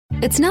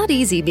It's not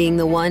easy being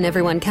the one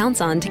everyone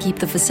counts on to keep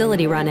the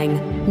facility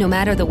running, no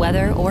matter the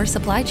weather or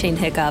supply chain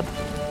hiccup.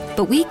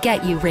 But we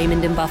get you,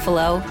 Raymond in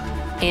Buffalo,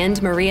 and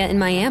Maria in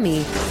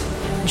Miami,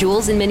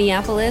 Jules in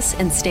Minneapolis,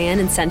 and Stan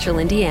in Central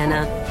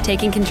Indiana,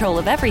 taking control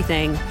of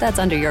everything that's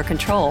under your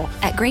control.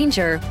 At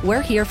Grainger,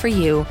 we're here for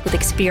you with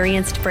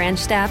experienced branch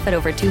staff at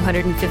over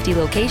 250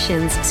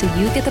 locations so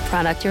you get the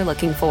product you're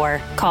looking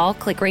for. Call,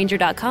 click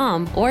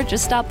Grainger.com, or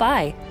just stop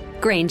by.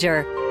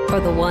 Grainger,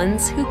 for the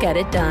ones who get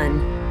it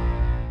done.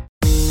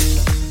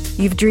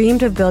 You've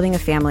dreamed of building a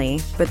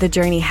family, but the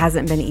journey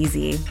hasn't been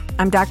easy.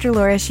 I'm Dr.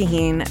 Laura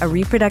Shaheen, a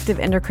reproductive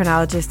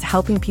endocrinologist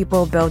helping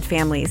people build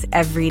families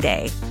every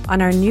day. On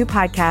our new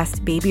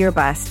podcast, Baby or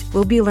Bust,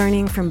 we'll be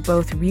learning from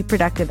both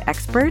reproductive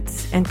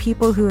experts and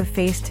people who have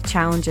faced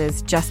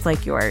challenges just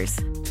like yours.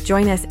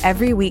 Join us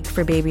every week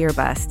for Baby or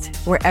Bust,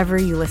 wherever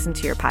you listen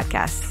to your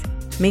podcasts.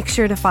 Make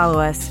sure to follow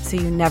us so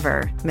you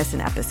never miss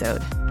an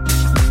episode.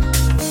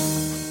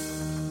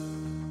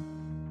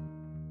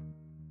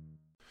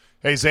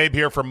 Hey, Zabe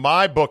here from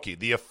MyBookie,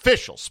 the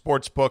official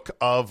sports book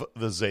of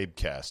the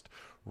Zabecast.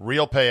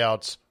 Real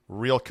payouts,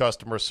 real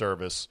customer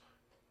service,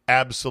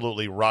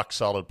 absolutely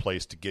rock-solid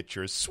place to get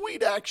your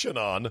sweet action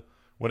on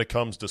when it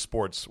comes to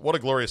sports. What a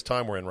glorious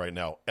time we're in right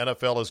now.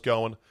 NFL is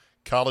going,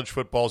 college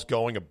football is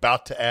going,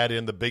 about to add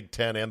in the Big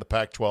Ten and the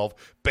Pac-12.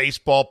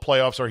 Baseball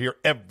playoffs are here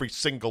every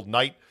single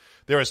night.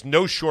 There is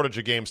no shortage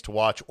of games to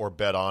watch or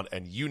bet on,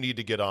 and you need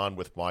to get on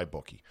with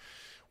MyBookie.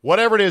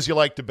 Whatever it is you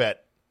like to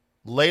bet,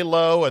 lay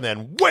low and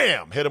then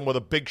wham, hit them with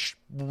a big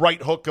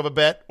right hook of a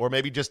bet, or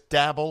maybe just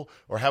dabble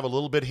or have a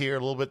little bit here, a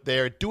little bit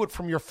there. Do it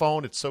from your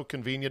phone. It's so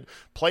convenient.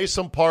 Play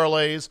some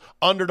parlays,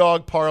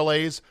 underdog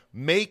parlays.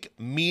 Make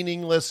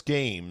meaningless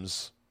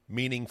games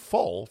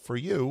meaningful for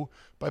you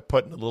by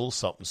putting a little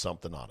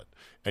something on it.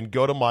 And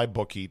go to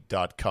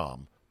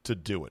mybookie.com to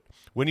do it.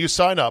 When you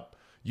sign up,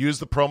 use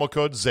the promo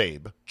code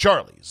ZABE,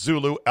 Charlie,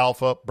 Zulu,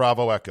 Alpha,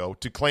 Bravo, Echo,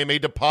 to claim a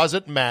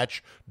deposit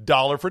match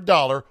dollar for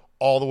dollar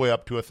all the way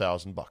up to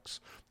 $1,000.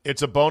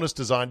 It's a bonus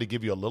designed to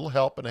give you a little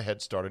help and a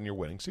head start in your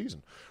winning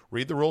season.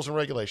 Read the rules and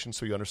regulations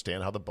so you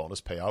understand how the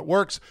bonus payout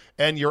works,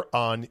 and you're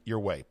on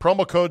your way.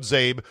 Promo code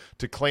ZABE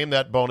to claim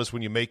that bonus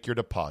when you make your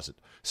deposit.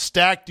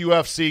 Stacked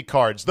UFC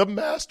cards, the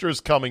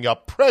Masters coming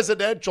up,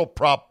 presidential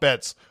prop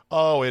bets.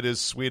 Oh, it is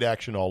sweet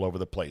action all over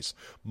the place.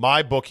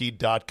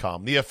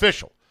 MyBookie.com, the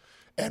official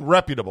and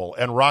reputable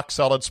and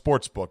rock-solid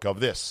sportsbook of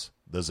this,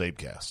 the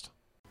Zabecast.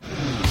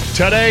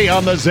 Today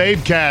on the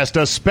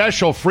Zabecast, a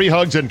special Free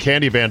Hugs and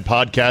Candy Van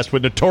podcast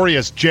with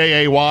Notorious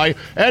J.A.Y.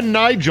 and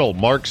Nigel,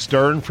 Mark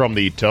Stern from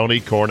the Tony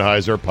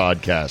Kornheiser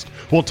podcast.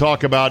 We'll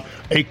talk about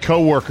a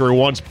coworker who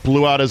once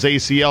blew out his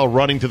ACL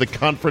running to the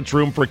conference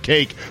room for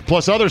cake,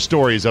 plus other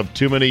stories of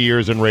too many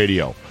years in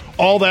radio.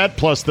 All that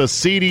plus the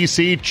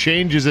CDC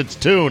changes its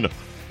tune.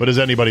 But is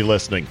anybody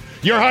listening?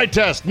 Your high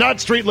test, not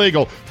street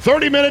legal,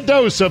 30-minute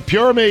dose of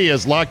Pure Me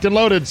is locked and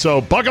loaded, so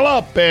buckle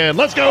up and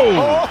let's go!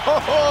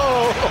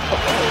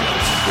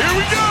 Here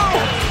we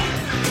go!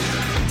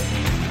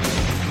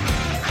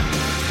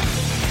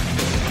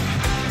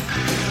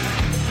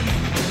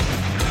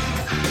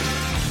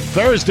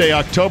 Thursday,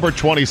 October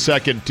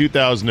 22nd,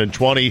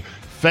 2020.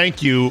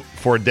 Thank you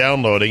for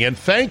downloading, and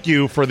thank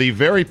you for the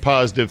very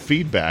positive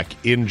feedback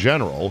in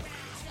general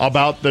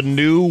about the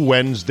new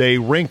Wednesday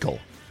wrinkle.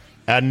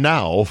 And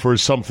now for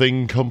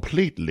something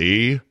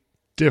completely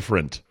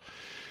different.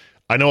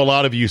 I know a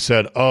lot of you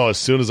said, oh, as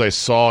soon as I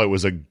saw it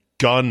was a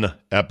gun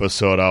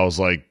episode, I was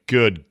like,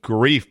 good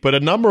grief. But a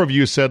number of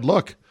you said,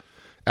 look,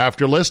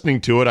 after listening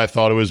to it, I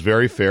thought it was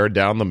very fair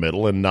down the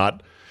middle and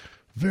not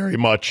very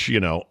much,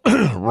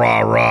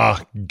 rah,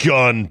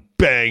 gun,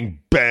 bang,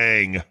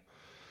 bang.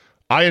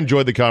 I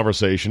enjoyed the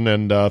conversation,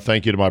 and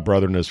thank you to my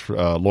brother and his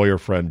lawyer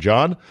friend,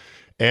 John.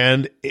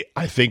 And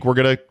I think we're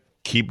going to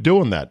keep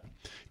doing that.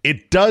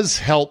 It does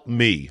help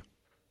me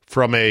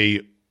from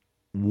a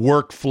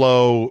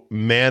workflow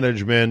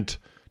management,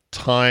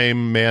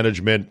 time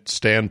management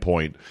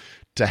standpoint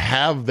to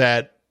have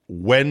that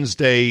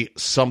Wednesday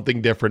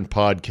something different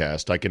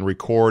podcast I can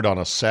record on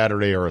a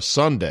Saturday or a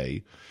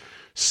Sunday,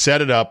 set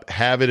it up,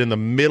 have it in the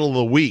middle of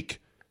the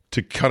week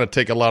to kind of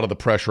take a lot of the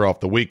pressure off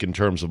the week in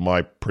terms of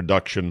my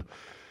production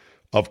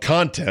of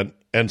content.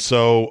 And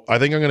so I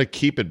think I'm going to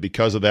keep it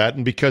because of that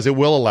and because it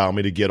will allow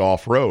me to get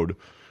off-road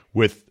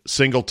with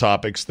single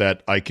topics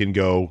that I can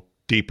go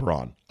deeper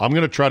on. I'm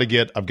going to try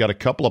to I've got a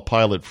couple of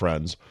pilot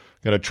friends,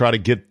 I'm going to try to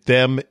get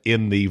them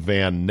in the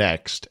van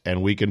next,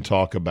 and we can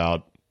talk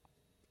about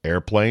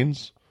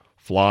airplanes,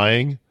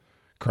 flying,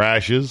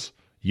 crashes,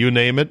 you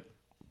name it,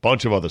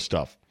 bunch of other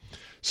stuff.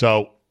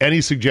 So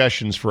any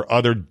suggestions for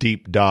other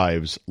deep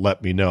dives,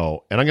 let me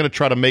know. And I'm going to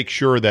try to make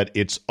sure that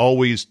it's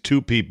always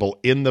two people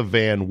in the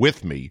van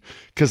with me,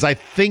 because I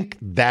think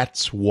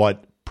that's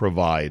what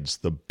provides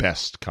the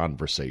best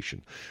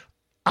conversation.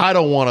 I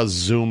don't want to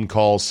Zoom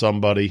call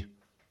somebody.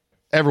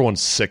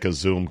 Everyone's sick of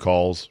Zoom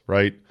calls,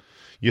 right?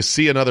 You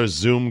see another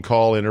Zoom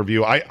call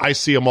interview. I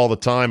see them all the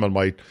time on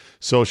my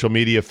social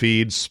media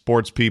feeds,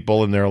 sports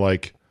people, and they're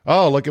like,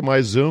 oh, look at my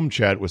Zoom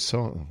chat with so.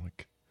 I'm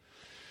like,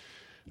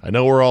 I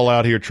know we're all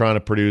out here trying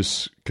to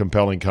produce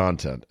compelling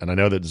content, and I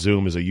know that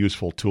Zoom is a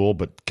useful tool,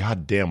 but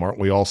goddamn, aren't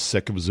we all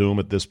sick of Zoom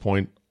at this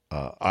point?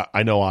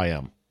 I know I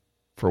am,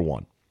 for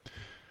one.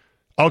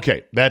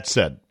 Okay, that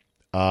said,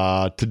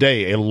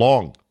 today a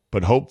long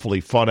but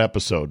hopefully fun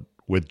episode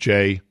with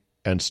Jay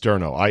and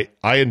Sterno.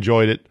 I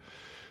enjoyed it.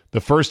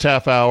 The first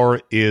half hour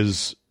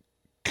is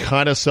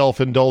kind of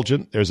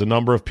self-indulgent. There's a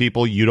number of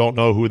people, you don't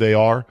know who they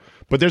are,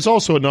 but there's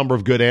also a number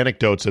of good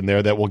anecdotes in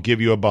there that will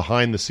give you a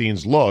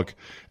behind-the-scenes look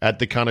at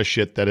the kind of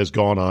shit that has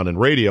gone on in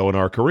radio in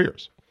our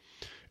careers.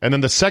 And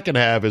then the second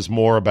half is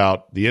more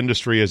about the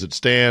industry as it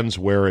stands,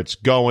 where it's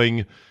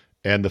going,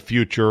 and the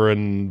future,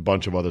 and a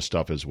bunch of other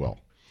stuff as well.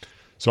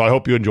 So I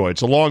hope you enjoy it.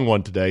 It's a long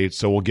one today,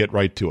 so we'll get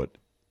right to it.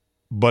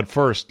 But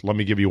first, let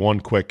me give you one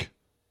quick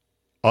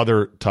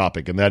other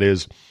topic, and that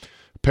is,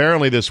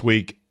 apparently this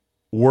week,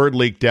 word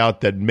leaked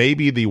out that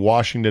maybe the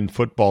Washington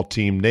football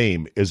team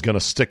name is going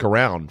to stick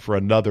around for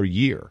another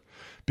year,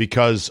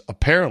 because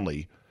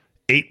apparently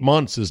 8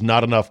 months is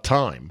not enough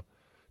time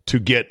to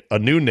get a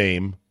new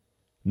name,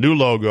 new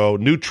logo,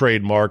 new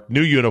trademark,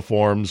 new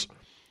uniforms,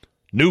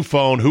 new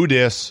phone, who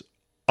dis,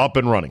 up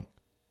and running.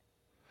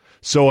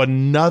 So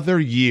another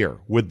year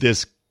with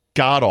this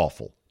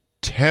god-awful,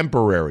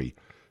 temporary,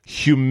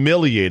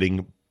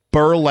 humiliating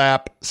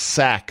burlap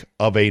sack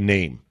of a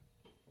name.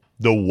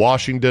 The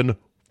Washington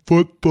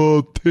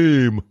football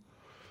team.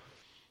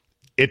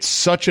 It's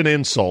such an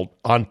insult,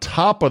 on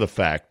top of the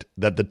fact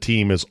that the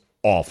team is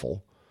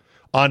awful,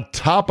 on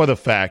top of the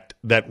fact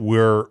that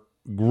we're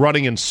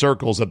running in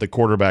circles at the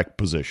quarterback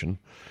position,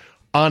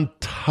 on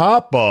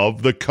top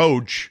of the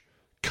coach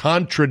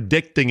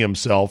contradicting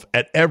himself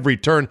at every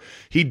turn.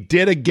 He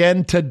did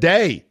again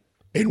today,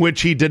 in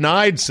which he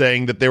denied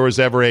saying that there was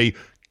ever a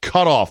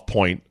cutoff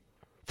point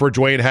for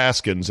Dwayne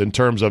Haskins in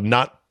terms of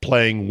not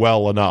playing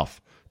well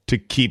enough to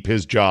keep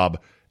his job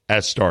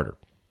as starter.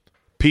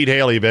 Pete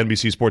Haley of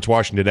NBC Sports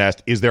Washington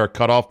asked, is there a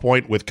cutoff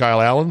point with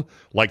Kyle Allen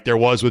like there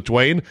was with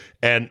Dwayne?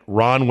 And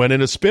Ron went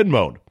into spin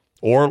mode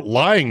or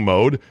lying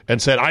mode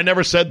and said, I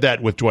never said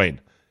that with Dwayne.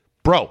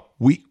 Bro,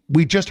 we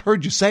just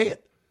heard you say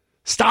it.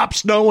 Stop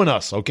snowing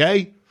us,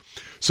 okay?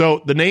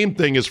 So the name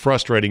thing is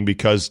frustrating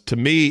because to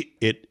me,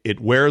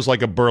 it wears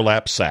like a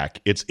burlap sack.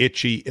 It's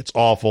itchy, it's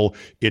awful,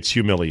 it's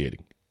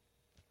humiliating.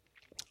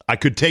 I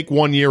could take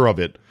 1 year of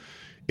it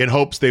in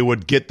hopes they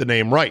would get the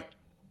name right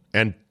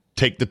and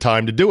take the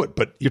time to do it.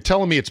 But you're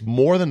telling me it's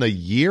more than a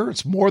year?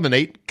 It's more than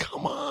 8?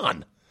 Come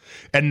on.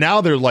 And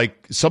now they're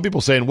like, some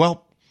people saying,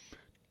 well,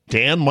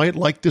 Dan might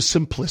like the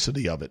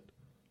simplicity of it.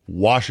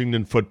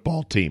 Washington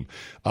football team.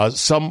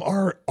 Some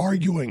are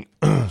arguing,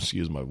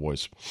 excuse my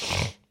voice.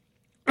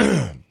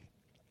 Okay.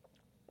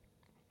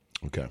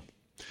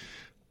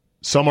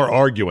 Some are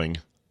arguing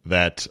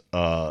that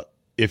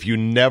if you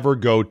never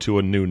go to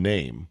a new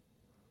name,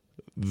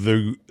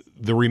 the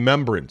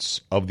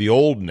remembrance of the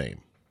old name,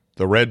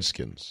 the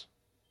Redskins,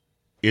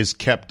 is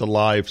kept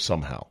alive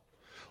somehow.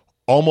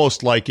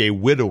 Almost like a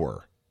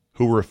widower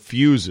who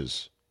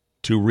refuses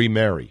to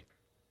remarry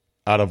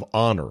out of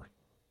honor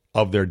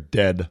of their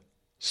dead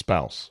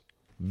spouse.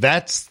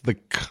 That's the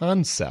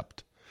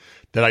concept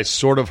that I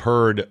sort of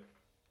heard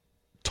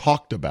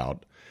talked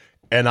about,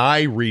 and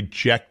I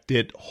reject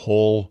it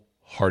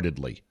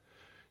wholeheartedly.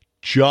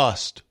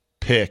 Just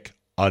pick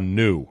a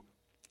new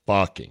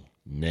fucking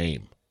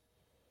name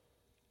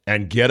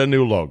and get a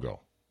new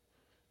logo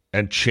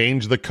and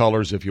change the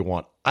colors if you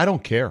want. I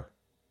don't care.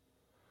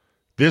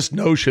 This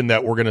notion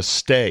that we're going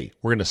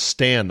to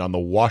stand on the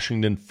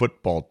Washington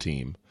football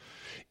team,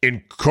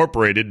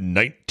 incorporated in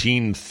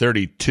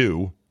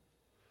 1932,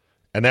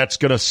 and that's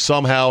going to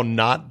somehow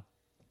not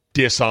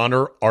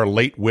dishonor our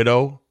late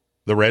widow,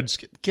 the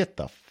Redskins. Get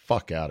the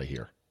fuck out of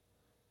here.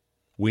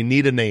 We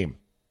need a name.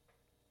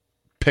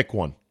 Pick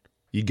one.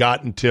 You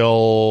got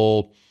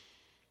until,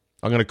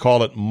 I'm going to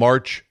call it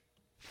March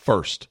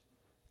 1st.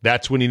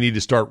 That's when you need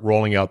to start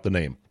rolling out the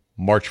name.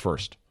 March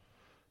 1st.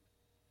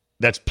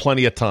 That's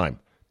plenty of time.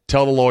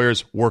 Tell the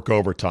lawyers, work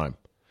overtime.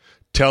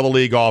 Tell the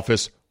league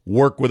office,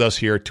 work with us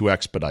here to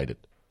expedite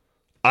it.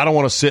 I don't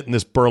want to sit in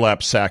this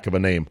burlap sack of a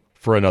name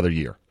for another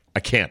year. I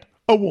can't.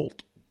 I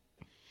won't.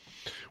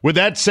 With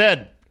that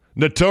said,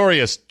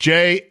 Notorious,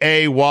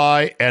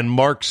 J.A.Y., and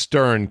Mark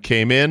Stern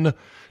came in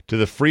to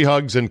the Free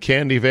Hugs and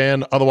Candy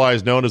Van,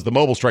 otherwise known as the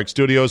Mobile Strike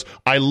Studios.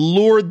 I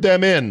lured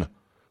them in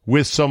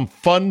with some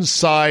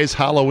fun-size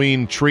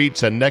Halloween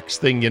treats, and next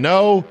thing you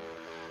know,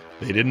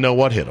 they didn't know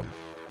what hit them.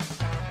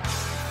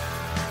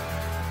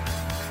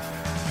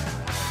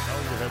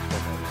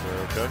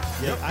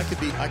 Yeah, I could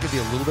be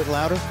a little bit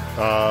louder.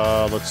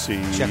 Let's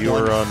see. Check you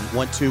one, were on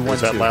 1 2 1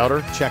 Is that 2.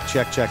 Louder?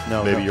 Check.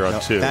 No, maybe you're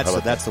on 2.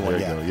 That's the one.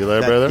 There Yeah, you go. You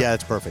there, brother? Yeah,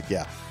 that's perfect.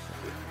 Yeah.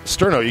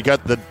 Sterno, you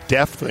got the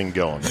deaf thing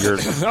going. You're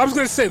I was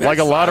going to say that. like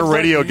a lot of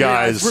radio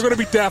guys. We're going to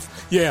be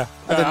deaf. Yeah,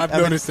 I've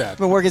noticed that. I've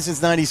been working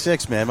since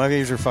 '96, man. My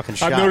ears are fucking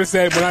shot. I've noticed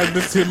that when I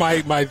listen to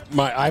my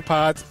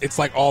iPods, it's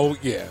like all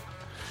yeah.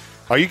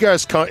 Are you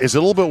guys? Is it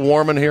a little bit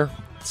warm in here?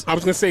 I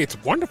was going to say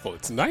it's wonderful.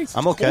 It's nice.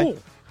 I'm okay. Cool.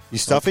 You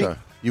stuffy? Okay.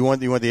 You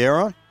want the air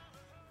on?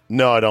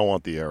 No, I don't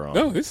want the air on.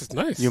 No, this is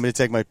nice. You want me to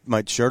take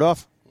my shirt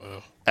off?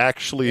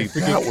 Actually,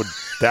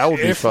 that would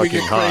be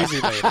fucking hot.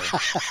 Crazy later.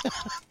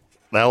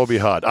 That would be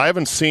hot. I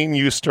haven't seen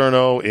you,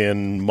 Sterno,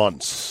 in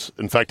months.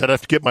 In fact, I'd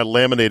have to get my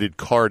laminated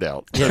card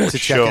out to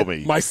show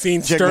me. My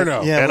scene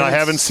Sterno. Yeah, and I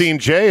haven't seen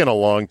Jay in a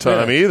long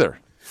time either.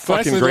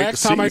 Fucking great to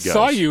see you guys. The last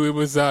time I saw you, it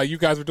was you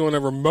guys were doing a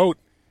remote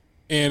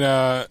in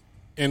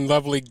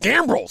lovely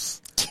Gambrels.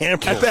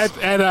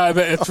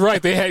 That's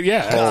right. They had,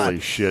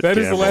 Holy shit. That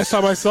is the last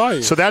time I saw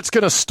you. So that's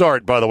going to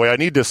start, by the way. I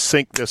need to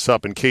sync this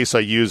up in case I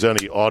use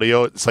any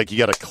audio. It's like you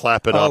got to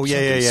clap it up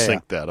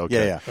sync that.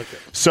 Okay. Yeah. Okay.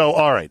 So,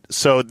 all right.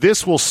 So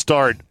this will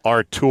start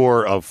our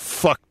tour of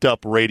fucked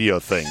up radio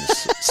things.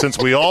 Since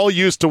we all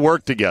used to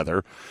work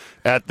together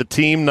at the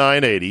Team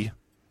 980.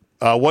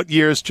 What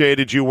years, Jay,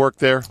 did you work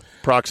there,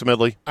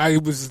 approximately? I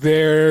was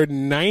there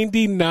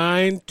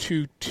 99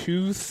 to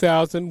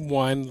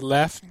 2001,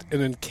 left,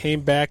 and then came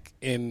back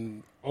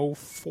in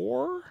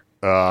 04.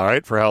 All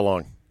right, for how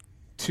long?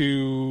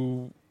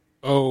 To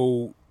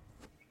 09?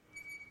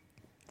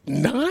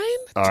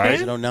 All right.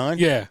 Is it 09?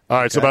 Yeah. All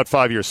right, so about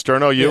 5 years.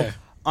 Sterno, you? Yeah.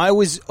 I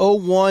was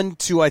 01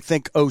 to, I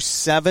think,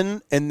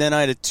 07, and then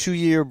I had a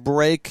 2-year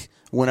break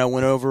when I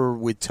went over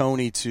with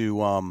Tony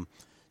to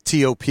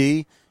TOP.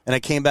 And I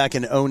came back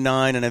in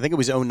 09, and I think it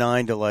was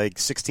 09 to like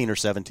 16 or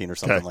 17 or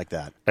something like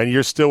that. And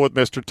you're still with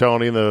Mr.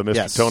 Tony and the Mr.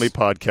 Yes. Tony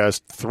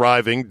podcast,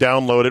 thriving.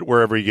 Download it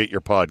wherever you get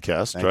your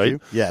podcast, Thank right? you.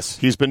 Yes.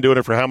 He's been doing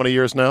it for how many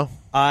years now?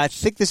 I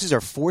think this is our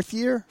 4th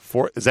year.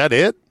 Is that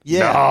it?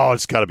 Yeah. No,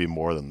 it's got to be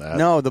more than that.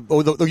 No,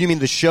 you mean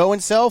the show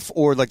itself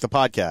or like the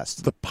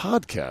podcast? The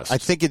podcast. I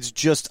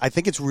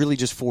think it's really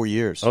just 4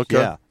 years. Okay.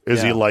 Yeah.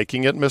 Is he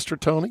liking it, Mr.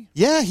 Tony?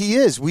 Yeah, he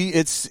is.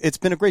 It's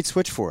been a great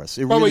switch for us.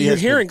 It By the way, really you're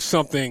has hearing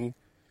something,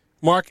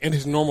 Mark, in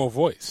his normal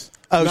voice.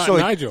 Oh, not so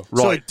Nigel.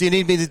 So do you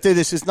need me to do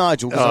this as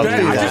Nigel? 'Cause I'll do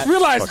I that. just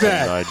realized Fucking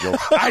that. Nigel.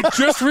 I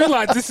just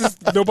realized this is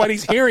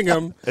nobody's hearing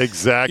him.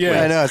 Exactly.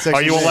 Yeah. I know. It's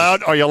Are you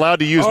allowed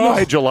to use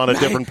Nigel on a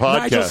different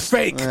podcast? Nigel's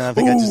fake. Yeah, I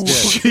think I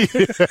just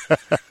did.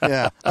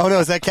 Yeah. Oh no,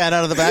 is that cat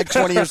out of the bag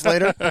 20 years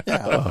later?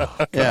 Yeah.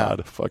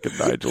 God, fucking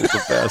Nigel's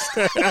the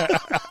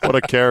best. What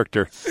a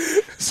character.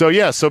 So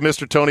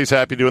Mr. Tony's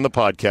happy doing the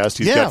podcast.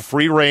 He's got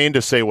free reign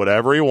to say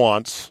whatever he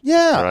wants.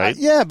 Yeah. Right?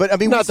 But I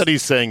mean, not that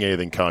he's saying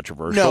anything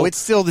controversial. No, it's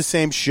still the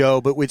same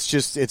show, but it's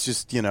just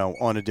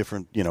on a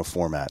different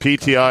format.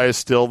 PTI is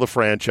still the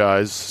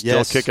franchise,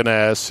 still kicking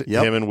ass.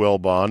 Yep. Him and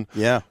Wilbon.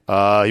 Yeah.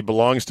 He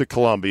belongs to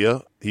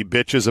Columbia. He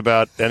bitches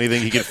about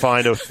anything he can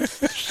find a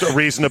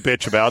reason to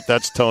bitch about.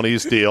 That's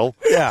Tony's deal.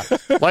 Yeah.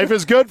 Life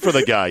is good for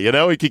the guy, you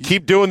know? He could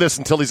keep doing this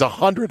until he's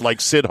 100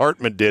 like Sid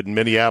Hartman did in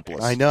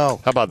Minneapolis. I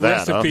know. How about that,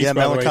 Rest in huh? peace, Yeah,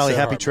 by the way, Melancholy Sid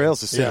Happy Hartman. Trails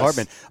to Sid Yes.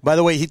 Hartman. By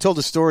the way, he told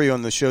a story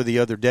on the show the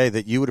other day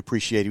that you would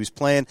appreciate. He was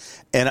playing,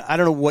 and I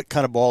don't know what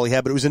kind of ball he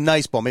had, but it was a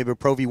nice ball, maybe a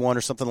Pro V1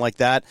 or something like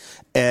that,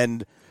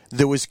 and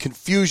there was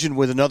confusion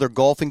with another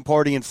golfing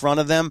party in front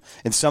of them,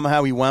 and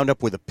somehow he wound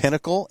up with a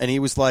Pinnacle, and he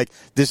was like,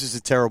 this is a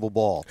terrible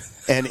ball.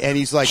 And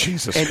he's like...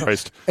 Jesus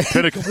Christ.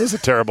 Pinnacle is a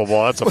terrible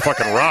ball. That's a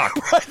fucking rock.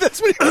 Right,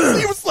 that's what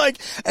he was like.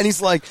 And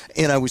he's like,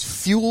 and I was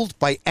fueled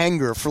by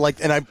anger for like,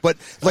 but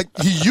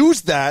he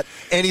used that,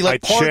 and he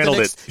like parred channeled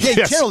the next, it. Yeah,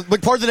 Yes. he channeled,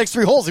 like parred the next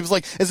 3 holes. He was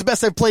like, it's the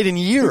best I've played in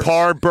years.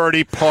 Par,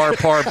 birdie, par,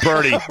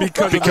 birdie.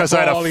 because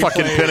I had a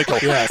fucking Pinnacle.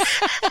 Yes.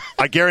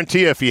 I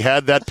guarantee you, if he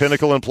had that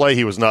Pinnacle in play,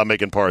 he was not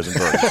making pars and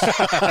birdies.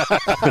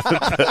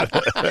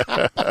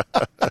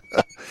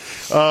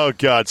 Oh,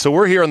 God. So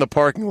we're here in the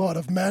parking lot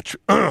of Match.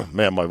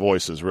 Man, my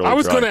voice is really I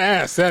was dry. going to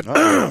ask that.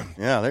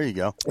 Yeah, there you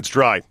go. It's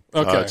dry.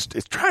 Okay. It's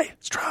dry.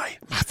 It's dry.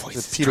 My voice The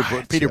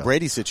is Peter dry.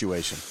 Brady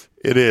situation.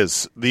 It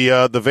is.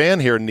 The van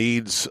here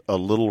needs a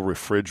little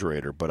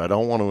refrigerator, but I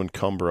don't want to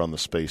encumber on the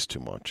space too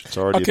much. It's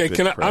already Okay, a bit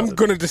I'm crowded.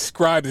 going to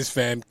describe this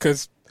van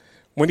because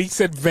when he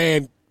said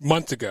van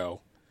months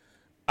ago,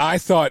 I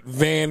thought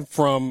van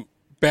from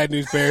Bad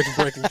News Bears and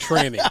Breaking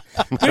Training.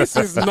 This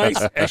is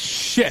nice as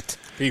shit,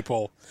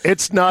 people.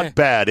 It's not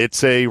bad.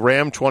 It's a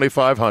Ram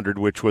 2500,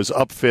 which was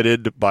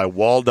upfitted by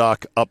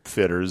Waldock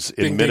Upfitters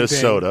in Ding, ding,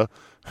 Minnesota.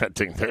 They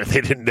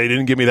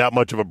didn't give me that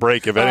much of a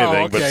break, if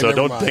anything. okay, but so never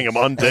don't mind. ding them,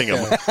 unding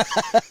them.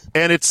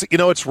 And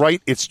it's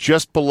right. It's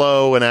just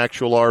below an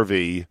actual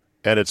RV,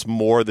 and it's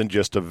more than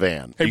just a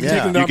van. Have you Yeah.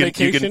 taken it on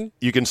vacation?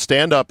 You can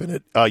stand up in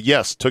it.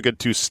 Yes, took it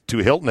to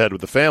Hilton Head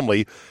with the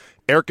family.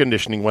 Air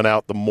conditioning went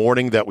out the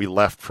morning that we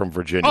left from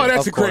Virginia. Oh,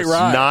 that's Of a great course.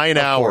 ride. 9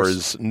 Of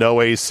hours, no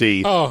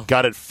AC. Oh.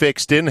 Got it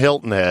fixed in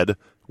Hilton Head.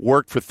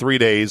 Worked for 3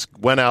 days.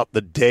 Went out the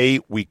day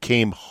we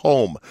came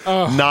home.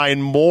 9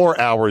 more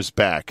hours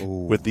back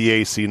with the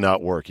AC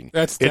not working.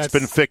 That's- It's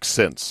been fixed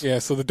since. Yeah,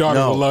 so the daughter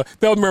No. will love.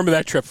 They'll remember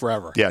that trip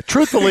forever. Yeah,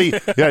 truthfully,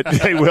 yeah,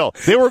 they will.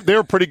 They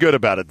were pretty good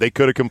about it. They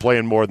could have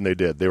complained more than they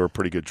did. They were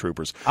pretty good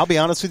troopers. I'll be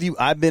honest with you.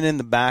 I've been in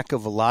the back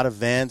of a lot of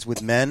vans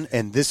with men,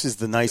 and this is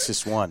the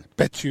nicest one.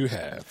 Bet you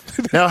have.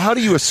 Now, how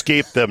do you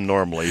escape them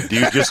normally? Do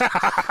you just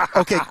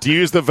Okay. do you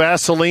use the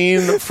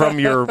Vaseline from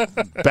your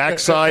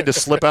backside to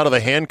slip out of the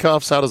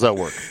handcuffs? How How does that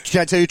work?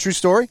 Can I tell you a true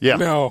story? Yeah.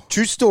 No.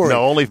 True story.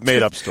 No, only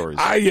made-up stories.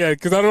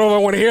 Because I don't know if I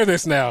want to hear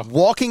this now.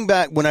 Walking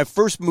back, when I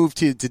first moved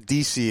to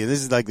D.C.,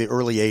 this is like the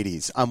early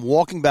 80s, I'm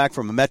walking back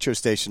from a metro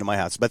station to my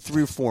house, about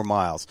 3 or 4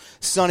 miles.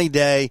 Sunny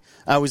day.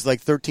 I was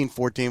like 13,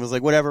 14. I was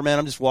like, whatever, man,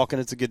 I'm just walking.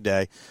 It's a good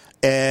day.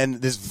 And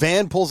this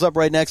van pulls up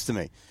right next to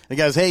me. And he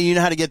goes, hey, you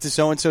know how to get to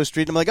so-and-so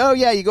street? I'm like, oh,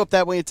 yeah, you go up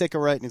that way and take a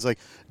right. And he's like,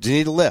 do you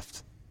need a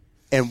lift?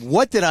 And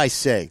what did I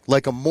say?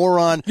 Like a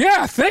moron?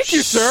 Yeah, thank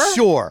you, sir.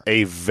 Sure.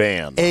 A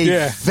van.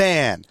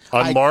 Van.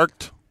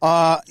 Unmarked?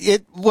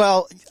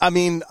 Well, I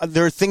mean,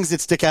 there are things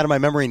that stick out of my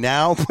memory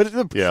now, but it's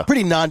a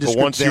pretty nondescript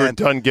But once van. you were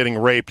done getting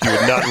raped, you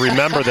would not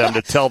remember them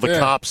to tell the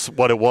cops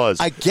what it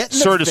was. I get in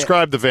Sir, the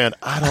describe the van.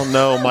 I don't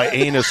know. My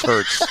anus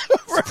hurts.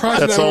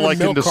 That's all I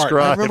can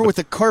describe. I remember what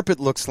the carpet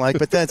looks like,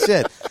 but that's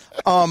it.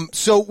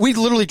 So we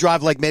literally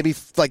drive maybe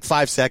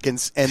 5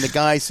 seconds, and the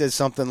guy says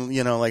something,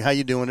 like, how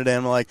you doing today?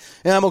 And I'm like,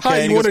 yeah, I'm okay. Hi,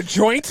 And you he want a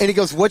joint? And he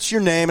goes, what's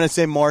your name? And I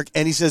say, Mark.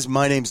 And he says,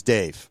 my name's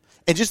Dave.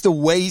 And just the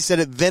way he said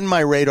it, then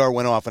my radar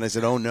went off, and I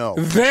said, oh, no.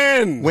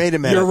 Then wait a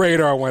minute. Your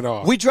radar went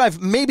off. We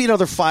drive maybe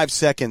another 5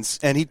 seconds,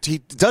 and he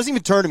doesn't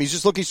even turn to me. He's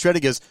just looking straight.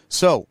 He goes,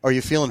 so, are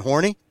you feeling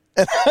horny?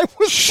 And I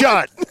was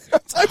Shut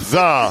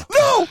the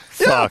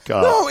fuck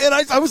up. No, and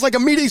I was like,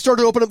 immediately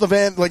started to open up the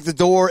van, like the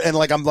door, and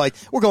like I'm like,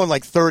 we're going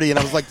like 30, and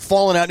I was like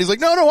falling out. And he's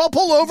like, no, I'll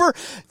pull over.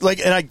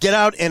 And I get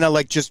out, and I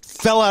like just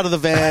fell out of the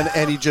van,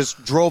 and he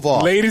just drove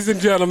off. Ladies and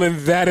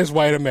gentlemen, that is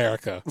white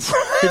America.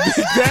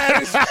 That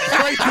is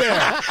right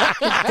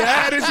there.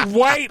 That is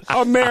white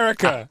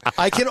America.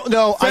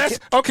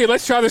 Okay,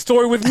 let's try the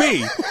story with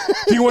me.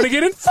 Do you want to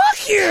get in?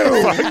 Fuck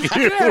you. Fuck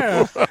you.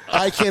 Yeah.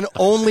 I can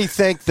only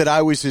think that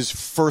I was his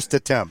first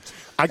attempt.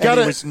 He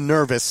was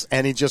nervous,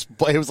 and he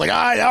was like,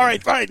 all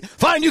right,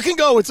 fine, you can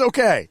go, it's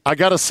okay. I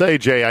gotta say,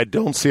 Jay, I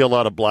don't see a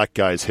lot of black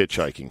guys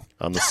hitchhiking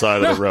on the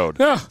side of the road.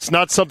 No. It's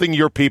not something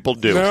your people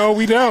do. No,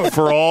 we don't.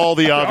 For all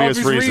the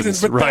obvious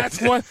reasons. But right.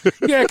 that's what,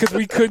 because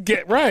we could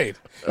get right.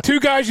 2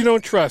 guys you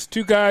don't trust.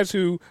 2 guys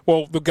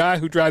the guy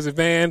who drives a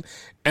van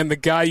and the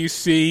guy you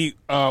see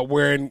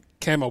wearing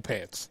camo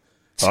pants.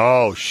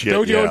 Oh,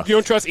 shit, You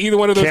don't trust either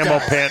one of those Camo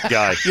guys. pant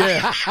guy.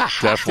 Yeah.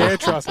 Definitely.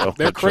 Can't trust them.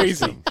 They're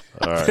crazy.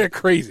 All right. They're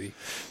crazy.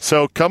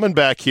 So coming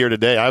back here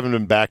today, I haven't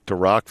been back to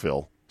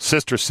Rockville,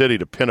 sister city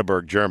to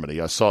Pinneberg, Germany.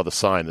 I saw the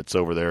sign that's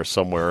over there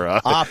somewhere.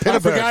 Pinneberg. I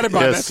forgot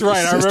about it. That's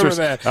right. I remember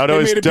that. I know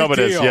it's dumb. It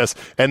is, yes.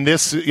 And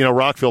this,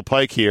 Rockville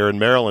Pike here in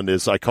Maryland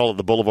I call it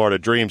the Boulevard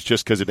of Dreams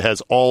just because it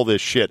has all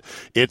this shit.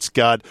 It's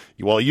got,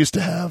 it used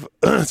to have,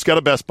 it's got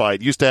a Best Buy.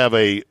 It used to have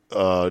a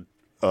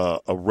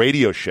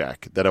Radio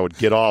Shack that I would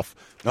get off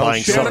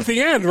buying some at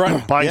the end,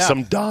 right? Buying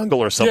some dongle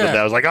or something. Yeah.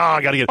 That I was like,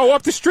 I got to get. Oh,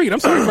 up the street.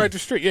 I'm sorry, right the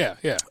street. Yeah.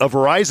 A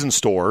Verizon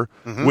store,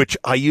 which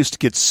I used to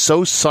get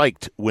so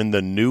psyched when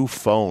the new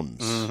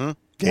phones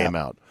came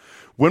out.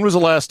 When was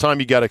the last time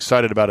you got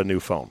excited about a new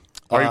phone?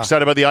 Are you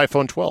excited about the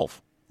iPhone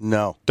 12?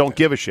 No. Don't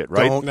give a shit,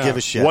 right? Don't give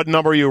a shit. What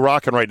number are you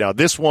rocking right now?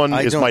 This one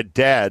is my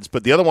dad's,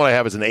 but the other one I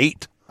have is an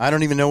 8. I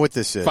don't even know what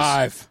this is.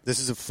 5. This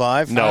is a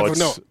 5? No,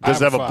 does it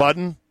have a 5.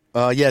 button?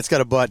 Yeah, it's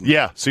got a button.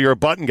 Yeah, so you're a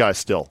button guy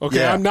still.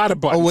 Okay, Yeah. I'm not a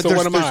button, so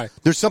what am I?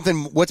 There's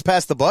something, what's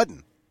past the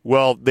button?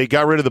 Well, they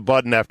got rid of the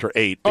button after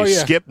 8. They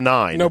skipped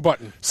 9. No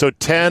button. So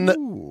 10,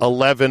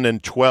 11,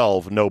 and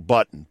 12, no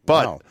button.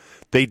 But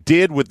they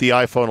did with the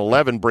iPhone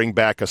 11 bring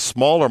back a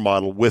smaller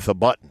model with a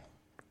button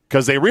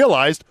because they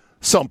realized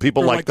some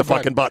people like the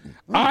fucking button.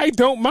 I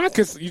don't mind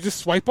because you just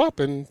swipe up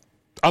and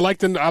I like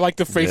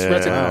the face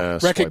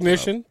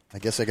recognition. I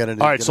guess I got to.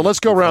 All right, so let's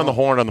go around the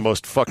horn on the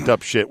most fucked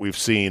up shit we've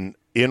seen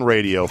in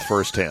radio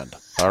firsthand.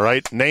 All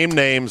right? Name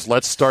names.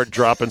 Let's start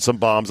dropping some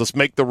bombs. Let's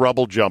make the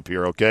rubble jump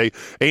here, okay?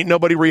 Ain't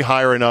nobody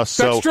rehiring us.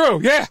 That's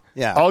true, yeah.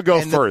 I'll go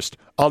first.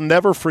 I'll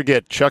never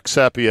forget Chuck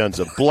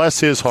Sapienza,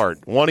 bless his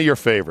heart, one of your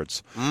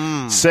favorites,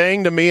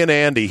 saying to me and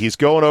Andy, he's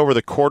going over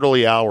the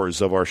quarterly hours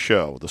of our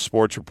show, the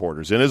sports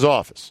reporters, in his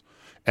office.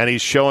 And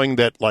he's showing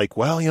that,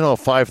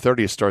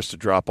 5:30 it starts to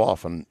drop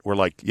off. And we're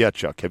like, yeah,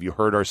 Chuck, have you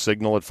heard our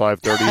signal at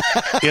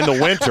 5:30? In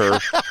the winter,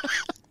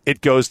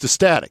 it goes to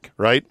static,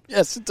 right?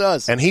 Yes, it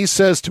does. And he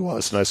says to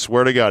us, and I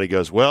swear to God, he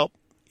goes, well,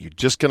 you're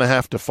just going to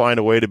have to find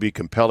a way to be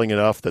compelling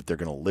enough that they're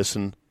going to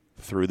listen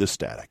through the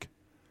static.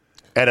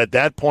 And at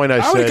that point, I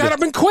said, would have got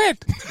up and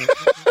quit.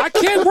 I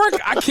can't work.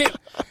 I can't.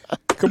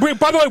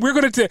 By the way, we're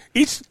going to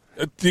each.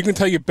 You can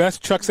tell your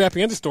best Chuck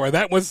Sapienza story.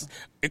 That was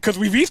because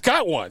we've each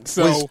got one.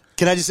 So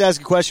can I just ask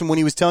a question? When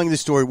he was telling the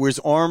story, were his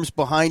arms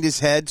behind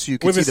his head so you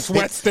could see the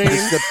sweat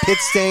stains, the pit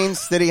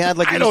stains that he had,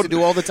 like he used to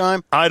do all the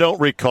time? I don't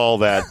recall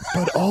that,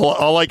 but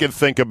all I could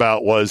think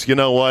about was, you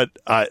know what?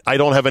 I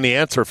don't have any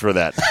answer for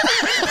that.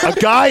 A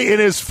guy in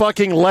his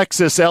fucking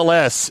Lexus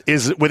LS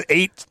is with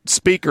 8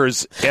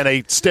 speakers and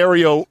a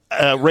stereo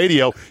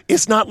radio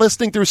is not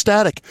listening through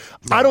static.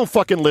 No. I don't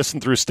fucking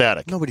listen through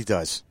static. Nobody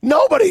does.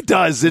 Nobody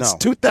does. It's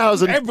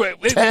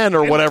 2010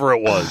 or whatever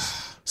it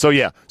was. So,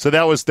 so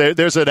that was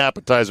there's an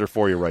appetizer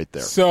for you right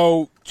there.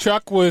 So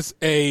Chuck was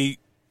a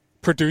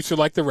producer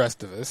like the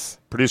rest of us.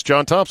 Produced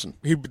John Thompson.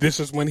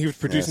 This is when he was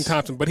producing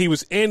Thompson, but he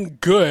was in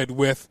good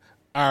with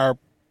our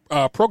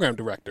program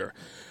director.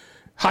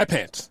 High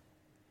pants.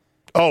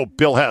 Oh,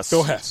 Bill Hess.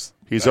 Bill Hess.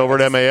 He's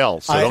over at MAL,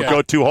 so don't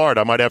go too hard.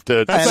 I might have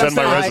to send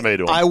my resume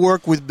to him. I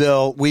work with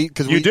Bill. We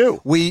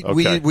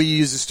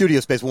use the studio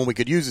space when we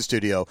could use the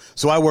studio.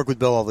 So I work with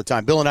Bill all the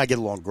time. Bill and I get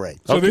along great.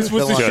 So this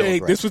was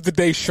the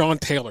day Sean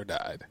Taylor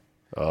died.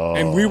 Oh.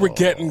 And we were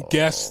getting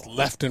guests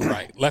left and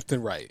right.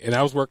 And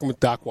I was working with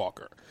Doc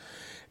Walker.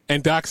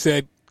 And Doc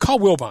said, call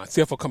Wilbon,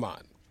 see if he'll come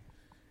on.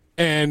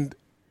 And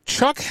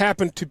Chuck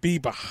happened to be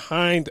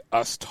behind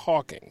us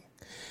talking.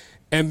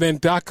 And then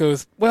Doc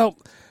goes, well,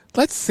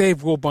 let's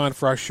save Wilbon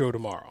for our show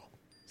tomorrow.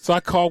 So I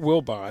call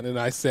Wilbon and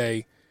I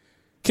say,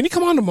 can you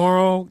come on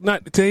tomorrow?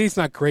 Today's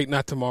not great,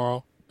 not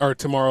tomorrow. Or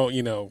tomorrow,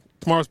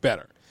 tomorrow's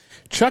better.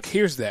 Chuck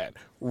hears that,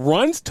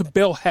 runs to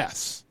Bill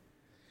Hess,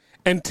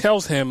 and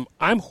tells him,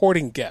 I'm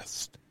hoarding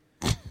guests.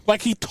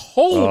 Like he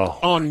told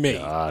on me.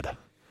 God.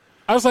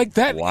 I was like,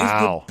 that is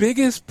the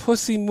biggest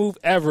pussy move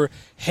ever.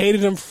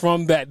 Hated him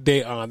from that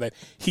day on. That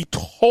he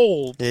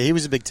told. Yeah, he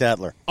was a big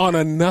tattler on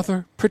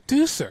another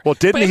producer. Well,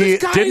 didn't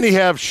he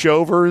have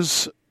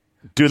Shovers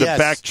do the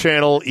back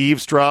channel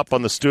eavesdrop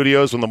on the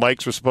studios when the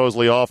mics were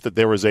supposedly off? That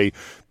there was a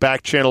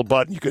back channel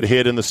button you could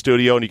hit in the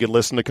studio and you could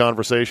listen to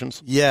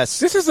conversations. Yes,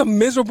 this is a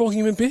miserable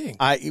human being.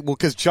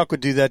 Because Chuck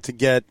would do that to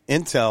get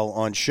intel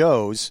on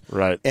shows,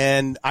 right?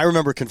 And I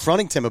remember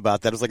confronting Tim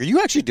about that. I was like, "Are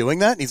you actually doing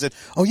that?" And he said,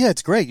 "Oh yeah,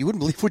 it's great. You wouldn't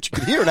believe what you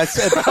could hear." And I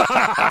said,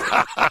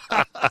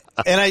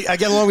 and I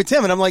get along with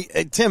Tim, and I'm like,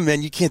 hey, "Tim,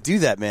 man, you can't do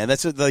that, man.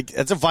 That's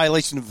a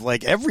violation of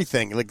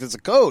everything. Like there's a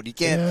code. You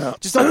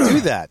can't just don't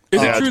do that."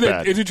 Is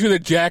it true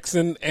that Jackson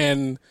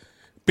and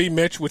B.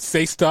 Mitch would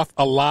say stuff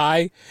a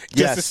lie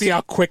just to see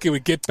how quick it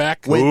would get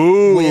back?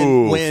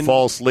 When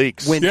false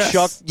leaks. When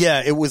Chuck,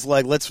 it was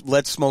like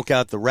let's smoke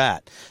out the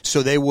rat.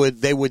 So they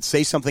would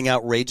say something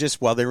outrageous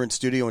while they were in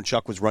studio and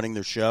Chuck was running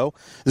their show.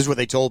 This is what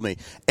they told me.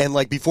 And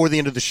before the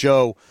end of the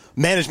show,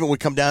 management would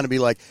come down and be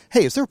like,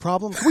 "Hey, is there a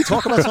problem? Can we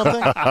talk about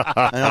something?" And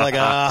I'm like,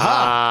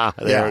 "Aha!"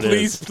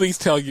 Please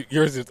tell you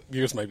yours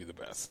might be the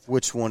best.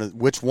 Which one?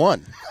 Which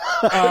one?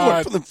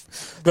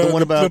 The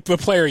one about the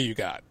player you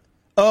got.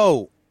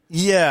 Oh.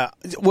 Yeah.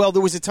 Well,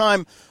 there was a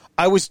time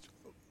this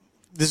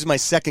is my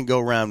second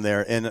go-round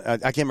there, and I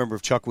can't remember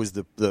if Chuck was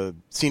the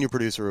senior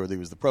producer or he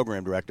was the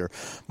program director.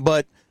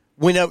 But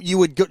when you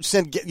would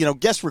send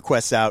guest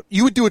requests out,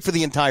 you would do it for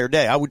the entire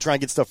day. I would try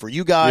and get stuff for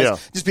you guys. Yeah.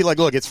 Just be like,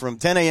 look, it's from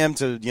 10 a.m.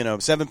 to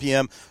 7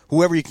 p.m.,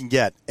 whoever you can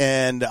get.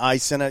 And I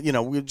sent we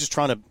were just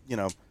trying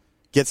to,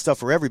 get stuff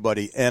for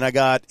everybody. And I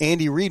got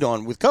Andy Reid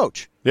on with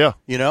Coach. Yeah.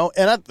 And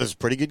that was a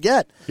pretty good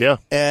get. Yeah.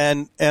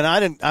 And I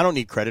don't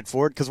need credit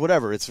for it because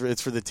whatever, it's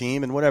for the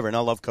team and whatever. And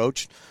I love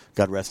Coach.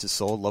 God rest his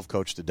soul. Love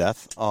Coach to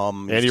death.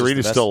 Andy Reid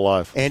is still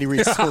alive. Andy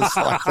Reid is still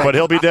alive. But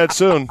he'll be dead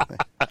soon.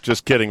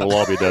 Just kidding. We'll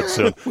all be dead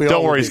soon.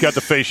 Don't worry. He's got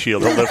the face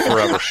shield. He'll live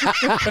forever.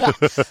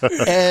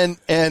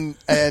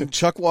 and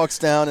Chuck walks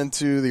down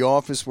into the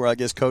office where I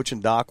guess Coach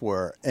and Doc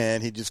were,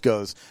 and he just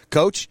goes,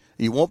 "Coach,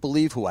 you won't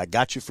believe who I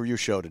got you for your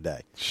show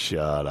today."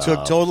 Shut up.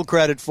 Took total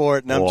credit for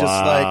it, and I'm just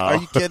like, "Are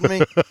you kidding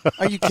me?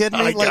 Are you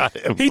kidding me?"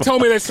 He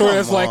told me that story. I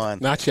was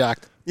like, not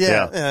shocked.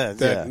 Yeah.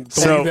 Believe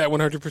that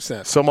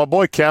 100%. So my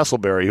boy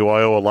Castleberry, who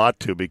I owe a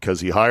lot to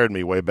because he hired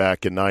me way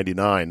back in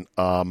 '99,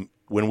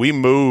 when we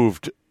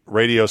moved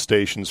radio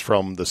stations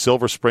from the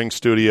Silver Spring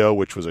studio,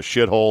 which was a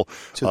shithole,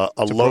 to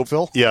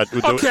Brookville? Yeah.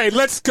 Okay,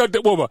 let's go.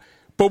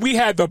 But we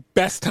had the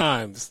best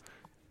times.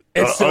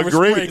 Silver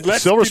Spring.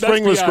 Silver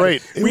Spring was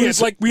great. We had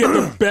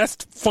the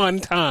best fun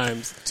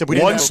times.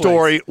 One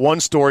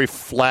story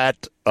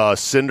flat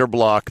cinder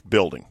block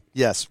building.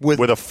 Yes, with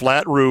a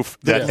flat roof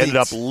that ended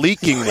up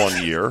leaking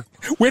one year.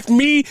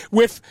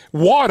 with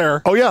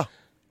water. Oh yeah,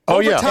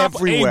 top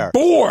everywhere. A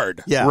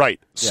board. Yeah, right.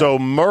 Yeah. So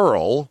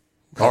Merle,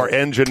 our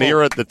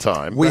engineer at the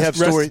time, have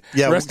story.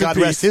 Yeah, God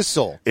rest his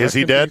soul. Is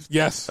he dead?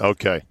 Yes.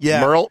 Okay.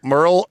 Yeah.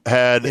 Merle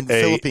had in the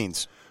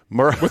Philippines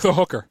with a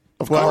hooker.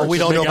 Well, we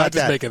don't know about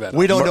that.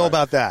 We don't know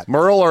about that.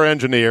 Merle, our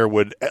engineer,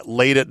 would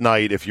late at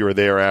night, if you were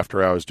there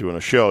after I was doing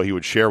a show, he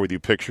would share with you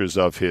pictures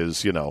of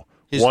his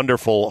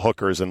wonderful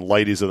hookers and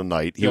ladies of the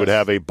night. He would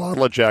have a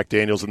bottle of Jack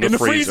Daniels in the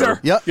freezer.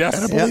 Yep. Yes.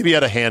 And I believe he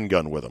had a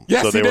handgun with him.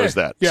 Yes, so there was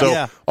that. Yeah.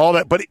 So all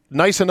that, but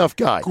nice enough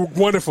guy.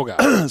 Wonderful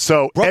guy.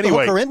 So brought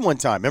anyway, the hooker in one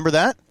time. Remember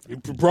that?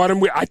 Brought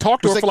him. I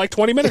talked to her for like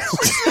 20 minutes.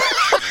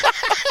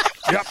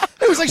 Yep.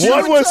 It was like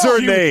what was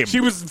her name? She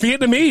was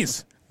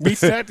Vietnamese. We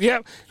sat,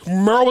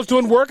 Merle was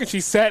doing work, and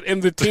she sat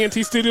in the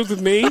TNT studios with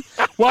me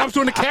while I was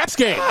doing the Caps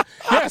game.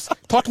 Yes,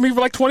 talked to me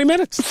for like 20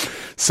 minutes.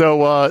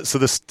 So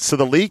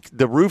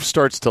the roof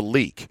starts to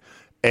leak,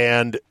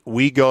 and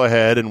we go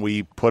ahead and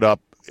we put up,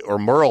 or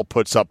Merle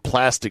puts up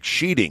plastic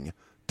sheeting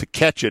to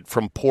catch it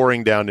from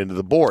pouring down into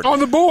the board.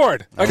 On the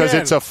board, because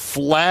it's a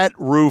flat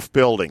roof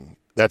building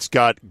that's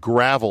got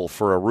gravel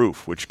for a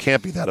roof, which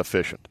can't be that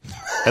efficient.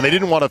 And they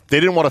didn't want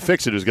to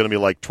fix it. It was going to be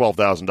like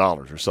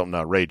 $12,000 or something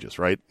outrageous,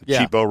 right?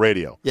 Yeah. Cheapo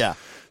radio. Yeah.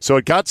 So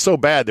it got so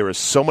bad, there were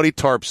so many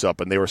tarps up,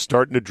 and they were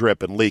starting to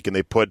drip and leak, and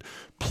they put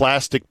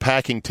plastic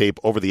packing tape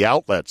over the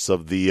outlets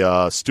of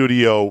the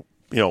studio,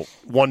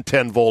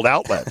 110-volt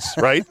outlets,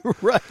 right?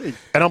 Right.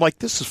 And I'm like,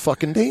 this is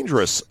fucking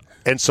dangerous.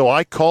 And so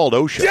I called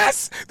OSHA.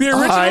 Yes, the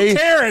original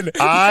Karen.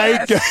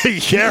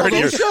 Karen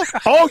here.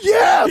 Oh,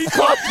 yeah.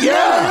 Fuck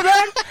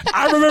yeah.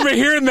 I remember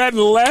hearing that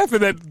and laughing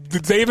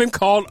that David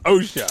called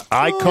OSHA.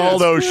 I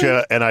called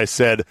OSHA and I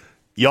said,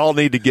 y'all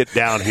need to get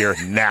down here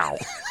now.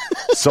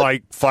 So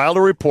I filed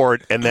a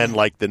report, and then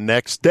like the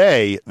next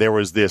day, there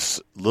was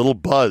this little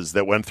buzz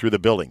that went through the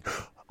building.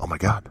 Oh, my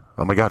God.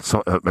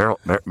 So,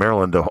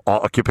 Maryland,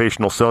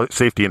 occupational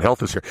safety and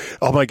health is here.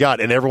 Oh, my God.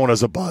 And everyone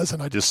has a buzz.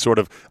 And I just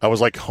I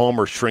was like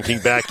Homer shrinking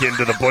back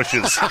into the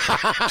bushes,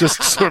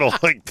 just sort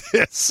of like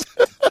this.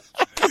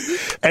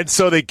 And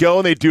so they go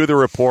and they do the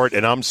report,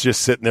 and I'm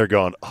just sitting there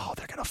going, oh,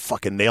 they're going to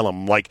fucking nail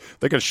them. Like,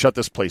 they're going to shut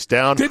this place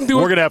down.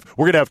 We're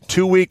going to have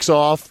 2 weeks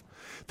off.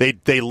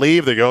 They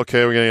leave. They go,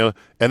 okay, we're going to,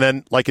 and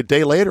then like a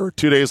day later or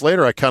 2 days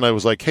later, I kind of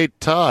was like, hey,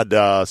 Todd,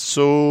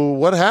 so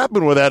what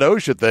happened with that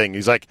OSHA thing?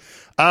 He's like,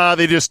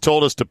 they just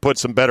told us to put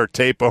some better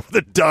tape over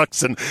the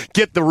ducts and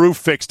get the roof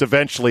fixed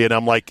eventually. And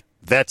I'm like,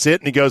 that's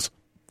it? And he goes,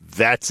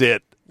 that's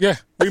it. Yeah,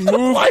 we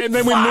moved, Like, and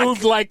then we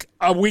moved like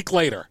a week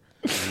later.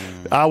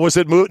 Was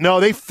it moved? No,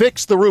 they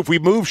fixed the roof. We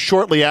moved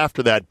shortly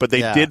after that, but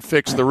they did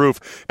fix the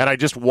roof. And I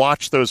just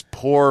watched those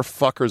poor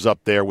fuckers up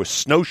there with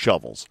snow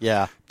shovels.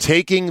 Yeah.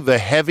 Taking the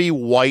heavy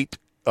white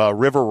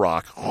river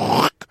rock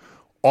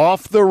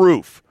off the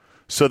roof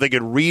so they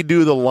could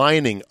redo the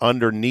lining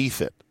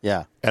underneath it.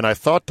 Yeah. And I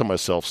thought to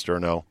myself,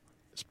 Sterno,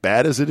 as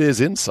bad as it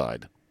is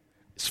inside,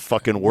 it's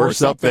fucking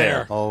worse up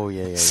there. Oh,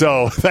 yeah.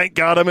 So thank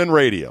God I'm in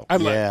radio. I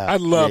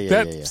love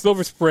that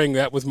Silver Spring.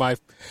 That was my.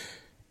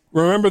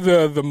 Remember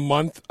the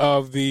month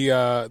of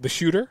the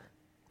shooter?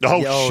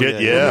 Oh,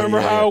 shit, yeah.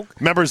 Remember how?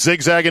 Remember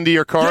zigzagging to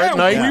your car at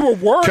night? We were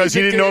worried. Because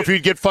you didn't know if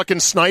you'd get fucking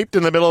sniped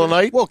in the middle of the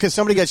night? Well, because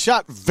somebody got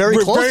shot very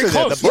close to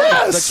them.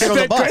 Yes! The kid on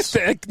the bus.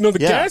 The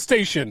gas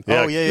station.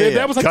 Yeah. Oh, yeah.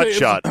 That was like Gut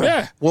shot.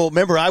 Yeah. Well,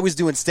 remember, I was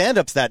doing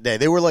stand-ups that day.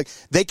 They were like,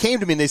 they came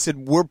to me and they said,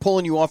 we're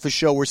pulling you off a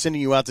show. We're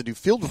sending you out to do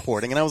field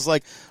reporting. And I was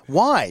like,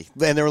 why?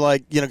 And they were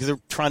like, because they were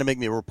trying to make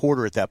me a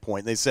reporter at that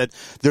point. They said,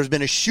 there's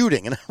been a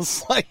shooting. And I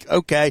was like,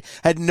 okay.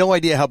 I had no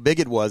idea how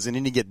big it was. And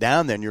then you get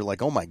down there and you're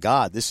like, oh, my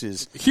God, this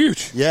is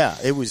huge. Yeah,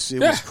 it was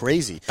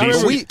crazy.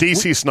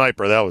 DC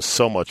Sniper, that was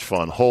so much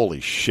fun.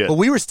 Holy shit. But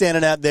we were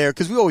standing out there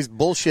because we always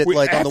bullshit on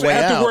the way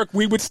out. After work,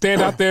 we would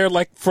stand out there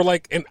for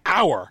an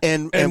hour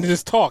and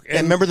just talk.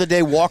 And remember the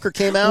day Walker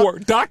came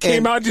out? Doc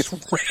came out and just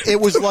ran.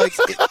 It was like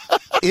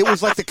it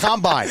was like the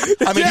combine.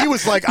 I mean, he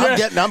was like, I'm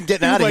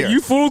getting out of here.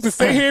 You fools can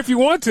stay here if you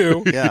want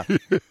to. Yeah.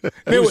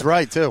 He was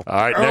right, too.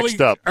 All right,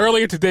 next up.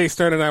 Earlier today,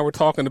 Stern and I were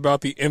talking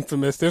about the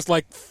infamous, there's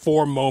like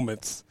 4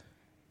 moments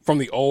from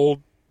the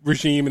old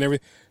regime and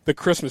everything. The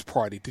Christmas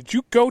party. Did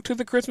you go to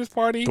the Christmas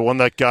party? The one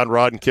that got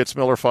Rod and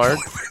Kitzmiller fired?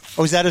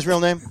 Oh, is that his real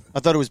name? I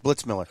thought it was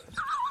Blitzmiller.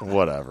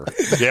 Whatever.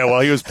 Yeah,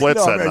 well, he was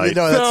Blitz that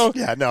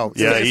night.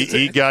 Yeah,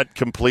 he got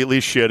completely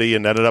shitty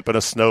and ended up in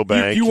a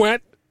snowbank. You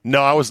went?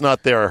 No, I was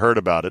not there. I heard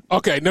about it.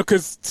 Okay, no,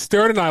 because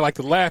Stern and I like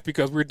to laugh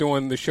because we're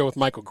doing the show with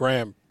Michael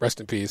Graham, rest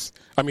in peace.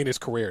 I mean, his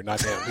career,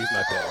 not him. He's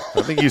not there.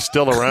 I think he's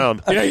still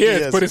around. Yeah, he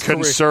is, but his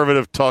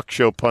conservative talk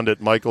show pundit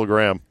Michael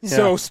Graham. Yeah.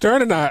 So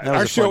Stern and I,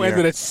 our show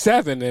ended at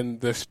 7,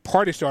 and the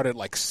party started at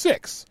like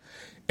 6.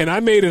 And I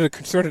made it a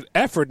concerted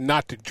effort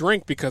not to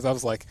drink because I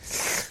was like,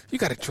 you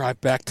got to drive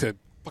back to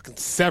fucking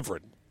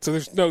Severn. So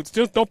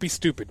just don't be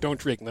stupid. Don't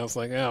drink. And I was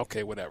like,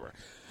 okay, whatever.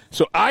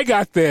 So I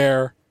got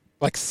there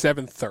like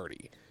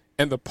 7:30.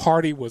 And the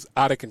party was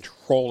out of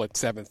control at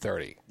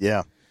 7:30.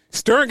 Yeah.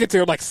 Stern gets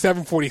there like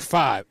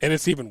 7:45, and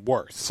it's even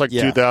worse. It's like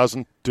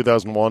 2000,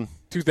 2001?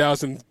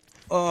 2003.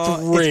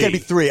 It's got to be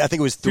 3. I think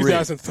it was 3.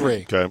 2003.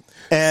 Okay.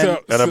 And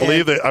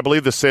I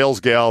believe the sales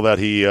gal that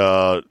he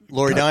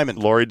Lori Diamond.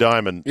 Lori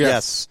Diamond.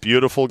 Yes.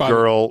 Beautiful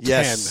girl.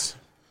 Yes.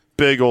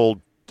 Big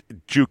old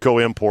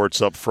JUCO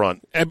imports up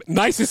front. And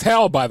nice as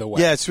hell, by the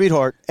way. Yeah,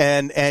 sweetheart.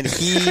 And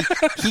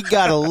he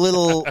got a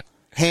little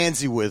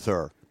handsy with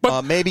her.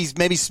 But maybe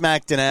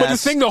smacked an ass. But the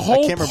thing, the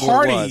whole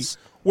party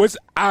was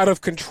out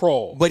of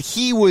control. But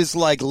he was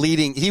like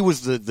leading. He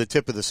was the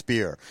tip of the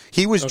spear.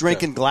 He was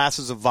drinking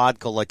glasses of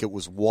vodka like it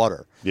was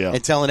water. Yeah.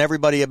 And telling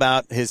everybody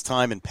about his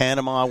time in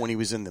Panama when he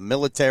was in the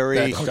military.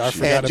 I forgot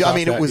about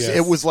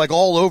it was like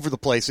all over the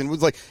place. And it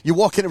was like you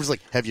walk in, it was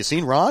like, have you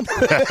seen Ron?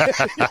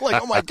 You're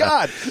like, oh my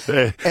God.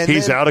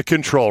 He's out of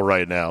control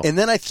right now. And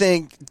then I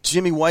think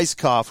Jimmy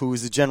Weisskopf, who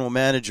was the general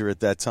manager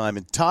at that time,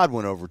 and Todd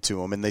went over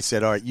to him and they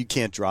said, all right, you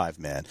can't drive,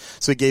 man.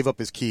 So he gave up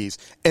his keys.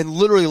 And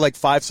literally like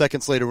 5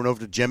 seconds later went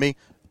over to Jimmy,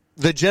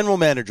 the general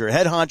manager,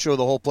 head honcho of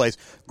the whole place,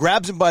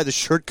 grabs him by the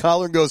shirt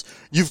collar and goes,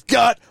 you've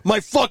got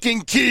my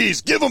fucking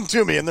keys. Give them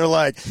to me. And they're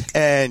like,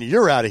 and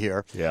you're out of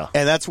here. Yeah.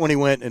 And that's when he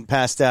went and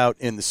passed out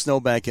in the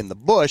snowbank in the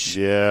bush.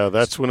 Yeah,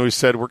 that's when we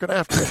said, we're going to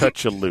have to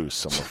cut you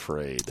loose, I'm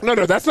afraid. No,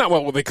 that's not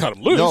what they cut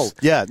him loose.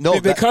 No.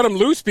 They cut him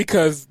loose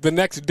because the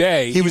next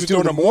day he was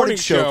doing a morning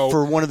show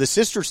for one of the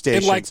sister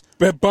stations.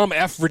 In like Bum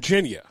F,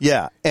 Virginia.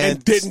 Yeah.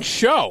 And didn't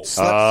show.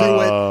 Slept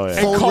through it.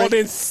 And called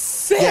in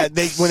sick. Yeah,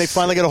 when they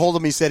finally got a hold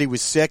of him, he said he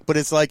was sick. But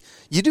it's like,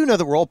 you do know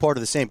that we're all part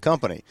of the same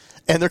company.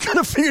 And they're going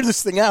to figure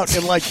this thing out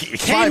in like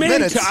 5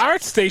 minutes. Came into our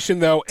station,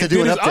 though, and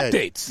do did an his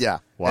updates. Yeah.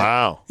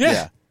 Wow.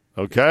 Yeah.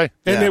 Okay.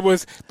 And it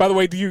was, by the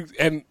way,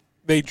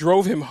 they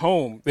drove him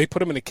home. They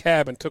put him in a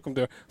cab and took him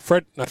to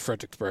Frederick?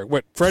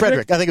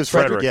 Frederick. I think it was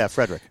Frederick. Yeah,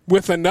 Frederick.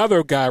 With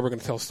another guy we're going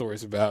to tell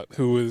stories about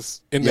who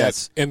was in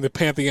the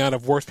pantheon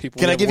of worst people.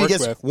 Can I give you a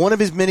guess? With. One of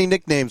his many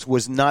nicknames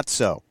was Not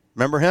So.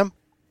 Remember him?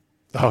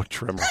 Oh,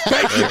 Trimmer.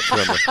 Thank you.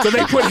 So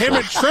they put him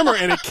and Trimmer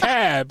in a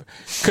cab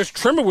because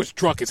Trimmer was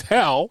drunk as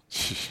hell,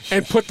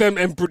 and put them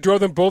and drove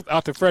them both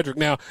out to Frederick.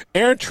 Now,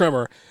 Aaron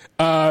Trimmer.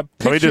 Let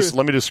me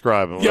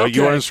describe him. Yeah, okay.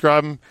 You want to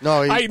describe him?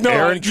 No,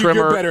 Aaron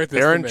Trimmer. You're better at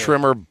this Aaron than me.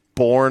 Trimmer,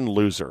 born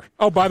loser.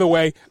 Oh, by the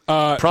way,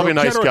 probably a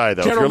nice guy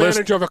though. General if you're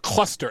manager of a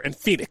cluster in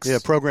Phoenix. Yeah,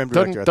 program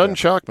director. Doesn't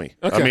shock me.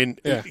 Okay. I mean,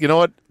 Yeah. you know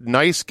what?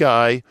 Nice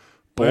guy,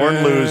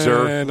 born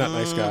loser. Not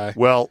nice guy.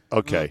 Well,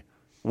 okay.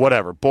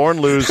 Whatever.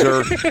 Born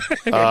loser,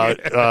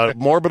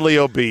 morbidly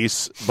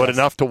obese, but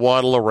enough to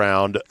waddle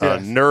around,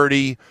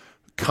 nerdy,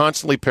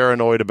 constantly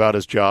paranoid about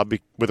his job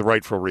with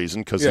rightful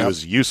reason because he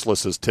was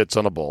useless as tits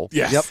on a bull.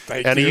 Yes, Yep.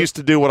 thank And you. he used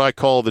to do what I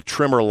call the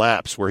Trimmer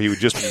laps, where he would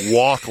just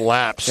walk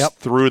laps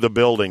through the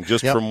building,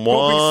 just from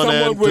one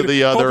end to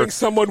the other. Hoping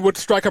someone would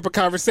strike up a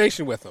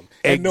conversation with him,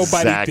 and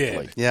nobody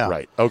did. Yeah.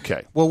 Right.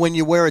 Okay. Well, when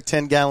you wear a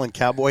 10-gallon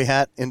cowboy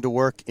hat into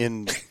work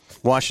in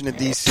Washington,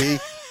 D.C.,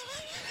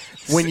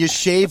 when you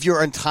shave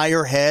your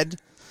entire head,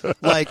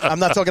 like, I'm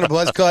not talking a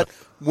buzz cut,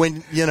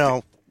 when, you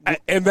know.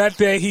 And that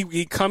day,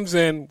 he comes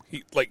in,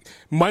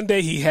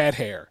 Monday he had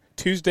hair.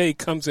 Tuesday he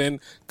comes in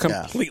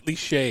completely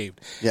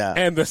shaved. Yeah.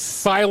 And the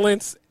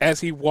silence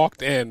as he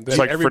walked in. That It's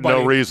like for everybody,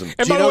 no reason.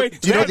 And by the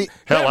way,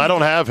 Hell, I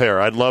don't have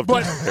hair. I'd love to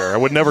have hair. I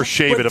would never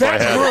shave it if I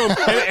had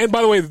it. And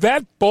by the way,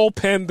 that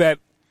bullpen that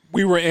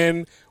we were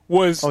in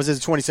was... I was at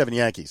the 27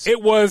 Yankees.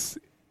 It was...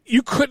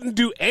 You couldn't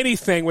do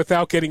anything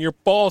without getting your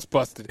balls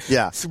busted.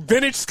 Yeah.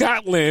 Vintage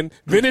Scott Lynn,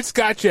 vintage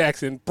Scott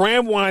Jackson,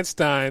 Bram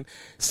Weinstein,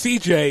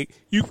 CJ,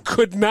 you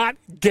could not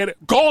get it.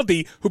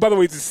 Goldie, who, by the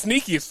way, is the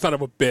sneakiest son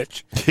of a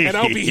bitch. And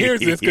I hope he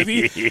hears this.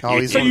 He's so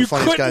one of the you funniest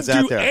couldn't guys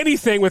out do there.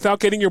 anything without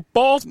getting your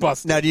balls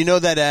busted. Now, do you know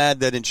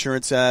that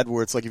insurance ad,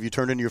 where it's like if you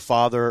turn into your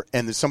father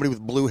and there's somebody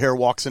with blue hair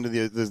walks into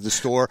the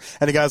store,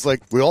 and the guy's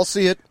like, we all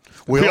see it.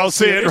 We all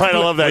see it. Right, I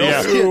love that.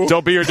 Yeah.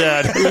 Don't be your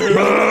dad.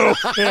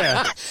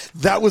 Yeah.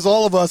 That was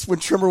all of us when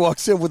Trimmer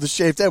walks in with a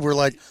shaved head. We're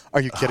like,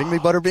 are you kidding me,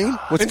 Butterbean?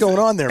 What's going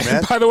on there, man?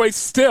 And by the way,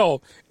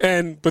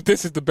 but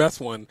this is the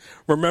best one.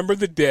 Remember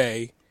the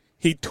day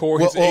he tore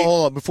his...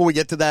 Hold on. Before we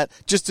get to that,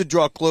 just to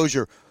draw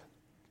closure,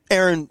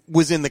 Aaron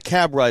was in the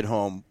cab ride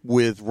home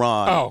with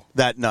Ron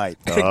that night.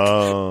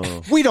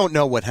 Oh. We don't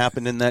know what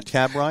happened in that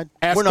cab ride.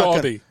 Ask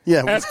Goldie.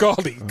 Ask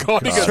Goldie.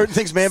 Certain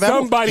things may have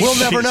happened. We'll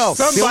never know.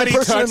 Somebody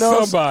touched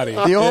somebody.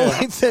 The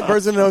only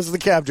person who knows is the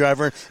cab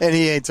driver, and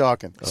he ain't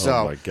talking.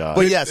 Oh, my God.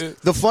 But yes,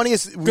 the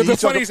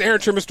funniest Aaron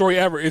Trimmer story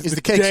ever is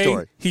the cake day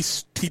story.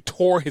 He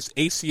tore his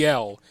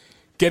ACL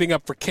getting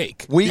up for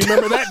cake. You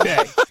remember that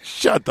day?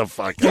 Shut the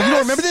fuck up. You don't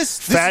remember this?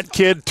 Fat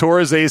kid tore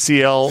his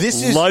ACL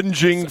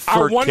lunging for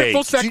our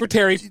wonderful cake.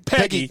 secretary,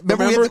 Peggy.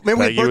 Remember we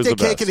had birthday cake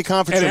best. in the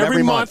conference room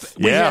every month.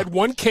 We had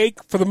one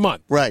cake for the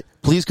month. Right.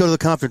 Please go to the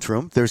conference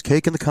room. There's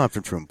cake in the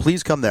conference room.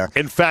 Please come there.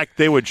 In fact,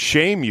 they would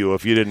shame you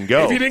if you didn't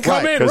go. If you didn't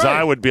come in, because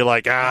I would be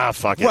like,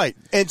 fuck it. Right.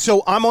 And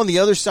so I'm on the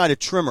other side of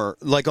Trimmer,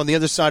 like on the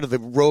other side of the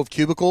row of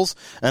cubicles,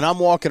 and I'm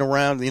walking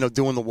around,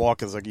 doing the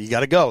walk. It's like, you got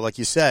to go, like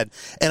you said.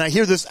 And I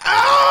hear this, and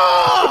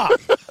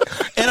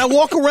I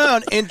walk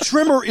around, and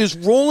Trimmer is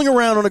rolling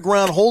around on the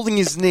ground holding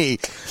his knee.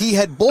 He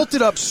had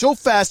bolted up so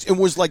fast and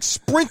was like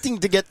sprinting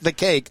to get the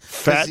cake.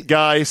 Fat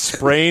guy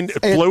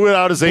blew it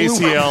out his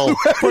ACL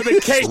for the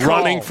cake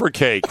running call. for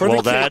cake. For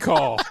the cake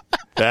call.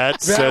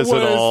 That says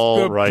it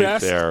all right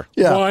best there.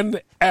 One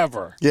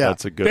ever. Yeah.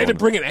 That's a good They had one. to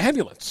bring an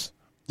ambulance.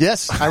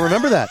 Yes, I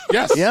remember that.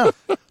 Yes. Yeah.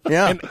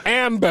 An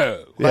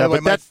ambo. Yeah,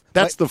 but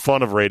that's the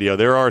fun of radio.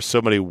 There are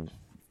so many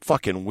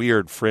fucking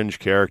weird fringe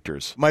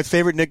characters. My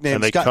favorite nickname.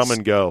 And they come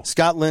and go.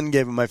 Scott Lynn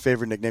gave him my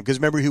favorite nickname because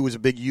remember he was a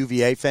big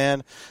UVA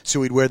fan,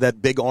 so he'd wear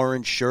that big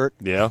orange shirt.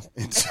 Yeah.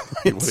 And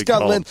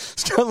Scott Lynn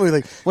was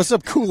like, "What's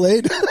up,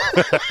 Kool-Aid?"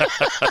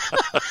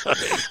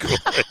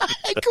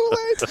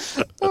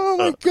 Kool-Aid. Oh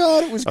my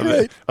God, it was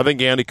great. I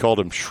think Andy called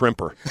him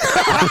Shrimper.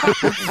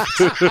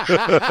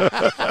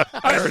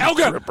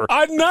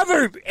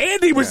 Another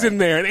Andy was in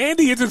there, and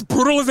Andy is as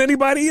brutal as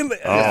anybody in the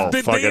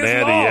fucking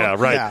Andy, long. yeah,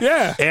 right.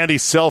 Yeah.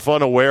 Andy's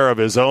self-unaware of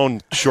his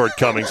own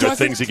shortcomings or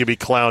things he can be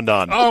clowned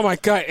on. Oh my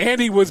God,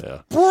 Andy was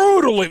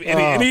brutal,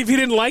 and if he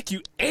didn't like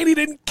you, Andy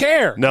didn't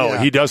care. No,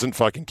 he doesn't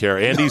fucking care.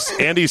 Andy's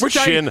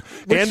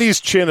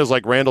chin is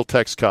like Randall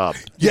Tex Cobb.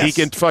 Yes. He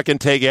can fucking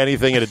take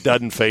anything and it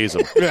doesn't faze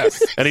him.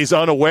 Yes. And he's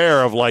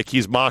unaware of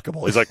he's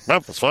mockable. He's like,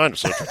 it's fine.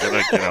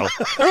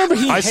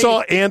 I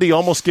saw Andy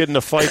almost get in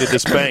a fight at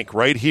this bank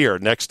right here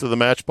next to the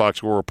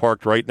Matchbox where we're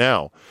parked right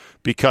now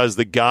because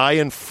the guy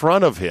in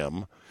front of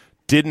him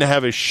didn't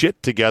have his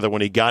shit together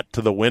when he got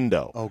to the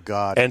window. Oh,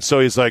 God. And so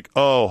he's like,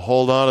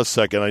 hold on a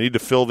second. I need to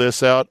fill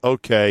this out.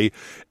 Okay.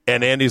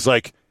 And Andy's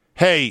like,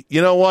 hey,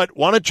 you know what?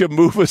 Why don't you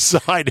move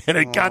aside? And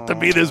it got to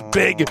be this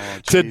big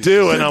to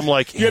do. And I'm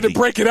like, you had to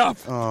break it up.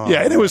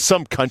 Yeah, and it was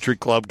some country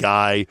club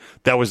guy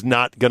that was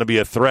not going to be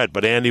a threat,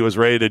 but Andy was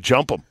ready to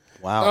jump him.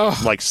 Wow.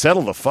 Like,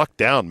 settle the fuck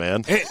down,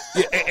 man.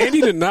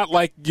 Andy did not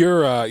like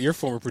your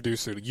former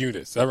producer,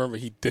 Eunice. I remember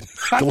he did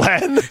not.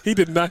 Glenn? He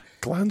did not.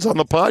 Glenn's on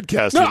the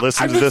podcast. He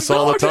listens to this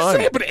all the I'm just time.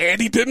 saying, but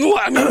Andy didn't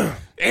like me.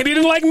 Andy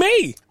didn't like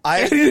me.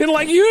 Andy didn't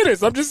like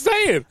Eunice. I'm just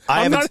saying.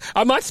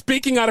 I'm not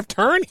speaking out of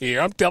turn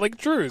here. I'm telling the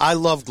truth. I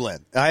love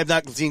Glenn. I have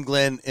not seen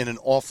Glenn in an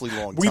awfully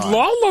long time. We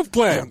all love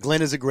Glenn.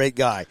 Glenn is a great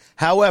guy.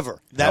 However,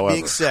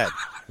 being said,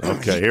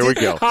 okay, here we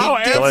go.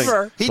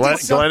 However,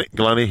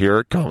 Glenny, here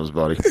it comes,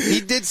 buddy. He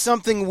did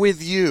something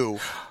with you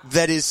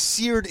that is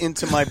seared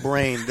into my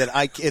brain that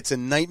it's a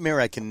nightmare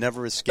I can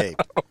never escape.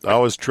 I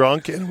was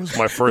drunk, and it was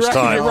my first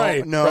time.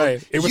 Right.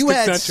 It was you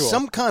consensual. had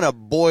some kind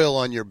of boil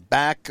on your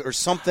back or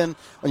something,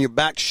 on your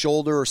back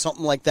shoulder or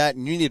something like that,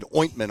 and you needed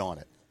ointment on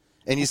it.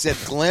 And you said,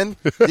 Glenn,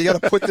 you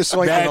got to put this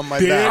ointment on my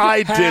back.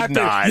 I did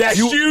not. Yes,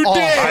 you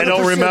did. I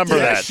don't remember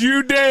that. Yes,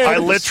 you did. I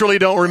literally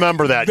don't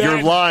remember that.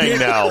 You're lying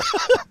now.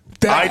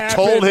 I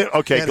told him.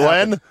 Okay,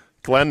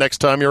 Glenn, next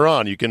time you're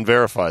on, you can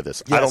verify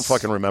this. Yes. I don't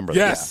fucking remember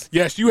that.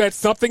 Yes, you had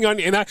something on,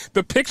 and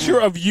the picture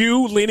of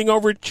you leaning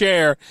over a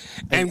chair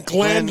and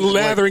Glenn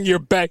lathering your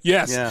back.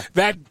 Yes,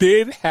 that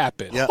did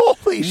happen. Yeah.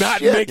 Holy Not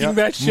shit. making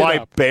that shit My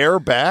up. bare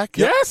back?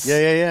 Yes.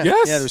 Yeah.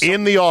 Yes.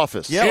 In the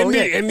office. Yeah.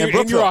 In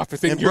your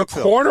office, in your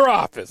Brookville. corner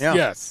office. Yeah.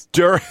 Yes.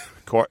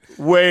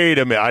 Wait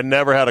a minute. I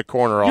never had a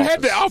corner office. You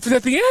had the office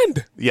at the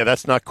end. Yeah,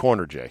 that's not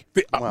corner, Jay.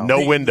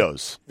 No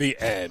windows. The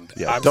end.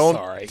 Yeah, I'm don't-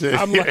 sorry.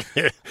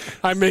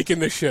 I'm making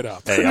this shit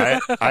up. Hey,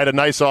 I had a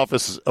nice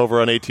office over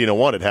on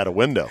 1801. It had a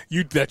window.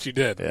 You bet you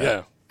did.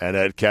 Yeah. And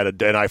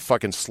and I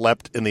fucking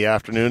slept in the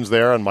afternoons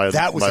there on my.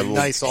 That was my a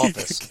nice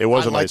office. It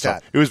was I a like nice that.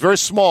 office. It was very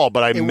small,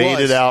 but I made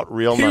it out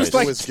real He nice. was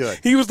like, It was good.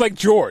 He was like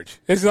George.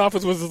 His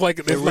office was like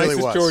as really nice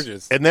as was.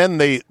 George's. And then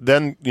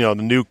the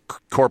new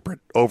corporate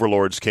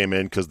overlords came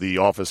in because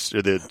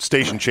the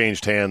station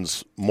changed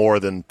hands more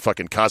than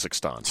fucking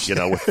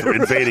Kazakhstan. With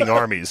invading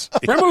armies.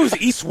 Remember, it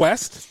was East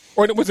West,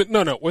 or was it?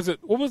 No. Was it?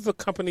 What was the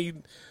company?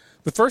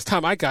 The first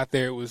time I got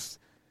there, it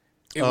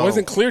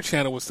wasn't Clear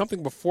Channel. It was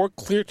something before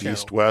Clear Channel.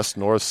 East, West,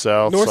 North,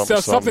 South,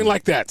 something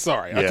like that.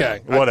 Sorry. Yeah,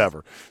 Okay.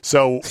 whatever.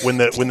 So when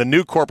the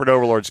new corporate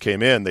overlords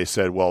came in, they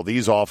said, "Well,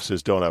 these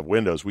offices don't have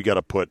windows. We got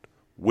to put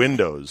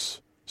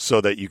windows so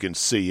that you can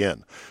see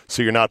in.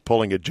 So you're not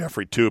pulling a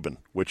Jeffrey Toobin,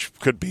 which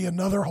could be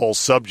another whole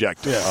subject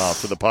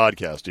for the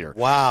podcast here.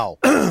 Wow.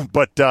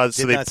 But Did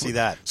not see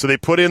that. So they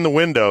put in the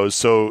windows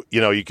so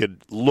you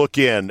could look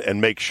in and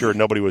make sure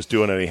nobody was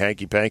doing any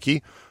hanky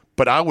panky.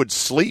 But I would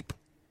sleep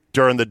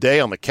during the day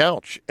on the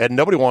couch, and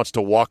nobody wants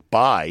to walk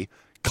by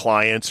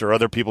clients or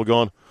other people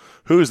going,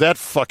 "Who's that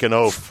fucking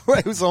oaf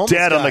Right, who's the homeless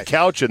dead on guy? the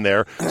couch in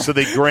there?" So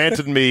they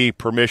granted me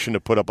permission to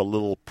put up a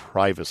little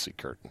privacy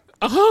curtain.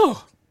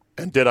 Oh.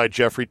 And did I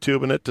Jeffrey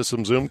Toobin it to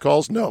some Zoom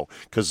calls? No,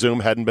 because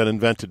Zoom hadn't been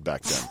invented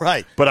back then.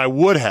 Right. But I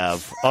would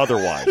have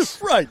otherwise.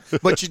 Right.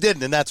 But you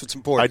didn't, and that's what's I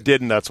important.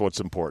 didn't. That's what's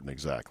important,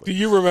 exactly. Do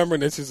you remember?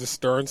 And this is a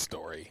Stern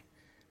story.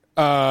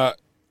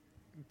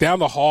 Down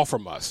the hall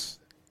from us,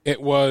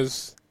 it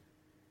was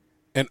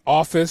an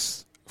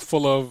office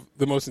full of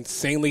the most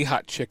insanely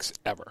hot chicks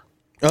ever.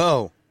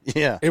 Oh,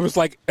 yeah. It was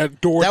like a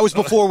door. That was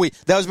before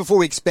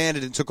we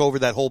expanded and took over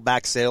that whole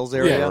back sales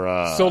area.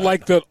 Yeah. So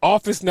like the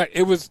office,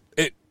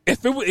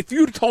 if you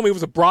would have told me it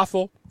was a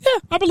brothel, yeah,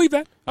 I believe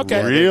that.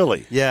 Okay.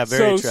 Really? Yeah,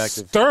 very so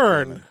attractive.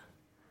 Stern.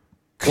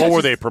 What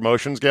were they,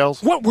 promotions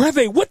gals? What were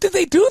they? What did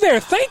they do there?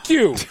 Thank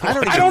you. I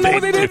don't know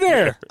what they did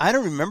there. I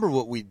don't remember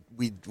what we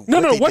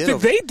what did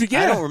they do?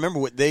 Yeah. I don't remember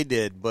what they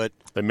did, but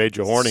They made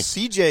you horny.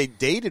 CJ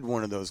dated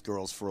one of those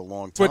girls for a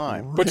long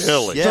time. But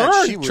Really? Yeah,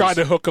 she Stern was- tried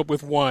to hook up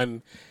with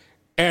one,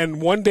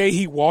 and one day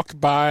he walked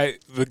by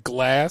the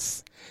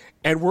glass,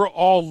 and we're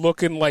all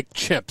looking like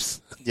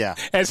chimps. Yeah.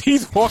 As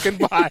he's walking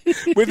by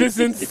with this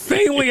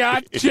insanely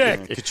hot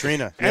chick.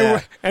 Katrina.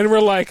 And, we're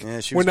like, Yeah,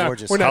 she we're was not,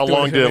 gorgeous. we're not How doing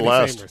long him did it any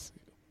last? favors.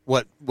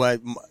 What?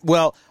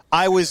 Well,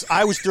 I was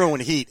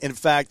throwing heat. In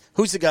fact,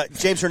 who's the guy?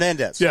 James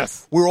Hernandez.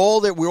 Yes. We're all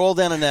there. We're all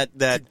down in that.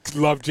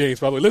 Love James,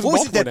 by the way. Listen, What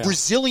was it? Baltimore That now.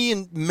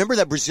 Brazilian? Remember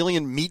that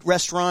Brazilian meat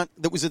restaurant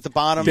that was at the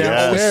bottom? Yes.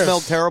 That always Yes.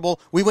 smelled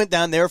terrible. We went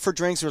down there for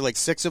drinks. There were like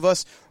 6 of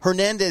us.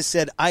 Hernandez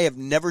said, "I have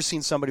never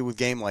seen somebody with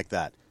game like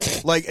that."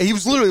 Like he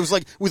was literally. It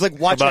was like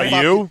watching. About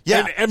a you?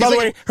 Yeah. And by He's the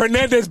like- way,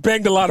 Hernandez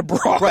banged a lot of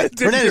broads. Right,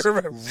 Didn't Hernandez, you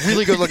remember?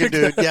 really good looking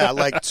dude. Yeah,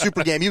 like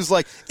super game. He was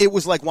like, it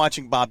was like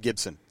watching Bob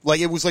Gibson. Like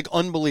it was like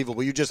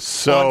unbelievable. You just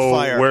So on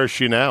fire. where's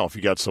she now if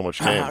you got so much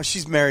game?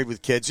 She's married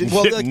with kids.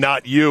 Well, like,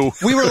 Not you.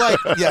 we were like,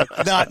 yeah,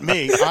 not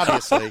me.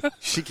 Obviously,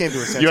 she came to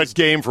her senses. You had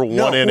game for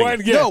one inning.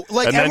 No,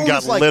 like and then everyone got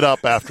was like, lit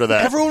up after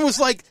that. Everyone was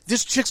like,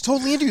 "This chick's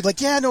totally into you."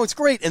 Like, yeah, no, it's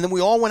great. And then we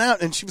all went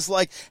out, and she was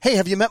like, "Hey,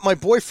 have you met my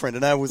boyfriend?"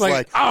 And I was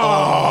like,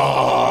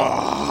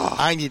 oh.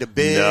 I need a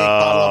big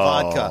bottle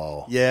of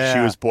vodka.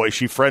 Yeah,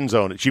 She friend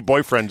zoned it. She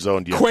boyfriend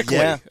zoned you. Quickly.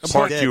 Yeah.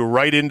 Parked did. you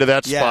right into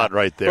that Yeah. spot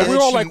right there. But we And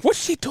were all she- like,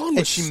 what's she doing And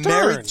with she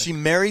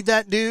Stern? married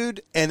that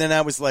dude, and then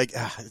I was like,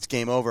 it's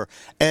game over.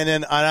 And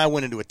then I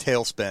went into a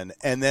tailspin,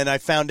 and then I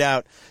found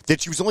out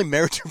that she was only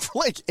married to her for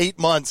like 8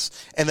 months,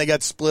 and they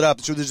got split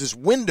up. So there's this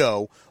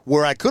window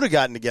where I could have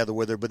gotten together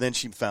with her, but then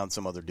she found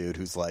some other dude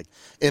who's like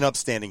an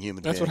upstanding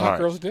human That's being. what hot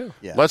girls do.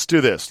 Yeah. Let's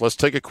do this. Let's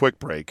take a quick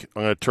break.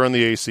 I'm going to turn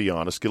the AC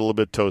on. Let's get a little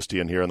bit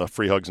toasty in here in the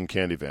Free Hugs and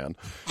Candy van.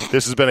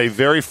 This has been a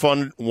very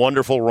fun,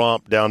 wonderful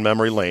romp down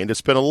memory lane.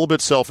 It's been a little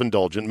bit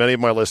self-indulgent. Many of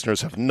my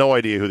listeners have no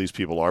idea who these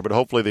people are, but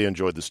hopefully they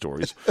enjoyed the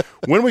stories.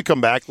 When we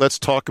come back, let's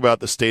talk about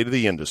the state of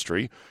the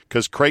industry,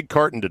 because Craig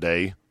Carton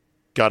today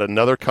got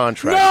another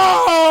contract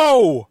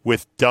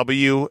with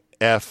WFAN.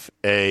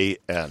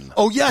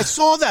 Oh, yeah, I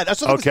saw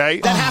that. Okay.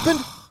 That happened?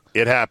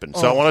 It happened.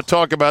 So I want to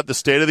talk about the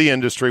state of the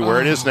industry,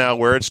 where it is now,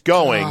 where it's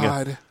going,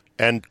 God.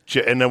 and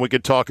then we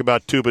could talk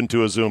about Toobin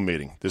to a Zoom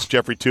meeting, this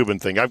Jeffrey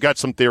Toobin thing. I've got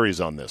some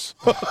theories on this.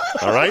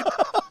 All right?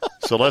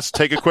 So let's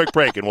take a quick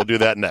break, and we'll do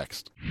that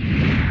next.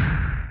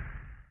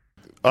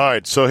 All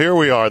right, so here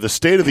we are, the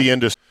state of the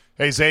industry.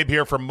 Hey, Zabe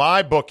here from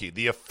MyBookie,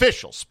 the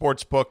official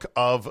sports book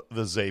of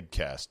the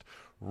Zabecast.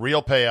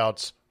 Real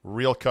payouts,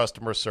 real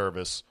customer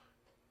service,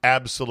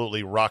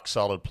 absolutely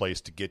rock-solid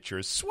place to get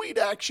your sweet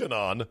action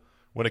on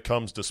when it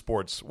comes to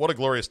sports. What a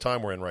glorious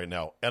time we're in right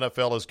now.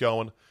 NFL is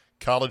going.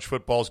 College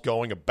football is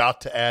going.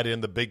 About to add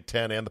in the Big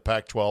Ten and the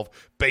Pac-12.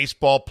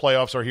 Baseball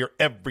playoffs are here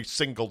every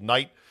single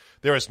night.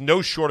 There is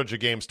no shortage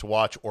of games to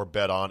watch or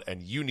bet on,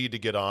 and you need to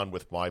get on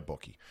with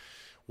MyBookie.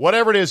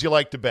 Whatever it is you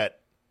like to bet,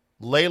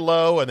 lay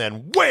low and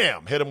then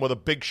wham, hit them with a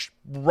big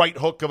right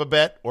hook of a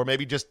bet, or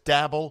maybe just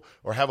dabble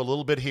or have a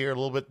little bit here, a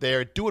little bit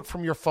there. Do it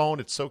from your phone.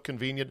 It's so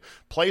convenient.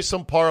 Play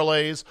some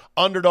parlays,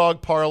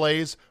 underdog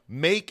parlays.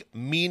 Make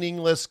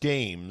meaningless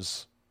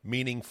games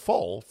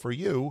meaningful for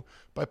you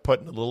by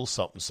putting a little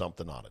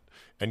something on it.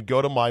 And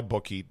go to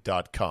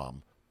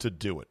mybookie.com to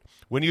do it.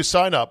 When you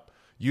sign up,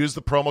 use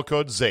the promo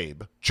code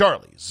ZABE,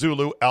 Charlie,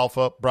 Zulu,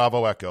 Alpha,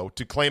 Bravo, Echo,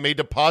 to claim a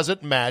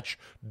deposit match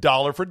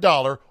dollar for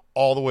dollar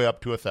all the way up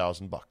to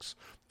 $1,000.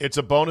 It's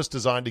a bonus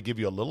designed to give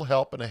you a little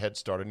help and a head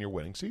start on your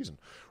winning season.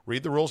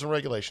 Read the rules and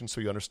regulations so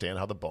you understand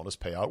how the bonus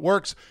payout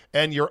works,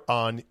 and you're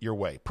on your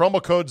way.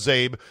 Promo code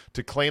ZABE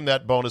to claim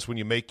that bonus when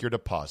you make your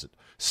deposit.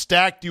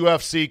 Stacked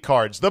UFC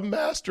cards, the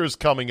Masters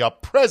coming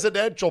up,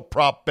 presidential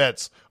prop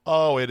bets.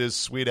 Oh, it is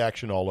sweet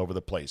action all over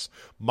the place.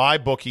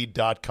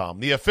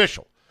 MyBookie.com, the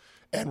official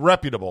and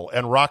reputable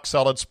and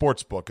rock-solid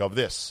sports book of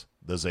this,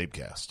 the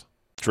Zabecast.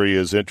 Tree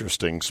is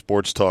interesting,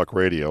 sports talk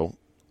radio.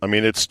 I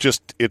mean, it's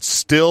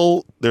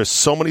still, there's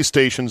so many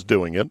stations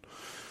doing it,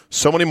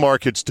 so many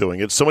markets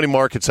doing it, so many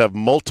markets have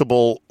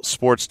multiple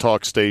sports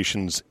talk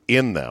stations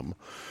in them.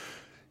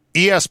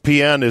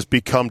 ESPN has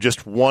become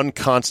just one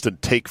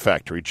constant take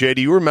factory. Jay,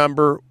 do you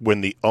remember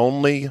when the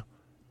only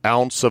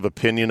ounce of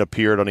opinion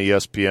appeared on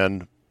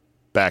ESPN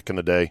back in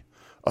the day?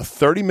 A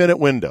 30-minute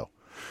window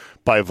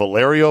by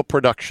Valerio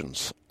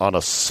Productions on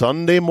a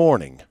Sunday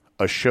morning,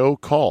 a show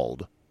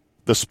called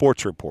The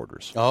Sports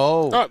Reporters.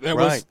 Oh, that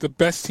was the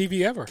best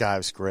TV ever. God, it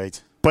was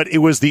great. But it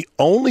was the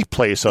only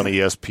place on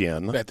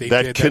ESPN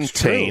that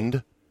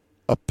contained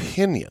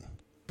opinion.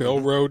 Bill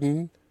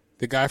Roden,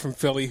 the guy from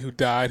Philly who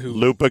died.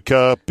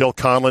 Lupica, Bill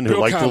Conlon, who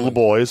liked the little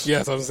boys.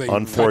 Yes, I was saying.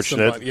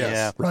 Unfortunate. Yes.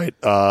 Yeah. Right.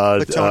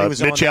 Mitch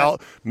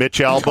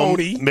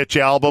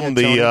Albom,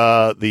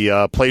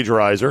 the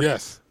plagiarizer.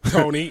 Yes.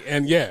 Tony,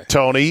 and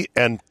Tony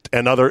and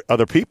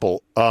other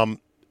people.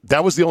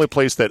 That was the only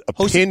place that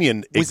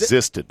opinion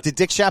existed. Did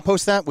Dick Schaap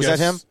host that? Was that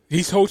him?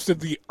 He's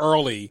hosted the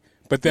early,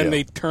 but then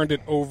they turned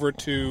it over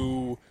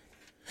to,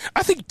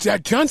 I think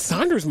John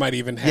Saunders might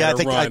even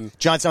have a run.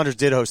 John Saunders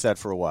did host that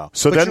for a while.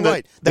 So but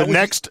then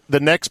the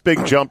next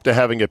big jump to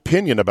having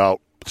opinion about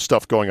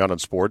stuff going on in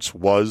sports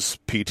was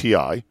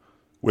PTI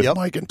with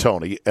Mike and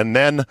Tony. And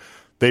then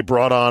they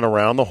brought on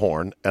Around the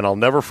Horn. And I'll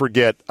never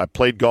forget, I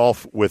played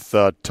golf with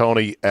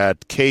Tony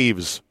at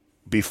Caves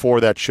before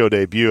that show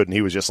debuted, and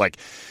he was just like,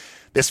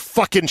 this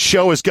fucking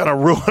show is going to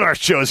ruin our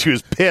shows. He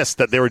was pissed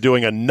that they were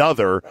doing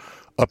another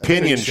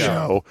opinion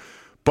show.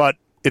 But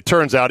it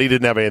turns out he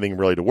didn't have anything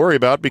really to worry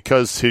about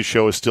because his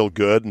show is still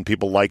good and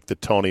people like the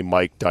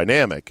Tony-Mike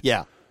dynamic.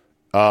 Yeah.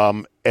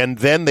 And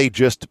then they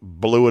just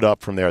blew it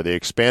up from there. They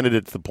expanded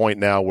it to the point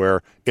now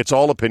where it's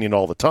all opinion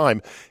all the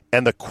time.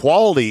 And the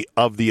quality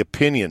of the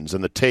opinions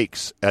and the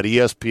takes at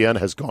ESPN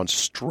has gone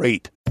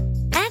straight.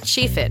 At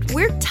SheFit,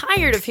 we're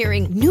tired of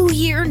hearing new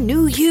year,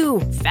 new you,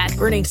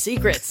 fat-burning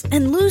secrets,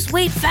 and lose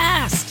weight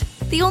fast.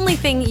 The only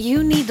thing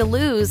you need to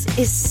lose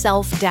is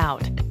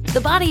self-doubt.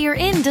 The body you're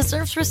in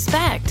deserves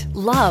respect,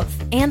 love,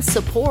 and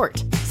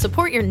support.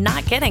 Support you're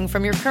not getting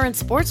from your current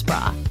sports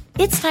bra.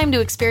 It's time to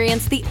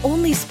experience the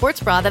only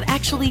sports bra that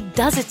actually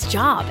does its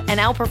job and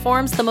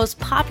outperforms the most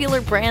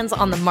popular brands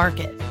on the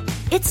market.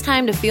 It's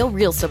time to feel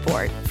real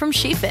support from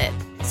SheFit.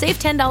 Save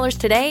 $10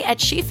 today at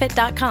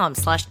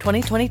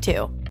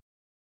shefit.com/2022.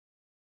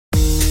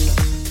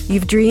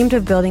 You've dreamed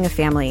of building a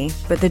family,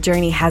 but the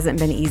journey hasn't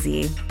been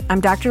easy.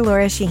 I'm Dr.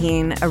 Laura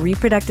Shaheen, a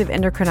reproductive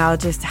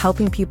endocrinologist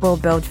helping people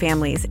build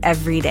families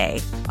every day.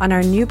 On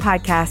our new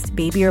podcast,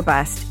 Baby or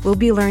Bust, we'll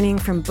be learning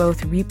from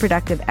both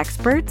reproductive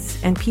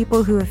experts and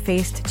people who have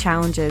faced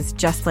challenges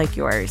just like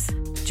yours.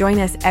 Join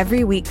us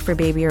every week for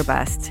Baby or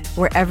Bust,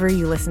 wherever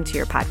you listen to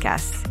your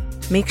podcasts.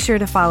 Make sure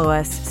to follow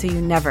us so you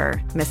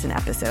never miss an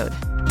episode.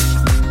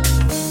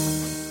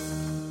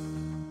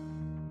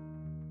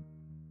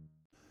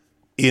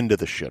 into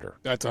the shitter.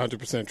 That's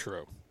 100%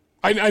 true.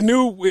 I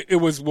knew it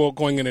was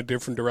going in a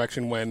different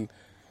direction when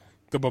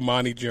the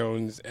Bomani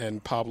Jones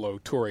and Pablo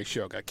Torre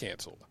show got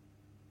canceled.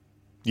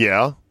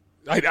 Yeah.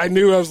 I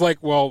knew. I was like,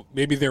 well,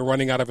 maybe they're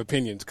running out of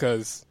opinions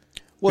because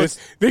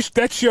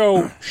that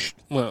show,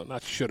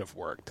 not should have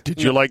worked.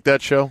 Did you like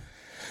that show?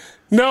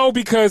 No,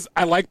 because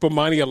I like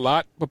Bomani a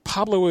lot, but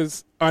Pablo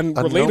is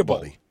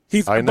unrelatable.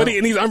 He's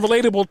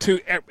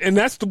unrelatable and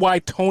that's why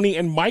Tony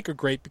and Mike are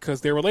great because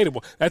they're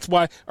relatable. That's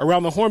why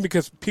Around the Horn,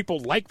 because people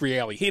like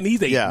reality, and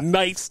he's a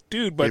nice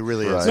dude, but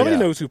really is, nobody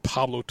knows who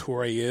Pablo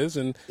Torre is,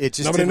 and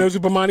nobody knows who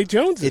Bomani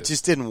Jones is. It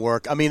just didn't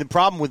work. I mean, the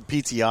problem with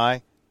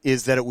PTI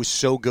is that it was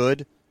so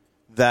good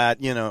that,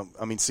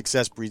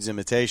 success breeds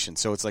imitation.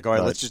 So it's like, all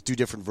right, let's just do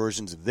different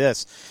versions of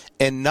this,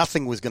 and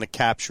nothing was going to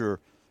capture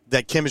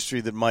that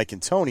chemistry that Mike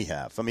and Tony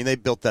have. I mean, they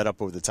built that up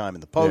over the time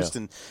in the post,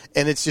 and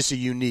it's just a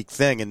unique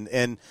thing.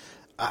 And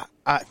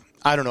I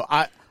don't know.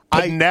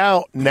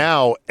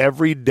 Now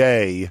every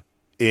day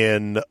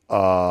on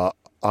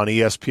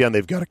ESPN,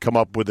 they've got to come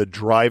up with a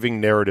driving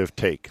narrative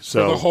take.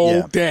 So the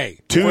whole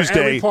day,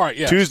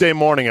 Tuesday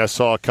morning, I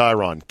saw a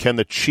Chiron. Can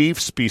the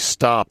Chiefs be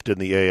stopped in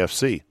the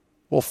AFC?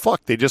 Well,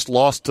 fuck, they just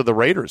lost to the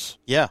Raiders.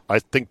 Yeah. I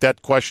think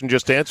that question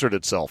just answered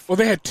itself. Well,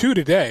 they had two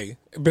today,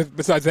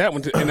 besides that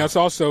one, and that's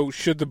also,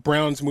 should the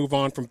Browns move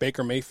on from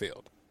Baker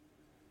Mayfield?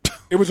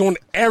 It was on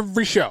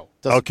every show.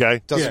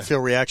 Doesn't feel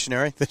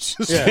reactionary. Right.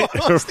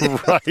 They're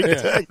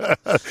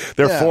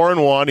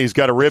 4-1. He's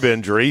got a rib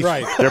injury.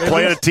 Right. They're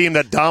playing a team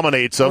that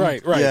dominates him.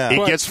 Right. Yeah.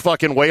 He gets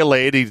fucking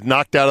waylaid. He's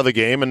knocked out of the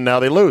game, and now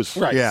they lose.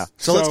 Right. Yeah.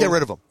 So let's get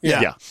rid of him.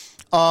 Yeah.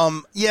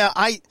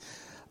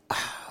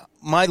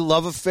 My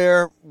love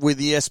affair with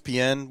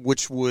ESPN,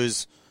 which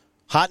was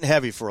hot and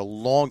heavy for a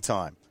long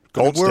time.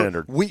 Gold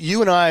standard. You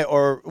and I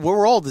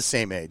we're all the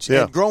same age.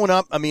 Yeah. And growing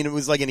up, I mean, it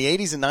was like in the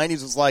 80s and 90s,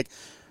 it was like,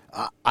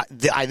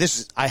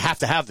 I have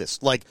to have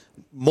this, like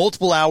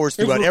multiple hours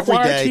throughout every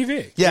day.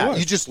 TV. Yeah,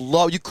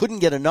 you couldn't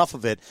get enough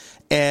of it.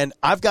 And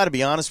I've got to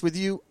be honest with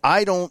you,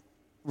 I don't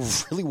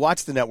really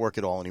watch the network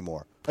at all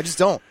anymore. I just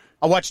don't.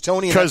 I watch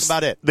Tony, and that's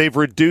about it. They've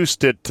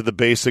reduced it to the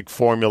basic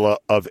formula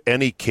of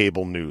any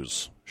cable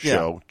news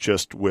show,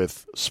 just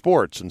with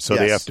sports, and so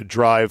they have to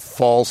drive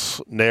false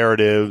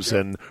narratives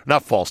and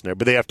not false narratives,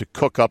 but they have to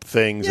cook up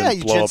things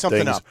and blow up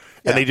things,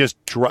 and they just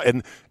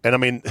and I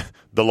mean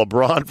the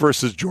LeBron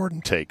versus Jordan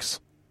takes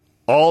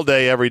all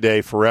day, every day,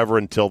 forever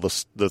until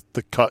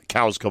the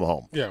cows come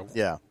home.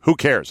 Yeah. Who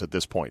cares at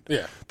this point?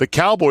 Yeah. The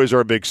Cowboys are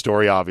a big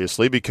story,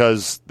 obviously,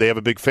 because they have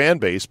a big fan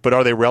base, but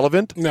are they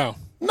relevant? No.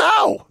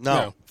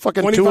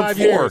 Fucking 25 2-4.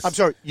 years. I'm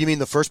sorry, you mean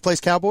the first place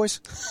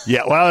Cowboys?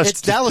 Yeah, well,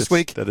 it's Dallas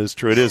week. That is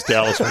true. It is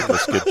Dallas week.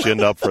 Let's get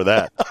ginned up for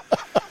that.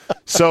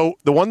 So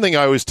the one thing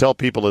I always tell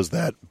people is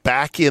that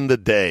back in the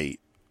day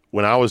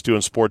when I was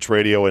doing sports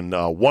radio and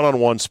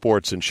one-on-one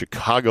sports in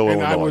Chicago,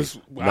 Illinois,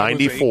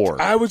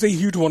 94. I was a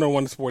huge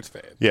one-on-one sports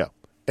fan. Yeah.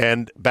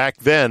 And back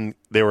then,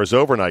 there was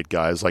overnight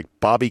guys like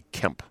Bobby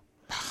Kemp.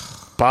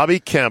 Bobby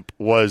Kemp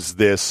was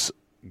this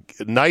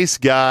nice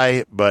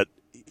guy, but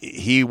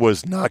he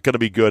was not going to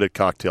be good at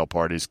cocktail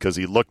parties because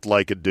he looked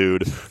like a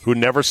dude who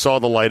never saw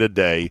the light of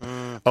day,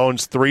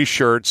 owns 3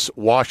 shirts,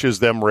 washes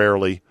them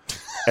rarely,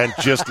 and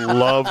just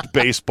loved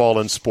baseball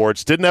and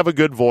sports. Didn't have a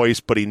good voice,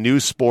 but he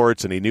knew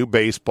sports and he knew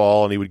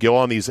baseball, and he would go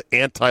on these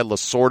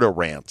anti-Lasorda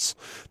rants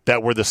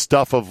that were the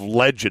stuff of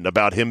legend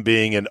about him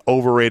being an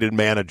overrated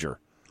manager.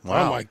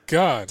 Wow. Oh, my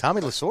God.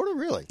 Tommy Lasorda,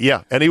 really?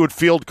 Yeah, and he would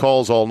field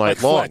calls all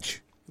night long.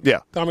 Fletch. Yeah.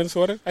 Tommy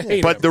Lasorda? I hate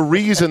him. But the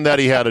reason that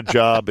he had a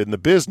job in the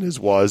business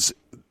was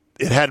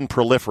it hadn't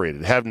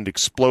proliferated. It hadn't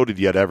exploded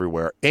yet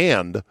everywhere.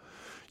 And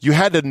you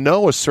had to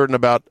know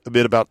a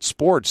bit about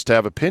sports to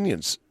have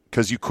opinions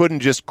because you couldn't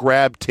just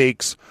grab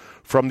takes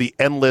from the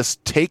endless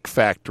take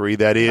factory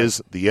that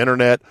is the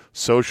internet,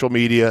 social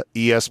media,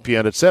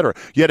 ESPN, etc.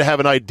 You had to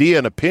have an idea,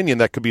 an opinion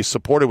that could be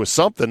supported with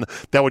something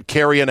that would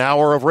carry an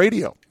hour of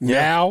radio.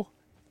 Now,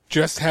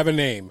 just have a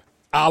name,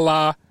 a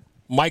la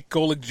Mike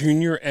Golick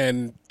Jr.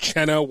 and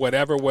Chenna,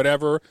 whatever.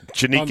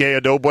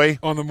 Janike Adobwe.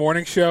 On the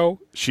morning show.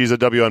 She's a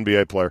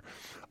WNBA player.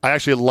 I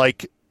actually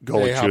like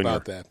Golick Jr. How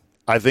about that?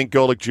 I think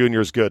Golick Jr.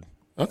 is good.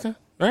 Okay.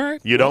 All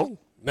right. You don't?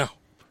 No.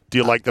 Do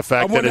you like the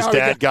fact that his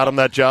dad got him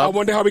that job? I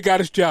wonder how he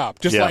got his job.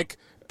 Like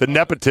the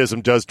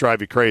nepotism does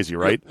drive you crazy,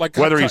 right? Like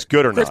whether he's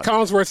good or Chris not. Chris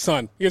Collinsworth's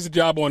son. He has a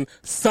job on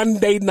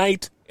Sunday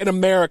Night in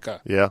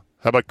America. Yeah.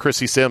 How about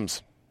Chrissy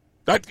Sims?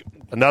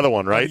 Another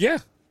one, right? Yeah.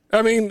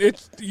 I mean, you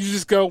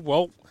just go,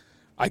 well,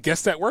 I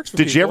guess that works for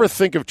Did people. you ever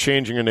think of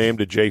changing your name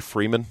to Jay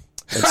Freeman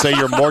and say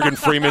you're Morgan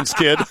Freeman's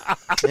kid?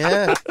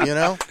 Yeah,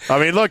 I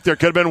mean, look, there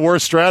could have been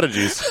worse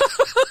strategies.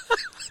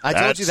 I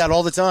told you that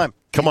all the time.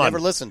 Come you on. Never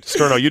listened.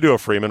 Sterno, you do a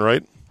Freeman,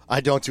 right? I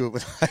don't do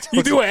it.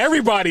 You do it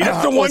everybody.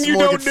 That's the one you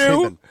don't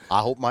do.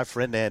 I hope my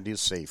friend Andy is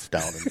safe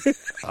down in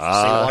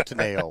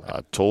Wataneo.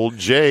 I told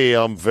Jay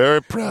I'm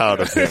very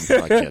proud of him.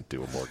 I can't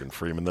do a Morgan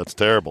Freeman. That's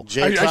terrible.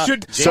 I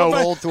should.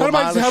 How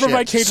do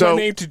I change my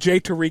name to Jay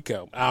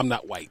Tirico? I'm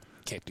not white.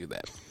 can't do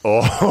that.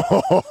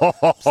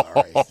 Oh,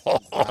 Sorry.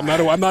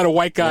 I'm not a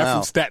white guy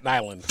from Staten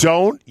Island.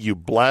 Don't you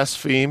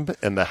blaspheme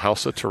in the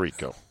House of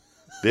Tirico.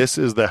 This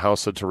is the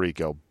House of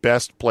Tirico.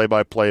 Best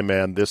play-by-play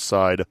man this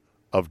side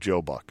of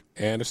Joe Buck.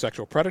 And a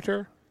sexual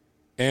predator,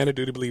 and a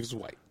dude who believes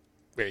white.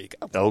 There you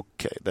go.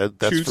 Okay,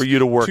 that's for you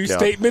to work two out.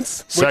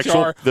 Statements.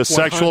 Sexual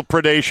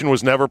predation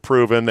was never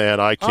proven,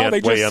 and I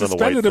can't weigh in on the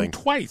white thing. They suspended him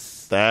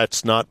twice.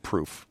 That's not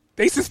proof.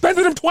 They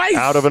suspended him twice.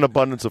 Out of an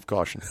abundance of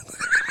caution.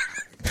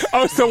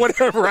 Oh, so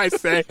whatever I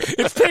say,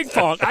 it's ping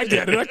pong. I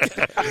get it.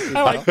 Okay.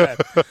 I like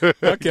that.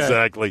 Okay.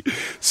 Exactly.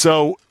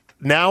 So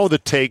now the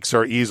takes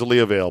are easily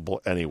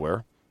available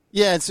anywhere.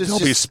 Yeah, they'll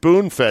be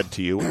spoon-fed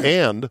to you,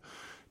 and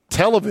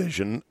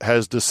television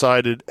has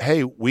decided,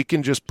 hey, we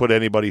can just put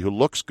anybody who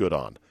looks good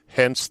on.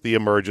 Hence the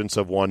emergence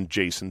of one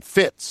Jason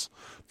Fitz,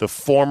 the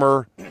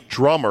former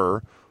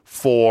drummer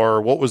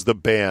for, what was the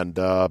band?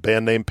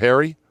 Band named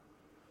Perry?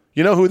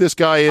 You know who this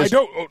guy is?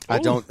 I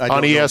don't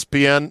on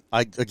ESPN?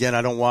 I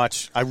don't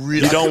watch.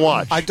 You don't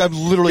watch? I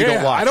literally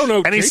don't watch. I don't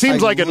know. And he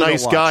seems like a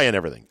nice guy and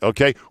everything,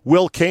 okay?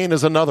 Will Cain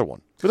is another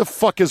one. Who the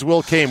fuck is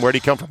Will Cain? Where'd he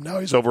come from? Now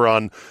he's over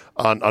on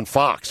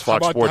Fox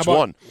Sports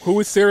 1. Who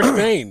is Sarah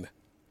Spain?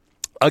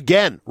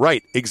 Again,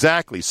 right,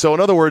 exactly. So in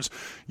other words,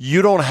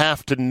 you don't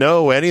have to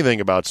know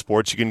anything about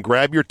sports. You can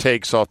grab your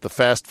takes off the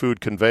fast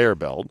food conveyor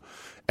belt,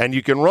 and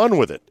you can run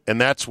with it. And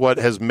that's what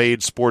has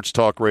made sports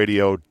talk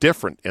radio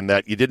different, in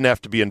that you didn't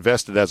have to be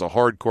invested as a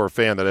hardcore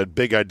fan that had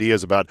big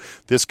ideas about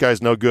this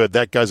guy's no good,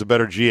 that guy's a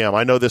better GM,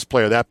 I know this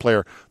player, that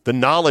player. The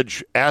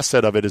knowledge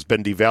asset of it has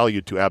been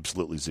devalued to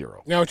absolutely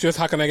zero. Now it's just,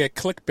 how can I get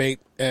clickbait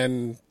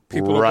and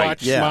people to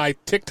watch my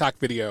TikTok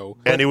video?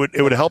 And it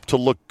would help to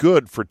look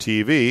good for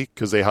TV,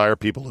 because they hire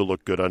people who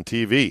look good on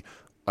TV.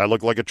 I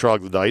look like a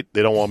troglodyte.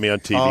 They don't want me on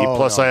TV.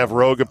 Plus, I have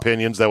rogue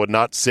opinions that would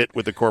not sit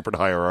with the corporate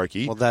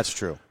hierarchy. Well, that's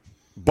true.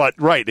 But,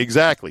 right,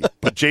 exactly.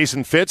 But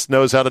Jason Fitz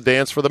knows how to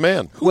dance for the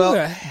man. Well,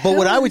 but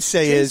what I would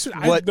say Jason, is...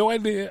 I have no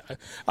idea.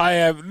 I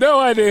have no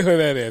idea who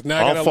that is.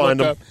 Now I got to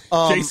look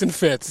up Jason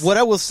Fitz. What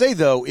I will say,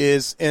 though,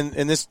 is, and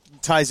this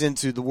ties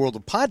into the world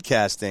of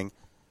podcasting,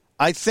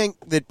 I think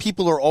that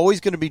people are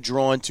always going to be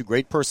drawn to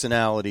great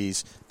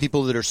personalities,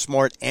 people that are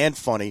smart and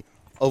funny,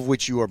 of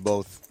which you are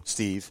both,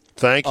 Steve.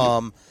 Thank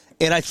you.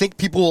 And I think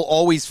people will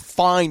always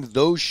find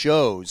those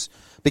shows,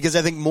 because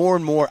I think more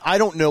and more, I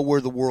don't know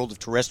where the world of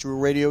terrestrial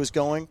radio is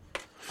going.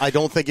 I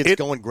don't think it's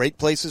going great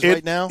places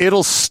right now.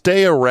 It'll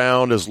stay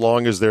around as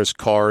long as there's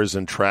cars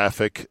and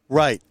traffic.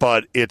 Right.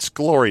 But its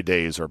glory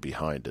days are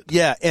behind it.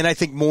 Yeah, and I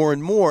think more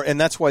and more, and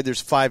that's why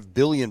there's 5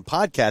 billion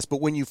podcasts.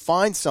 But when you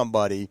find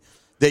somebody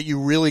that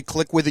you really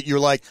click with it, you're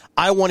like,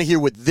 I want to hear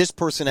what this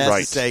person has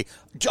to say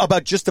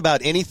about just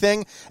about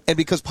anything. And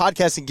because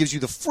podcasting gives you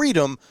the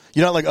freedom,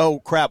 you're not like,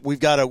 oh crap, we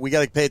got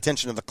to pay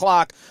attention to the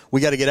clock,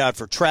 we got to get out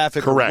for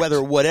traffic or weather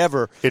or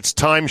whatever. It's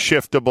time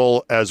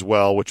shiftable as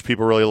well, which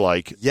people really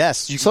like.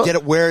 Yes, you can get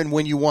it where and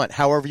when you want,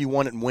 however you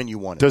want it and when you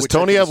want it. Does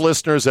Tony have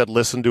listeners that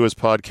listen to his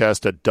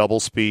podcast at double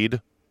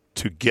speed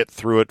to get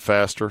through it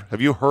faster?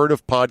 Have you heard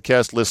of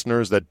podcast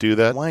listeners that do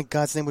that? Why in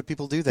God's name would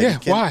people do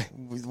that? Yeah, why?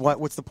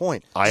 What's the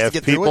point? I have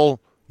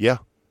people,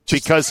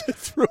 because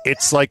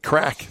it's like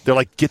crack. They're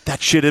like, get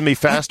that shit in me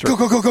faster.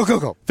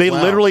 Go. They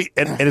literally,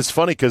 and it's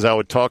funny because I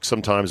would talk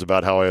sometimes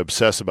about how I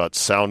obsess about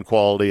sound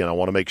quality and I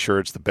want to make sure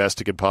it's the best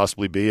it could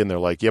possibly be. And they're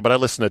like, yeah, but I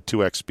listen at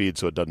 2x speed,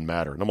 so it doesn't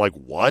matter. And I'm like,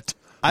 what?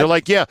 They're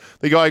like, yeah.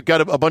 They go, I've got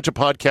a bunch of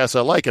podcasts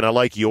I like, and I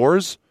like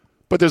yours.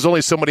 But there's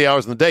only so many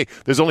hours in the day.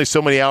 There's only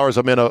so many hours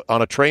I'm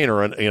on a train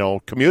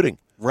or commuting.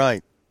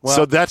 Right. Well,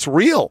 so that's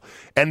real.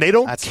 And they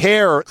don't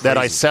care that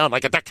I sound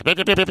like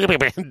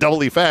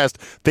doubly fast.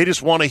 They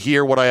just want to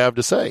hear what I have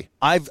to say.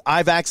 I've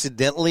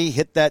accidentally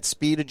hit that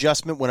speed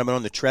adjustment when I'm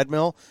on the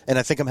treadmill, and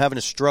I think I'm having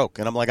a stroke.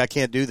 And I'm like, I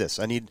can't do this.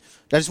 I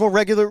just want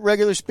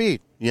regular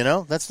speed.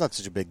 That's not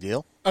such a big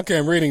deal. Okay,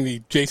 I'm reading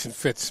the Jason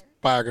Fitz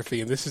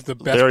biography, and this is the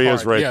best There he part.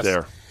 is right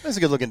there. That's a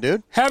good-looking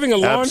dude. Having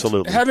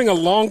a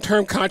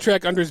long-term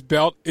contract under his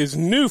belt is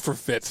new for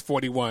Fitz,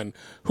 41,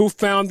 who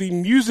found the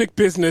music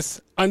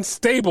business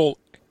unstable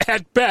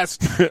at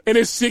best in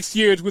his 6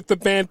 years with the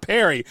band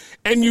Perry,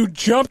 and you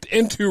jumped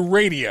into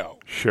radio.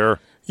 Sure.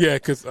 Yeah,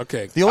 because,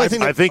 okay. The only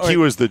thing I think he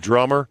was the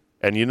drummer,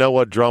 and you know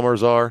what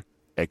drummers are?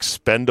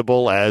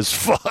 Expendable as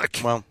fuck.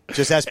 Well,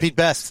 just ask Pete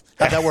Best.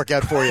 How'd that work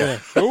out for you?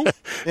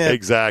 Yeah.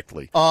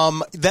 Exactly.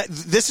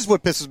 This is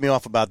what pisses me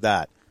off about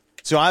that.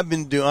 So I'm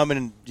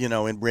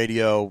in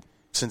radio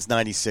since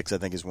 '96, I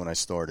think, is when I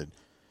started.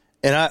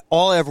 And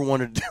all I ever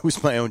wanted to do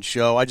was my own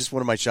show. I just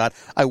wanted my shot.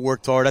 I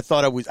worked hard. I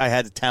thought I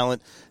had the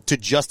talent to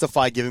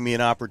justify giving me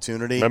an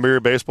opportunity. Remember your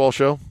baseball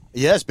show?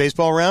 Yes,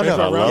 baseball roundup.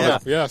 Baseball love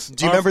roundup, yes.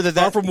 Do you remember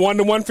that from 1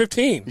 to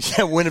 1:15?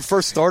 Yeah, when it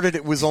first started,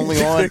 it was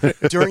only on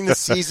during the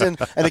season,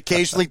 and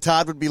occasionally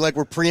Todd would be like,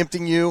 "We're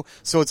preempting you,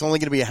 so it's only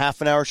going to be a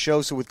half-an-hour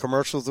show." So with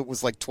commercials, it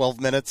was like 12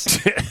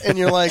 minutes, and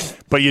you're like,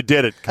 But you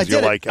did it because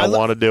you're like, I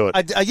want to do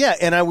it. Yeah,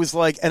 and I was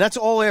like, and that's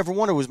all I ever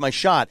wanted was my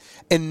shot.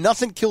 And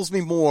nothing kills me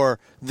more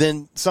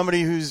than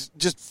somebody who's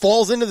just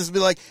falls into this and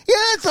be like, "Yeah,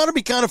 I thought it'd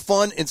be kind of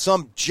fun," and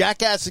some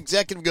jackass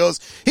executive goes,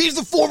 "He's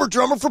the former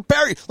drummer for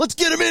Perry. Let's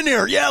get him in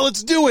here. Yeah,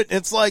 let's do it." And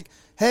it's like,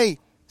 hey,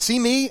 see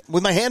me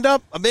with my hand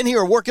up? I've been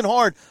here working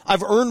hard.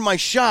 I've earned my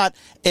shot.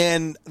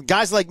 And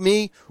guys like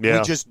me,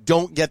 we just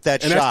don't get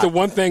that shot. And that's the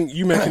one thing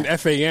you mentioned,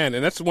 FAN.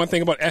 And that's the one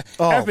thing about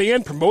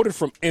FAN promoted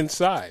from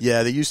inside.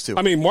 Yeah, they used to.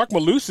 I mean, Mark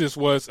Malusis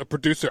was a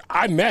producer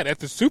I met at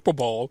the Super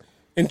Bowl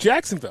in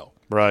Jacksonville.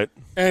 Right.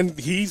 And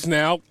he's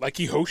now, like,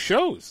 he hosts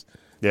shows.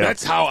 Yeah.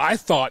 That's how I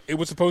thought it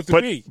was supposed to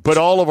be. But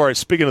all of our,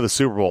 speaking of the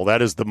Super Bowl,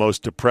 that is the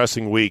most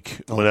depressing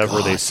week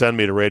whenever they send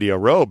me to Radio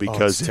Row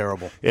because it's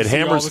terrible. It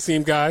hammers all the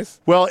same guys.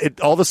 Well,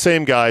 all the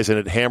same guys, and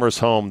it hammers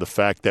home the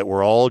fact that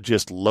we're all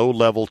just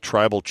low-level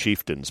tribal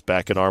chieftains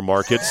back in our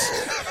markets.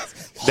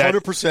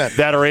 100%.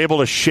 That are able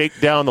to shake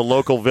down the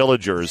local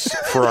villagers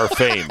for our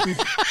fame.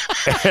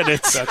 And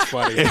that's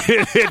funny.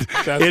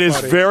 It is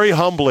very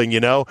humbling,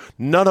 you know.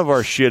 None of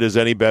our shit is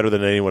any better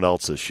than anyone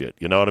else's shit.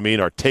 You know what I mean?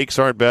 Our takes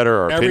aren't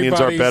better. Our opinions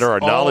aren't better. Our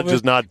knowledge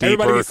is not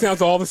deeper. Everybody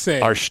sounds all the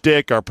same. Our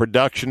shtick, our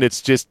production,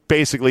 it's just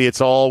basically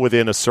it's all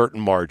within a certain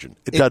margin.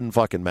 It doesn't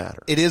fucking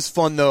matter. It is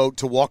fun, though,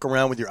 to walk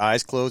around with your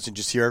eyes closed and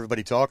just hear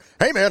everybody talk.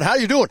 Hey, man, how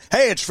you doing?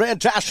 Hey, it's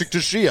fantastic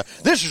to see you.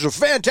 This is a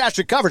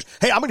fantastic coverage.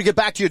 Hey, I'm going to get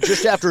back to you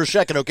just after a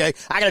second, okay?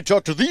 I got to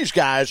talk to these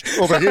guys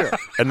over here.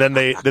 And then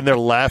they're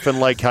laughing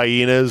like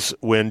hyenas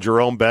when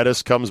Jerome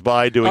Bettis comes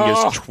by doing his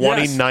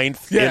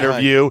 29th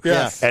interview.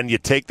 Yes. And you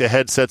take the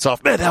headsets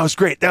off. Man, that was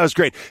great. That was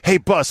great. Hey,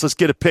 Bus, let's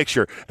get a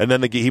picture. And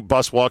then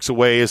Bus walks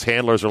away. His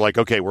handlers are like,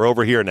 okay, we're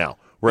over here now.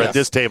 We're at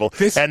this table.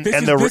 This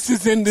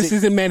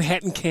is in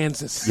Manhattan,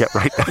 Kansas. Yeah,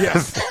 right.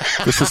 Yes.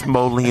 This is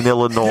Moline,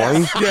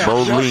 Illinois. Yeah.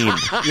 Moline.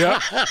 Yeah.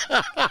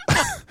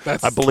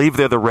 I believe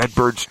they're the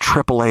Redbirds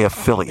AAA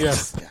affiliate.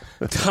 Yes.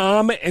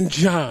 Tom and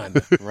John.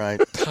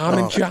 Right. Tom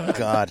and John.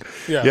 God.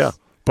 Yes. Yeah.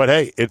 But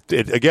hey,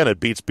 it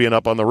beats being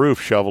up on the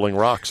roof shoveling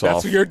rocks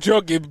off. That's your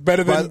joke. It's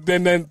better than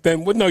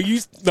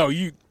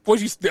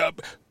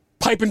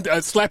piping,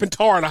 slapping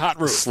tar on a hot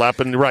roof.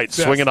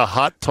 Swinging a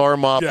hot tar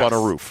mop on a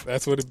roof.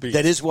 That's what it be.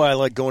 That is why I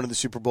like going to the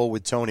Super Bowl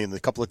with Tony, and the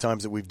couple of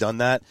times that we've done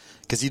that,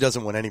 because he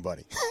doesn't want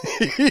anybody.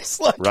 He's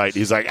like,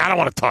 I don't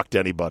want to talk to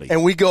anybody.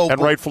 And we go, and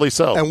rightfully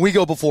so. And we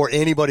go before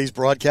anybody's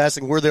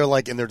broadcasting. We're there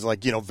and they're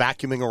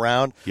vacuuming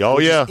around. Oh,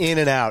 we're yeah. just in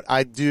and out.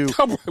 I do.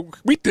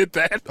 We did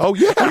that. Oh,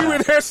 yeah. We were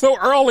there so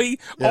early.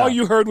 Yeah. All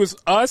you heard was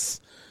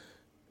us,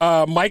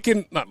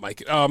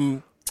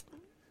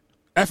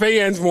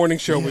 FAN's morning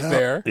show was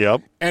there.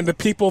 Yep. And the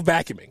people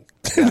vacuuming.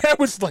 That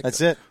was like...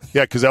 That's it.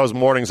 Yeah, because that was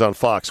mornings on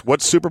Fox.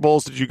 What Super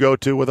Bowls did you go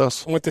to with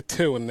us? I went to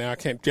 2, and now I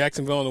can't...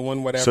 Jacksonville and the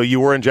one whatever. So you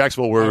were in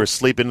Jacksonville where we were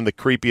sleeping in the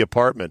creepy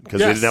apartment because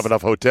they didn't have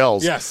enough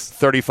hotels. Yes.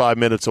 35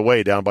 minutes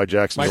away down by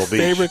Jacksonville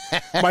Beach.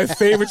 My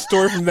favorite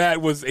story from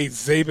that was a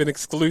Zabin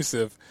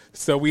exclusive.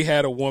 So we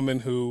had a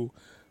woman who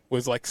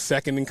was like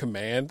second in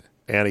command.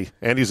 Annie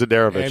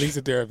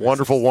Zadarovich.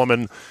 Wonderful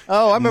woman.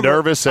 Oh, I remember. I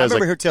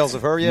remember her tales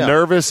of her, yeah.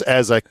 Nervous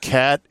as a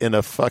cat in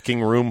a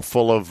fucking room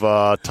full of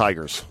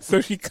tigers. So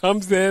she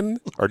comes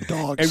in. Or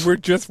dogs. And we're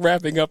just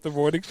wrapping up the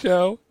morning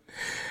show.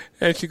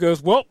 And she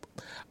goes, well,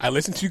 I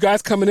listened to you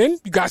guys coming in.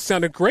 You guys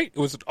sounded great. It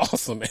was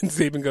awesome. And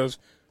Zabin goes,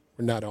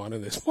 we're not on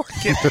in this market.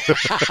 And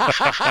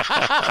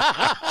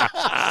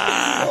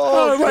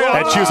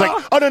she was like,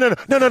 oh,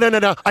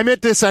 no. I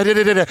meant this. I did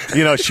it.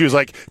 You know, she was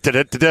like,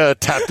 tap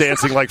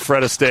dancing like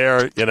Fred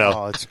Astaire, you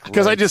know.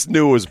 Because I just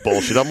knew it was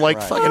bullshit. I'm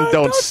like, fucking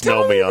don't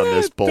snow me on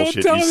this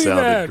bullshit. You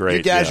sounded great.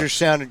 You guys are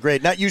sounding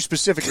great. Not you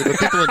specifically, but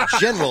people in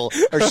general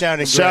are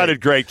sounding great.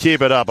 Sounded great.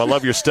 Keep it up. I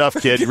love your stuff,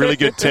 kid. Really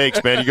good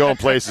takes, man. You're going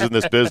places in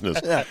this business.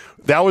 Yeah.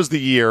 That was the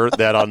year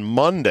that on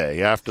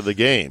Monday after the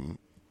game,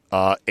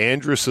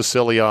 Andrew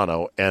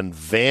Siciliano and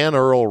Van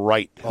Earl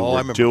Wright, who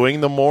were doing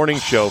the morning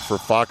show for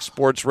Fox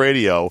Sports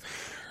Radio,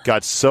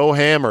 got so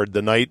hammered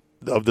the night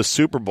of the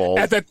Super Bowl.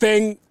 At that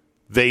thing.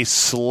 They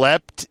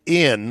slept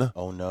in.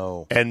 Oh,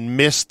 no. And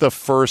missed the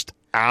first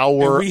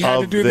hour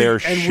of their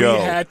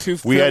show.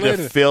 We had to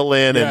fill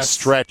in and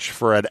stretch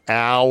for an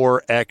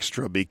hour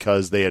extra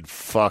because they had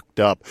fucked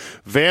up.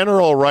 Van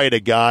Earl Wright, a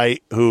guy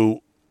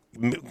who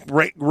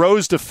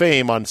rose to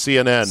fame on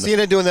CNN.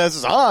 CNN doing that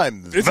as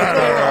I'm Van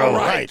Earl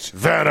Wright.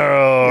 Van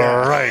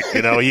Earl Wright.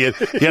 You know, he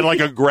had like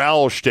a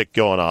growl shtick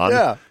going on.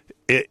 Yeah.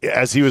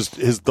 As he was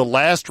the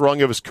last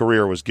rung of his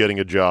career was getting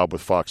a job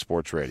with Fox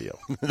Sports Radio.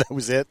 That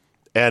was it.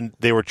 And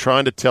they were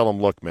trying to tell him,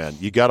 look, man,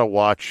 you got to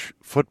watch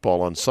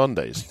football on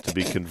Sundays to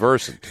be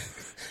conversant.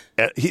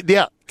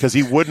 because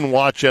he wouldn't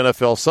watch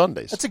NFL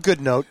Sundays. That's a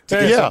good note to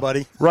give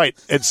somebody. Right.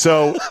 And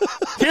so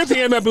here's the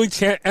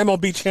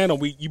MLB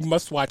channel. You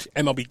must watch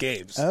MLB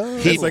games. Oh.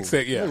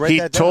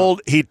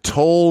 He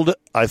told,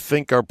 I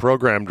think, our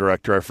program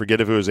director, I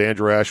forget if it was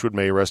Andrew Ashwood,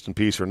 may he rest in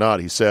peace or not,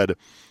 he said,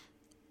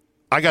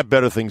 I got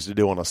better things to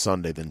do on a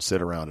Sunday than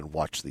sit around and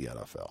watch the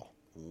NFL.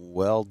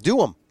 Well, do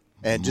them.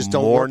 And just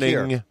don't work here.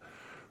 Morning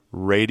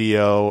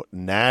radio,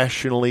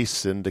 nationally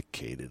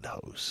syndicated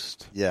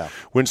host. Yeah.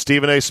 When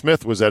Stephen A.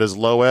 Smith was at his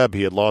low ebb,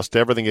 he had lost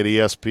everything at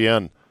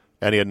ESPN,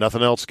 and he had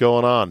nothing else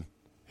going on.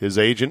 His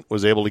agent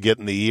was able to get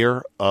in the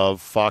ear of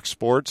Fox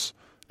Sports,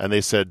 and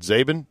they said,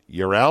 Zabin,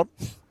 you're out.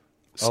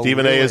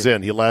 Stephen A. is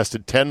in. He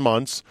lasted 10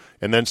 months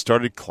and then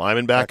started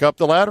climbing back up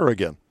the ladder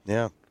again.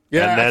 Yeah.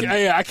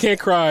 Yeah, I can't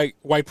cry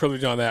white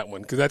privilege on that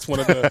one because that's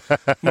one of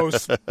the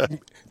most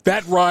 –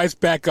 that rise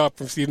back up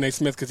from Stephen A.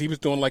 Smith because he was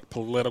doing like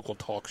political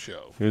talk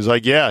show. He was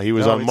like, he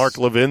was on Mark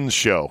Levin's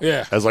show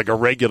as like a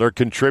regular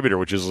contributor,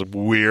 which is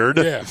weird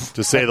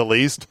to say the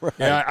least. Right.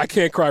 Yeah, I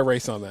can't cry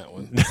race on that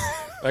one.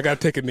 I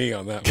got to take a knee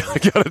on that one. I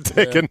got to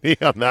take a knee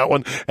on that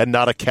one and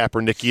not a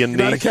Kaepernickian knee.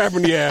 Not a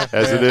Kaepernick,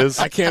 as it is.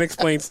 I can't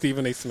explain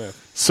Stephen A.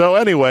 Smith. So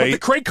anyway, but the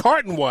Craig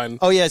Carton one.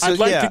 Oh yeah, I'd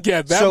like to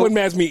get that one.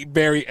 Has me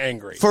very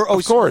angry.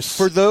 Of course,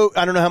 for those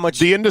I don't know how much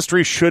the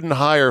industry shouldn't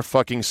hire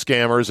fucking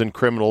scammers and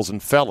criminals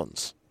and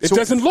felons. It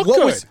doesn't look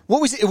good.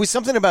 What was it? It was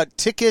something about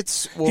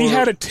tickets. He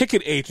had a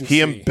ticket agency.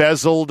 He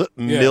embezzled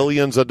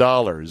millions of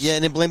dollars. Yeah,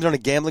 and then blamed it on a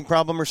gambling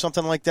problem or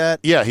something like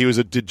that. Yeah, he was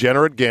a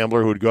degenerate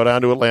gambler who would go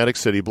down to Atlantic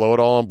City, blow it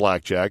all on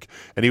blackjack,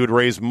 and he would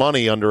raise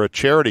money under a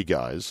charity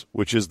guise,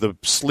 which is the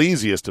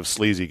sleaziest of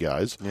sleazy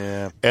guys.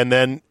 Yeah. And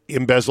then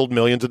embezzled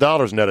millions of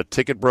dollars and had a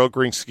ticket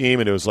brokering scheme,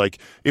 and it was like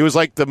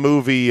the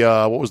movie.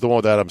 What was the one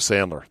with Adam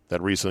Sandler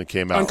that recently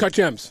came out? Uncut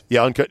Gems.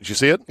 Yeah, Uncut. Did you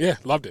see it? Yeah,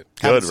 loved it.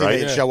 Good,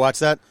 right? Shall I watch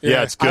that?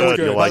 Yeah, it's good.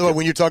 You'll By the way, like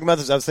when you're talking about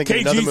this, I was thinking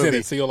KG's another movie. in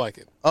it, so you'll like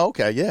it. Oh,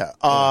 okay, yeah.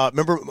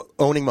 Remember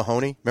Owning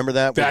Mahoney? Remember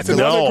that? That's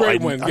another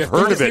great one. I've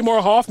heard of it.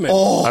 Seymour Hoffman.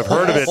 I've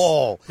heard of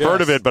it.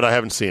 Heard of it, but I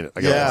haven't seen it.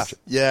 I gotta watch it.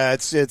 Yeah,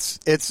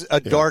 it's a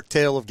dark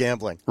tale of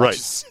gambling. Right.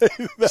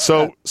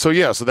 So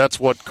that's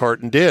what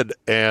Carton did,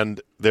 and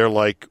they're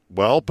like,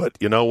 well, but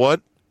you know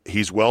what?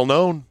 He's well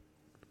known.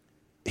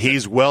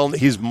 He's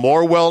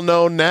more well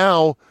known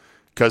now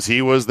because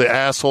he was the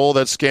asshole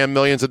that scammed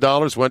millions of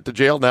dollars, went to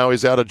jail. Now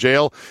he's out of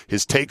jail.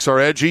 His takes are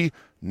edgy,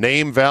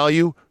 name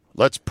value.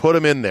 Let's put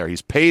him in there.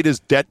 He's paid his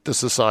debt to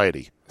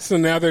society. So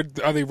now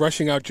are they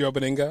rushing out Joe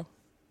Beningo?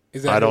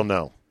 I don't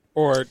know.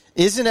 Or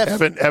isn't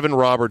Evan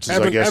Roberts is,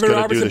 I guess,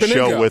 going to do the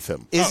show with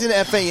him. Isn't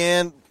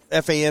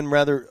FAN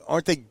rather?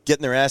 Aren't they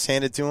getting their ass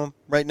handed to them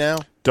right now?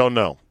 Don't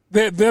know.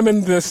 Them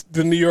and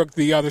the New York,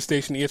 the other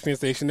station, the ESPN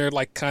station, they're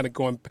like kind of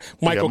going.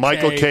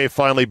 Michael K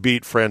finally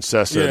beat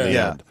Francesa in the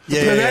end.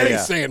 That ain't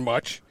saying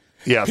much.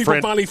 Yeah,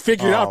 people finally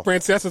figured out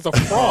Francesa's a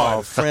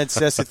fraud.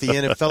 Francesa at the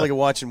end, it felt like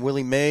watching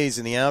Willie Mays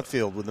in the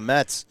outfield with the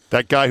Mets.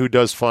 That guy who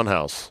does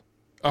Funhouse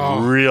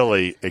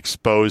really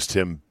exposed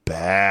him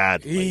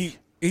badly.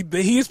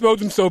 He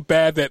exposed him so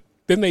bad that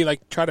didn't they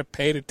like try to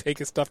pay to take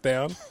his stuff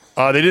down?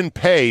 They didn't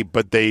pay,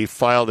 but they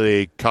filed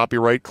a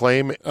copyright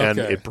claim, and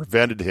it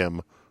prevented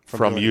him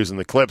from using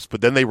the clips.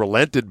 But then they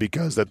relented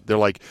because they're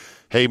like,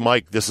 hey,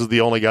 Mike, this is the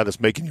only guy that's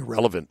making you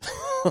relevant.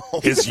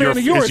 Is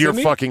your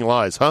fucking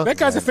lies, huh? That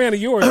guy's a fan of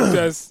yours.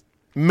 Does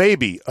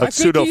maybe a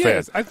pseudo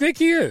fan. I think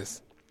he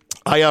is.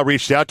 I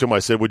reached out to him. I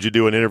said, would you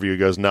do an interview? He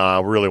goes,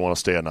 I really want to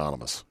stay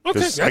anonymous.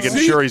 Because I can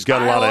sure he's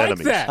got a lot of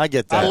enemies. I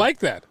get that. I like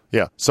that.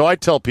 Yeah. So I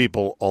tell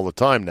people all the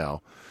time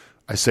now,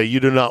 I say, you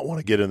do not want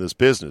to get in this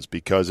business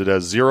because it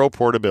has zero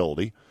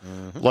portability.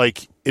 Mm-hmm.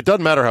 Like, it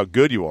doesn't matter how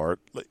good you are.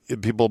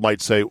 People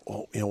might say,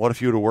 what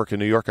if you were to work in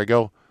New York? I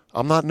go,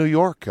 I'm not New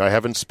York. I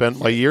haven't spent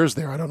my years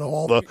there. I don't know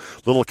all the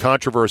little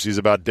controversies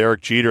about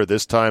Derek Jeter,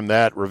 this time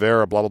that,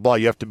 Rivera, blah, blah, blah.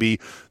 You have to be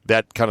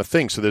that kind of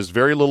thing. So there's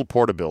very little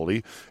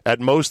portability. At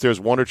most, there's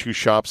one or two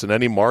shops in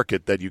any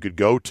market that you could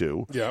go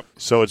to. Yep.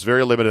 So it's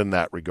very limited in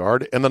that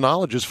regard. And the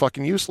knowledge is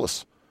fucking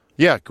useless.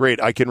 Yeah,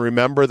 great. I can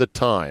remember the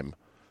time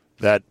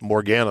that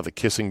Morgana, the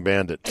kissing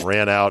bandit,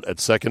 ran out at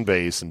second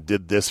base and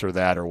did this or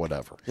that or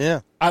whatever.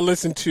 Yeah. I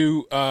listened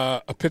to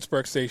a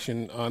Pittsburgh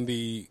station on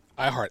the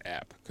iHeart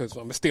app because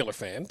I'm a Steeler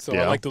fan, so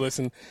I like to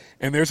listen.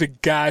 And there's a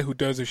guy who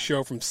does a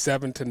show from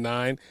 7 to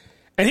 9,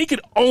 and he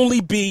could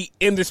only be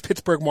in this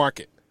Pittsburgh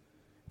market.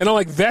 And I'm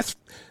like, that's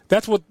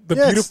what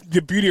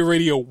the beauty of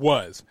radio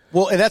was.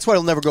 Well, and that's why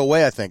it'll never go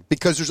away, I think,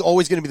 because there's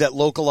always going to be that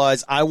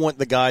localized, I want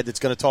the guy that's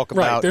going to talk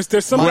about. There's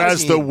some who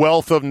has the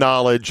wealth of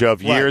knowledge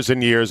of years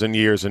and years and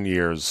years and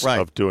years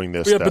of doing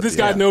this. Yeah, but this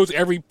guy knows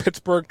every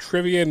Pittsburgh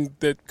trivia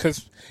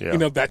because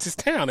that's his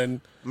town. And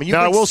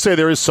I will say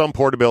there is some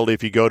portability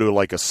if you go to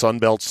like a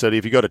Sunbelt city.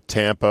 If you go to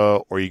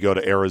Tampa or you go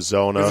to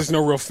Arizona, there's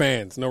no real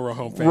fans, no real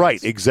home fans.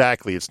 Right,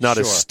 exactly. It's not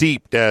as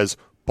steeped as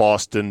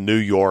Boston, New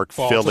York,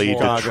 Philly,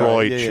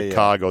 Detroit,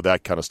 Chicago,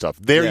 that kind of stuff.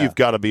 There you've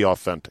got to be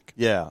authentic.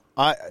 Yeah.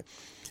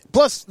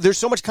 Plus, there's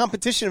so much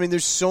competition. I mean,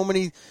 there's so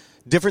many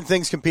different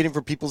things competing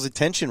for people's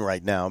attention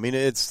right now. I mean,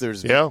 it's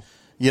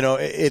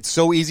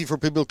so easy for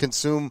people to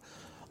consume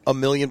a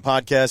million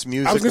podcasts,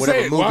 music, I was going to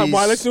whatever, say, movies.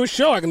 why listen to a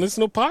show? I can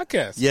listen to a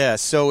podcast. Yeah,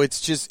 so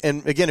it's just,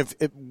 and again,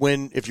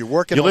 if you're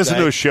working, you all listen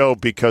day, to a show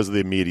because of the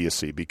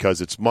immediacy,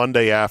 because it's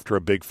Monday after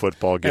a big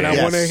football game, And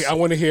I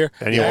want to hear,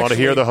 and you want to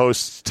hear the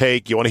host's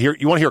take. You want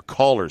to hear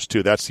callers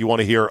too. You want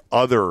to hear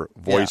other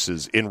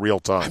voices in real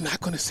time. I'm not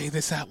going to say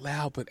this out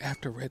loud, but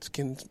after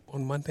Redskins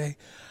on Monday,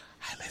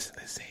 I listen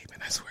to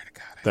Saban. I swear to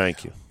God.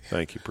 Thank you.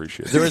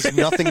 Appreciate it. there is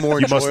nothing more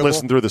You enjoyable. must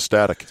listen through the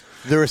static.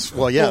 That's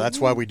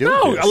why we do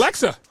No, it.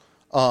 Alexa.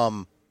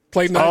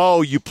 Play night.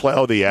 Oh, you play?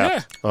 Oh, the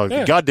app. Yeah, The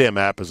yeah. goddamn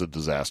app is a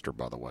disaster,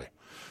 by the way.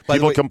 By the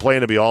People way-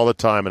 complain to me all the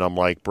time, and I'm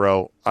like,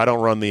 bro, I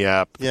don't run the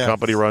app. The Yeah.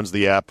 company runs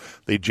the app.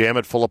 They jam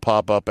it full of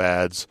pop-up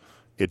ads.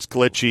 It's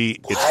glitchy.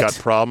 It's got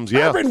problems.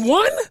 Yeah. Urban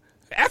One?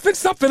 Effing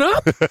something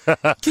up?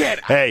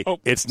 Hey,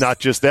 it's not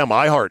just them.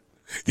 iHeart.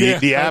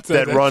 The app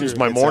that runs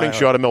my morning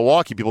show out of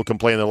Milwaukee, people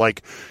complain. They're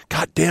like,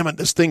 God damn it,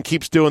 this thing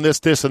keeps doing this,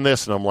 this, and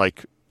this. And I'm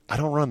like, I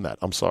don't run that.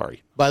 I'm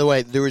sorry. By the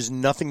way, there is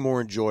nothing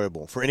more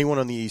enjoyable for anyone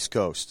on the East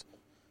Coast.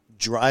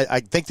 I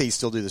think they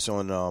still do this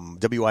on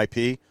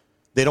WIP.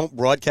 They don't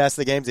broadcast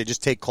the games. They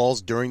just take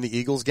calls during the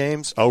Eagles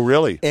games. Oh,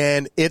 really?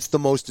 And it's the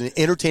most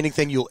entertaining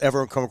thing you'll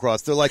ever come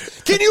across. They're like,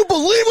 can you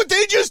believe what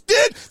they just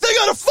did? They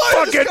got to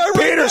fire this Fucking guy right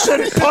Peterson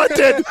now.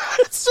 punted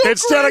It's so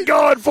instead great. of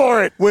going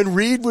for it. When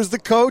Reed was the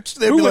coach,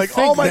 they'd Who be would like,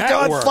 think oh, my that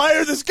God, worked?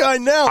 fire this guy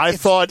now. I It's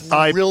thought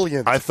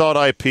brilliant. I thought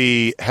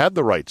IP had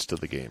the rights to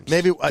the games.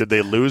 Maybe did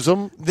they lose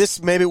them?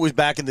 Maybe it was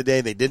back in the day.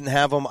 They didn't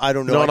have them. I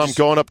don't know. No, and I'm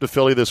going up to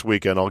Philly this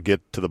weekend. I'll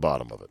get to the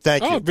bottom of it.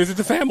 Thank Oh, you. visit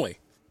the family.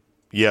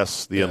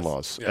 Yes, the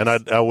in-laws. yes. And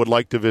I would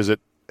like to visit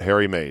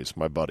Harry Mays,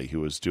 my buddy,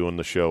 who was doing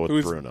the show with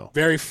Who's Bruno.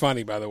 very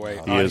funny, by the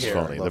way. He on is here.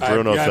 funny. The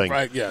Bruno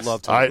thing. Yes.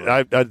 Love Tony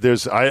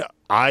Bruno.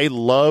 I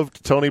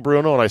loved Tony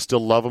Bruno, and I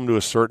still love him to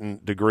a certain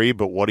degree,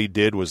 but what he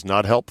did was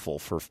not helpful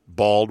for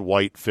bald,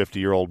 white,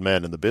 50-year-old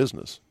men in the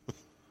business.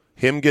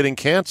 Him getting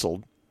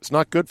canceled, it's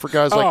not good for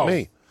guys like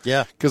me.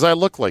 Yeah. Because I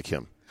look like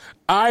him.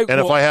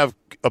 If I have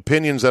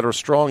opinions that are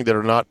strong that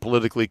are not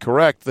politically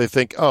correct, they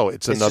think, oh,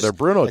 it's another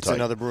Bruno type. It's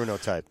another Bruno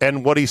type.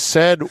 And what he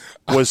said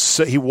was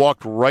he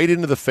walked right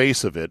into the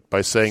face of it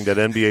by saying that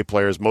NBA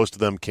players, most of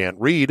them can't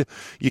read.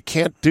 You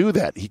can't do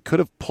that. He could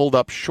have pulled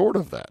up short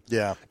of that.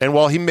 Yeah. And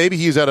while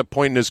he's at a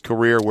point in his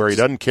career where he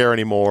doesn't care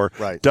anymore,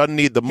 Right. doesn't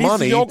need the He's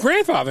money. the old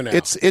grandfather now.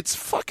 It's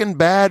fucking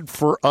bad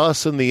for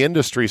us in the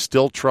industry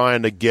still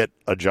trying to get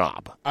a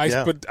job.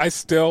 But I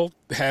still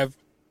have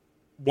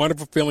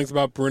wonderful feelings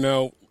about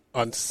Bruno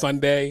on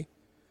Sunday,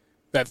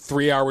 that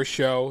 3-hour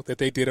show that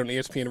they did on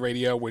ESPN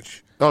Radio,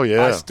 which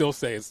I still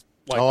say is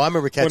like I remember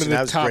one of catching the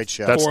that. Was a top great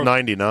show. That's four-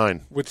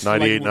 99, which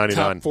 98, like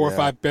 99. top 4 or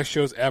 5 best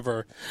shows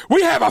ever.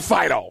 We have a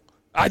final.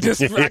 I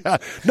just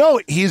No,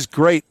 he's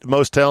great,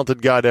 most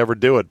talented guy to ever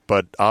do it,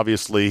 but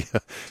obviously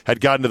had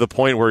gotten to the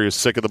point where he was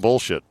sick of the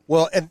bullshit.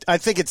 Well, and I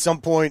think at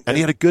some point, And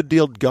he had a good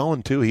deal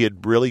going, too. He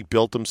had really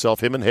built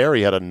himself. Him and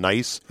Harry had a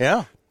nice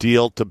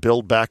deal to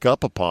build back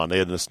up upon. They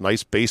had this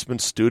nice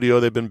basement studio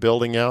they've been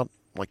building out.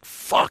 I'm like,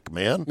 fuck,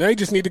 man. now you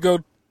just need to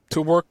go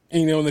to work,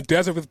 in the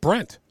desert with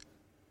Brent.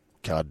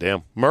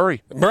 Goddamn.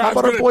 Murray. Murray, How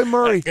about our boy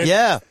Murray?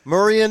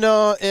 Murray and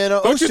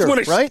Oster,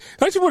 right?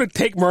 Don't you want to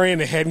take Murray in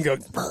the head and go,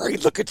 Murray,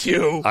 look at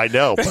you? I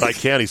know, but I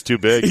can't. He's too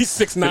big. He's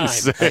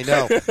 6'9". I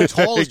know.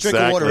 Tallest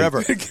drinking water ever.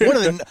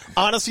 Exactly.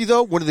 Honestly,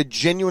 though, one of the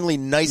genuinely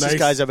nicest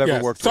guys I've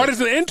ever worked with. Started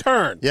as an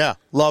intern. Yeah.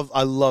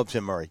 I loved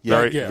Tim Murray.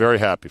 Yeah. Very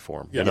happy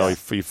for him. Yeah.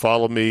 He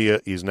followed me.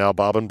 He's now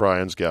Bob and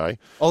Brian's guy.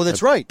 Oh,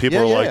 that's right. People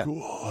Yeah, are yeah, like, yeah.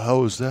 "Whoa,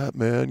 how is that,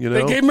 man?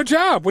 They gave him a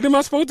job. What am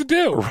I supposed to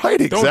do?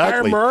 Right, exactly. Don't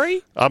hire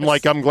Murray?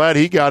 I'm glad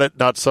he got it,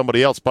 not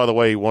somebody else. By the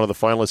way, one of the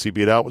finalists he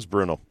beat out was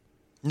Bruno.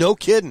 No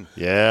kidding.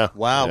 Yeah.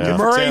 Wow. Yeah.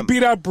 Murray Tim.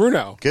 beat out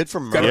Bruno. Good for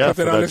Murray. Got to Yeah, put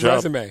that for on that his job.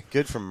 resume.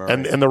 Good for Murray.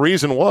 And the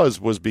reason was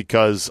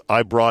because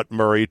I brought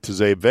Murray to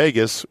Zabe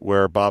Vegas,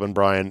 where Bob and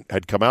Brian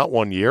had come out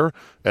one year,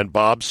 and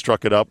Bob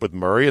struck it up with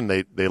Murray, and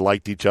they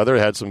liked each other,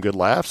 had some good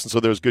laughs, and so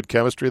there was good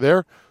chemistry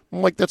there.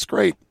 I'm like, that's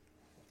great.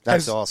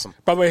 That's awesome.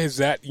 By the way, has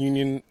that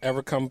union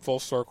ever come full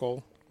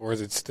circle, or is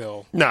it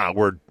still? Nah,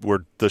 we're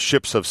the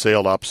ships have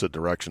sailed opposite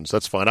directions.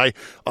 That's fine.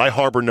 I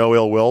harbor no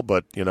ill will,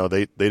 but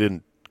they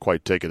didn't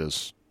quite take it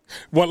as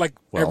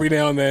Every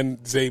now and then,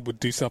 Zabe would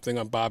do something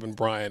on Bob and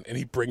Brian, and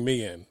he'd bring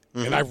me in.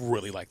 And I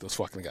really like those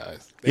fucking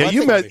guys.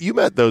 You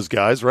met those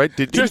guys, right?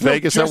 Did you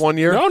Vegas that one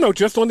year? No,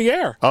 just on the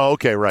air. Oh,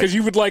 okay, right. Because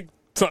you would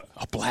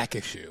a black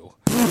issue.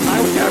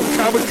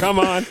 I would come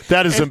on.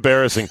 That is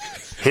embarrassing.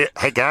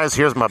 Hey guys,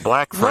 here's my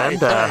black friend.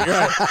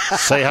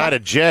 Say hi to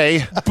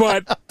Jay.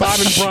 But Bob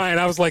and Brian,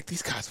 I was like,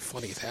 these guys are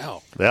funny as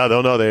hell. Yeah,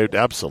 no, they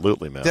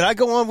absolutely, man. Did I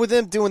go on with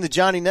him doing the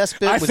Johnny Ness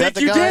bit? I Was think that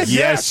the you guy? did.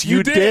 Yes,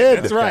 you did. did.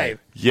 That's right.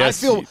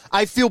 Yes,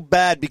 I feel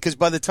bad because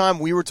by the time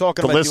we were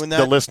talking about doing that,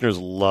 the listeners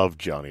love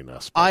Johnny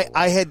Ness.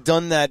 I had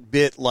done that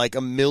bit like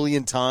a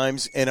million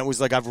times, and it was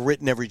like I've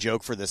written every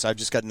joke for this. I've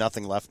just got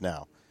nothing left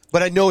now.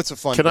 But I know it's a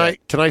fun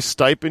bit. Can I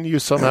stipend you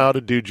somehow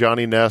to do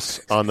Johnny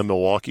Ness on the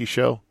Milwaukee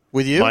show?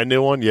 With you? My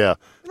new one, yeah.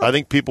 I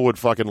think people would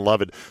fucking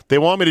love it. They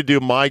want me to do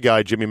my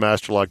guy, Jimmy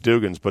Masterlock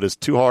Dugan's, but it's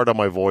too hard on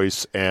my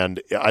voice,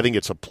 and I think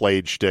it's a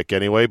played shtick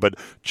anyway. But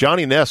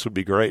Johnny Ness would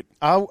be great.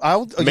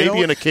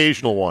 Maybe an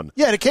occasional one.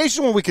 Yeah, an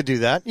occasional one we could do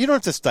that. You don't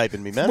have to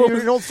stipend me, man. You're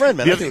an old friend,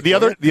 man.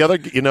 The other,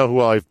 you know, who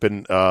I've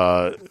been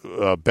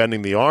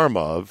bending the arm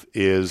of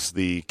is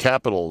the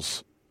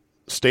Capitals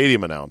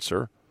stadium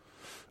announcer,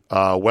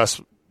 not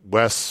Wes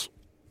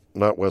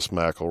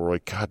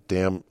McElroy. God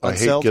damn, I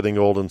hate getting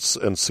old and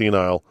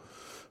senile.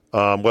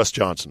 Wes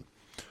Johnson.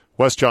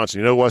 Wes Johnson.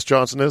 You know who Wes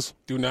Johnson is?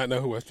 Do not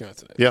know who Wes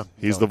Johnson is. Yeah,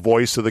 he's the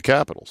voice of the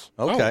Capitals.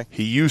 Okay.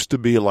 He used to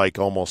be like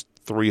almost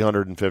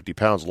 350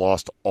 pounds,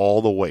 lost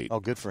all the weight. Oh,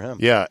 good for him.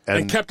 Yeah,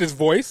 and kept his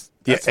voice.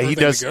 That's he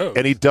does.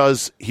 And he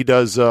does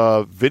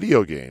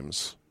video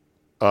games.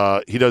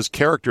 He does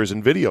characters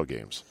in video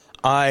games.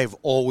 I've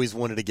always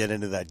wanted to get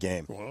into that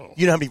game. Whoa.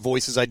 You know how many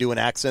voices I do in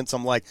accents?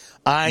 I'm like,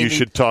 you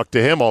should talk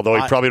to him, although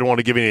he probably don't want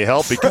to give you any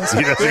help because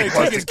he doesn't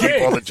want to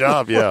keep on the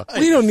job. Yeah,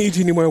 we don't need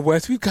you anymore,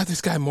 Wes. We've got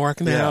this guy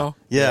Mark now.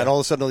 Yeah, and all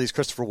of a sudden all these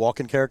Christopher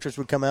Walken characters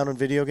would come out in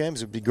video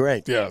games. It would be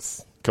great.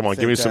 Yes. Come on,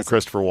 give me some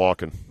Christopher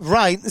Walken.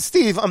 Right.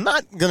 Steve, I'm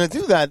not going to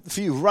do that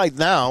for you right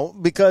now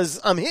because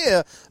I'm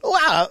here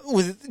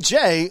with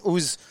Jay,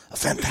 who's a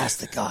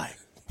fantastic guy.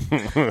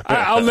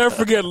 I'll never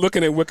forget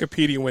looking at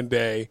Wikipedia one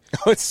day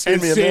and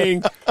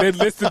seeing they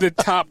listed the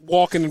top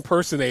Walken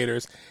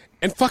impersonators,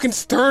 and fucking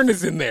Stern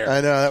is in there.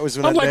 I know, that was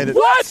when I'm I made it.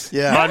 What?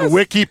 Yeah. On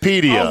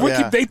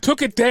Wikipedia. They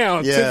took it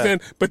down since then,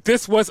 but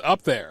this was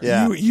up there.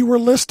 Yeah. You were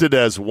listed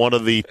as one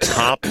of the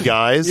top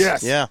guys.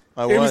 Yes. Yeah,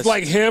 I was. It was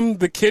like him,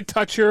 the kid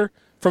toucher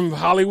from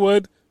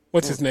Hollywood.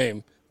 What's his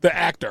name? The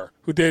actor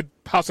who did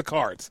House of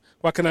Cards.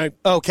 What can I?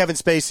 Oh, Kevin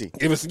Spacey.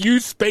 It was you,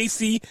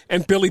 Spacey,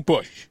 and Billy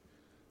Bush.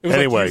 It was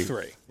Anyway, like you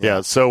three.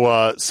 Yeah.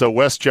 So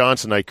Wes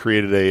Johnson, I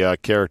created a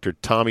character,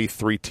 Tommy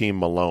 3-Team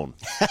Malone,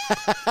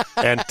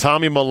 and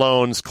Tommy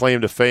Malone's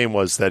claim to fame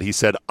was that he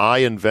said, "I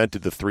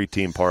invented the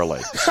 3-team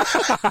parlay."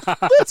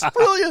 That's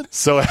brilliant.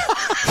 So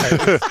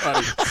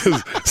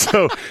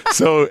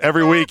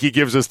every week he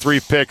gives us 3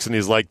 picks, and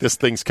he's like, "This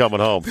thing's coming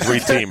home,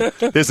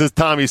 3-team. This is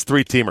Tommy's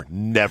 3-teamer.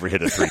 Never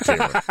hit a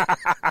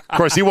 3-teamer." Of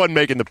course, he wasn't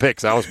making the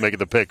picks. I was making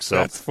the picks,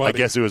 so I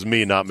guess it was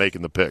me not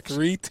making the picks.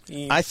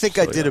 3-team. I think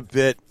I did a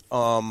bit.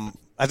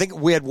 I think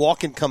we had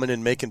Walken coming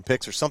in making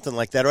picks or something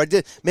like that, or I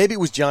did. Maybe it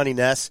was Johnny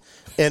Ness,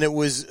 and it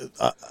was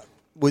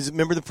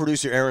remember the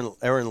producer Aaron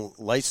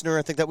Leisner?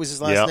 I think that was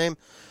his last name.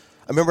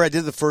 I remember I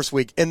did the first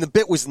week, and the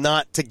bit was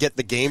not to get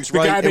the games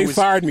right. The guy they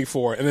fired me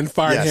for, and then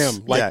fired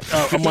him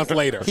a month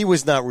later. He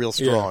was not real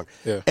strong,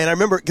 Yeah. and I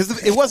remember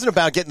because it wasn't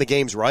about getting the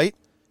games right.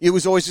 It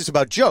was always just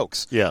about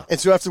jokes. Yeah, and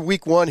so after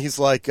week 1, he's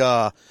like,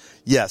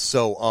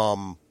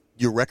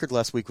 your record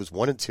last week was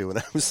 1-2, and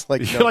I was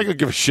like, "You're not gonna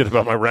give a shit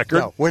about my record."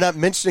 No, we're not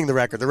mentioning the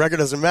record. The record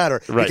doesn't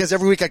matter because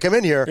every week I come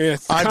in here,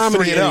 I'm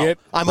 3-0.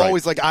 I'm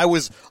always like, I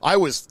was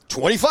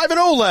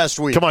 25-0 last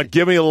week. Come on,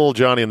 give me a little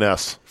Johnny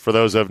Ness for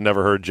those who have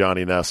never heard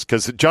Johnny Ness,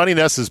 because Johnny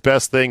Ness's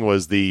best thing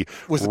was the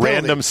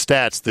random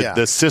stats that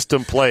the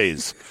system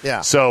plays.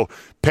 Yeah. So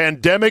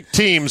pandemic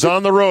teams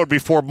on the road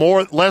before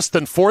less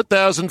than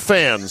 4,000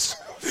 fans.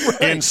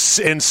 Right. In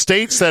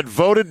states that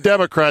voted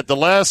Democrat the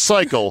last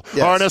cycle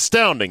are an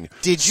astounding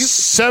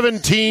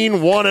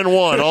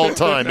 17-1-1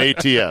 all-time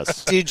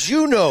ATS. Did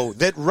you know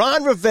that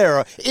Ron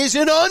Rivera is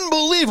an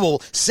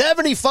unbelievable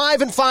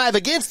 75-5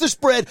 against the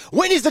spread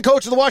when he's the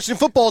coach of the Washington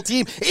football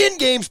team in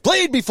games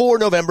played before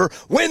November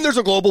when there's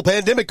a global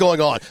pandemic going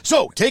on?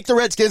 So take the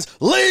Redskins,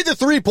 lay the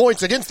 3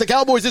 points against the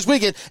Cowboys this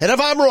weekend, and if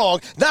I'm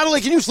wrong, not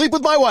only can you sleep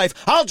with my wife,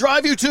 I'll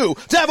drive you to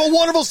have a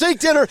wonderful steak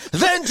dinner,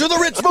 then to the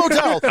Ritz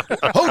Hotel,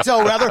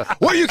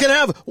 where you can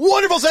have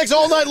wonderful sex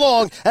all night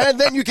long, and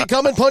then you can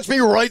come and punch me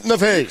right in the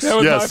face. That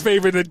was my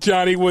favorite that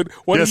Johnny would,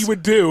 he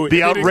would do.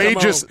 The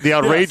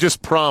outrageous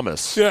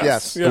promise.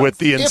 Yes. With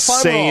the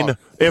insane,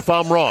 if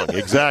I'm wrong,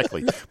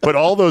 exactly. But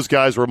all those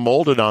guys were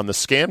molded on the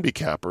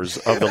Scambi-cappers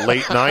of the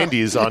late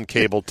 90s on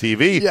cable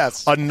TV.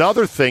 Yes.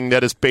 Another thing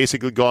that has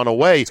basically gone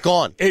away. It's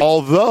gone.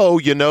 Although,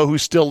 you know who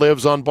still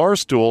lives on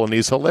Barstool, and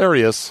he's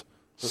hilarious?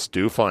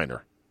 Stu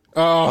Feiner.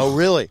 Oh,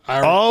 really?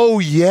 Oh,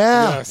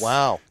 yeah. Yes.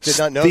 Wow. Did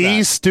not know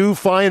that. Stu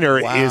Feiner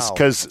is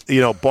because,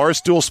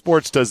 Barstool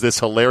Sports does this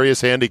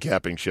hilarious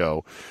handicapping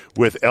show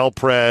with El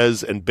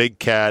Prez and Big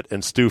Cat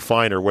and Stu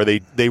Feiner where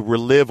they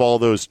relive all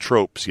those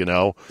tropes,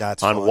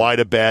 That's on fun. why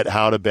to bet,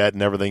 how to bet,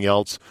 and everything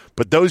else.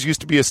 But those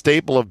used to be a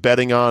staple of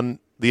betting on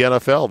the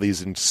NFL,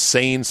 these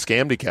insane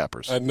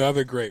scamdicappers.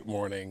 Another great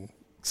morning.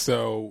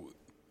 So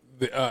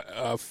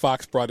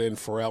Fox brought in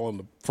Pharrell on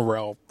the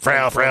Pharrell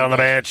on the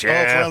bench,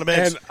 yeah. Pharrell on the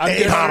bench.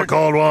 And Pop a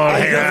cold one.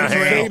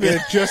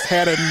 David just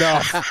had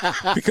enough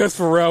because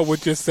Pharrell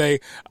would just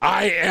say,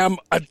 "I am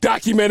a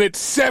documented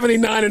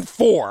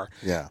 79-4."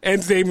 Yeah.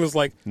 And Zayn was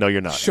like, "No,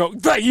 you're not."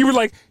 You were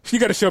like, "You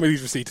got to show me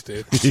these receipts,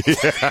 dude. You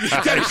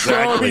got to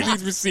show me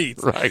these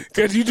receipts, right?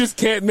 Because you just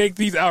can't make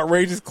these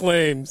outrageous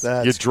claims."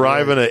 You're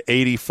driving an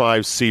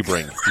 '85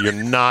 Sebring. You're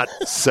not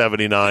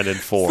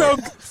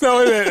 79-4.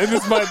 So and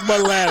this is my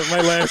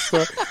last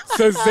story.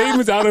 So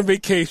Zaben's out on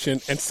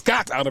vacation, and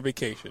Scott's out on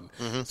vacation.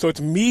 Mm-hmm. So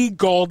it's me,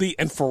 Galdi,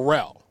 and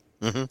Pharrell.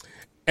 Mm-hmm.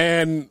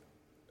 And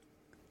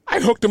I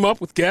hooked him up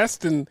with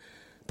guests,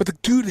 but the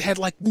dude had,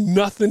 like,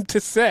 nothing to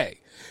say.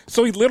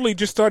 So he literally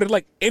just started,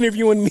 like,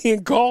 interviewing me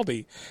and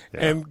Galdi. Yeah.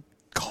 And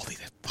Galdi,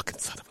 that fucking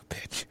son of a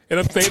bitch. And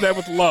I'm saying that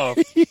with love.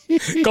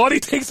 Galdi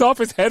takes off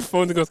his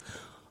headphones and goes,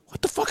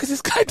 what the fuck is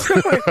this guy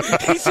doing?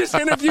 He's just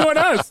interviewing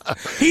us.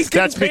 He's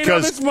getting paid all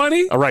this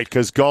money. All right,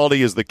 because Galdi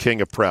is the king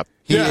of prep.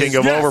 King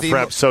of over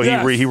prep. So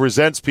he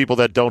resents people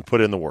that don't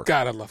put in the work.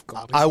 God, I love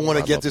Galdi. I want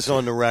to get this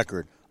on the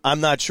record.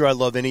 I'm not sure I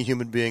love any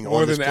human being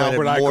on this planet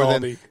more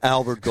than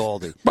Albert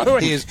Galdi. By the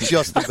way, he is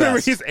just the best. I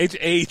remember his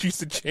age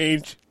used to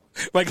change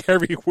like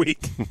every week.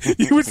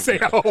 You would say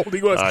how old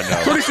he was.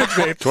 26,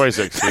 Dave.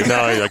 26.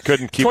 I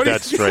couldn't keep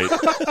that straight. There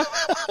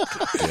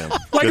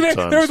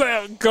was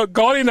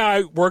Galdi and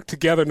I worked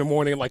together in the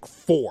morning at like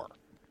 4.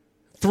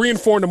 3 and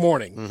 4 in the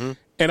morning. Mm-hmm.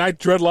 And I had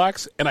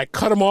dreadlocks, and I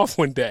cut them off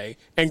one day.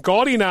 And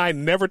Galdi and I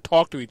never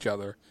talked to each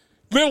other.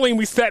 Literally,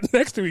 we sat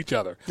next to each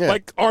other,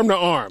 like arm to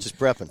arm. Just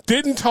prepping.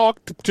 Didn't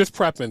talk, just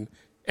prepping.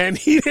 And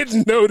he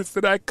didn't notice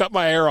that I cut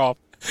my hair off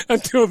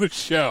until the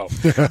show.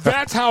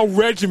 That's how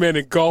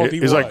regimented Galdi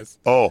was. He's like,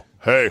 oh,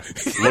 hey,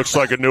 looks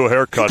like a new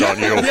haircut on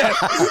you.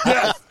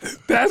 Yes,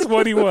 that's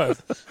what he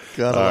was.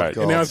 God, all right.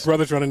 And now his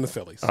brother's running the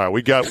Phillies. All right,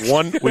 we got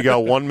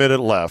 1 minute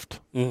left.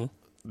 Mm-hmm.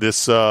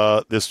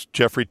 This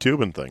Jeffrey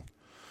Toobin thing.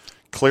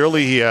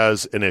 Clearly he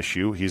has an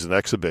issue. He's an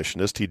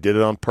exhibitionist. He did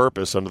it on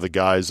purpose under the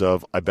guise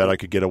of, I bet I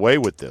could get away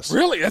with this.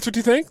 Really? That's what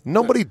you think?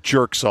 Nobody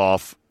jerks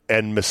off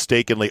and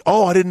mistakenly,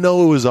 I didn't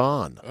know it was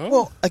on. Oh.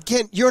 Well,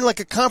 again, you're in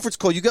like a conference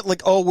call. You got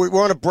like,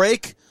 we're on a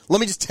break. Let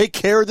me just take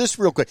care of this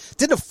real quick.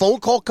 Didn't a phone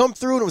call come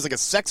through and it was like a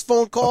sex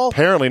phone call?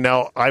 Apparently.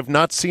 Now, I've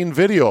not seen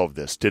video of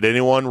this. Did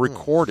anyone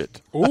record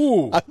it?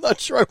 Ooh. I'm not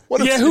sure I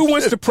want to see who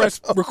wants to press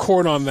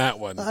record on that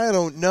one? I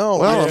don't know.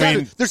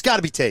 Well, there's got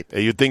to be tape.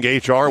 You'd think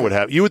HR would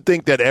have. You would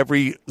think that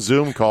every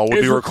Zoom call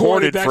would be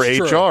recorded for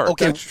HR.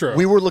 Okay, that's true.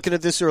 We were looking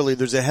at this earlier.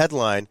 There's a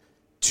headline,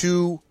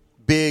 too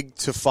big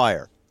to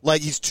fire.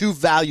 Like, he's too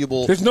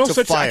valuable to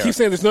fire. I keep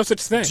saying there's no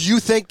such thing. Do you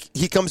think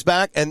he comes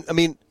back? And, I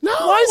mean, no.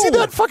 Why is he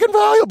that fucking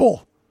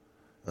valuable?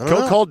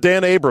 Call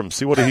Dan Abrams,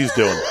 see what he's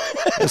doing.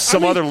 There's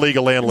some other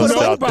legal analyst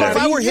out there.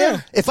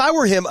 If I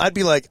were him, I'd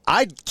be like,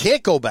 I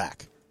can't go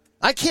back.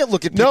 I can't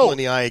look at people in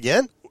the eye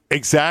again.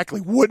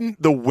 Exactly.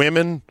 Wouldn't the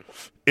women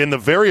in the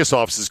various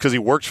offices, because he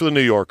works for the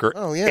New Yorker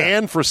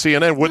and for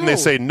CNN, wouldn't they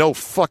say, no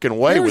fucking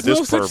way with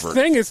this pervert? There's no such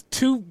thing as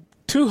too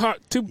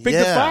big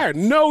to fire.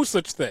 No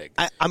such thing.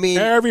 I mean,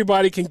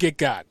 everybody can get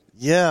got.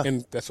 Yeah.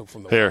 And that's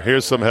from the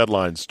Here's some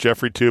headlines.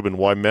 Jeffrey Toobin,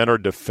 why men are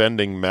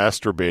defending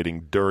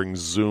masturbating during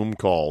Zoom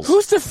calls.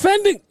 Who's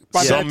defending?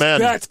 Some men.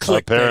 That's clickbait.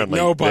 Apparently.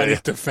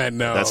 Nobody's defending.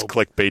 No. That's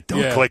clickbait.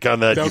 Don't click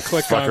on that, Don't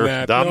click fucker. on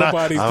that.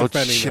 Nobody's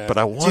defending that. But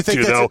I want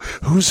you, though.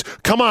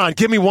 Come on,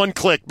 give me one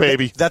click,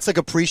 baby. That's like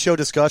a pre-show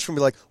discussion. Be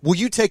like, will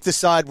you take the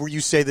side where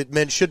you say that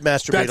men should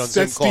masturbate on Zoom calls?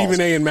 That's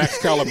Stephen A. and Max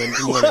Kellerman.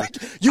 Right.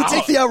 You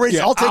take the outrage.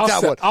 I'll take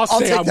that one. I'll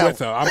say I'm with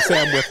her. I'll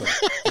say I'm with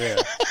her.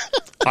 Yeah.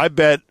 I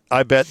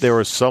bet there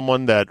was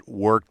someone that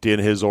worked in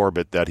his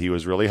orbit that he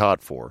was really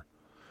hot for,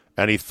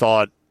 and he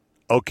thought,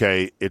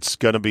 okay,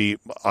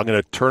 I'm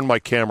going to turn my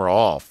camera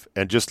off,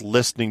 and just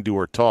listening to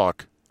her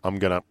talk, I'm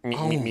going to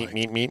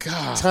meet.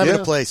 Time and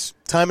a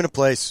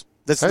place.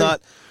 That's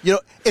not,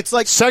 it's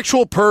like.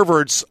 Sexual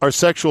perverts are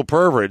sexual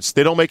perverts.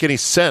 They don't make any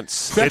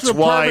sense. It's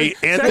why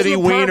Anthony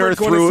Weiner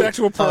threw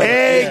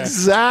it.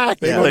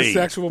 Exactly.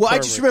 Yeah. Well, I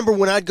just remember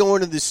when I'd go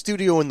into the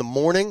studio in the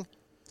morning,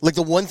 like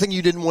the one thing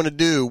you didn't want to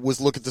do was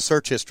look at the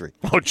search history.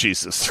 Oh,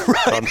 Jesus.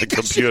 Right. On the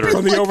computer.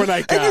 From the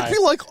overnight guy. And you'd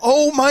be like,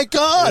 oh, my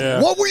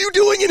God, what were you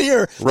doing in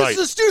here? Right.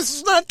 This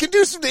is not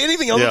conducive to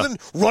anything other than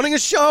running a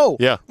show.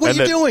 Yeah. What are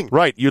you doing?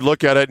 Right. You'd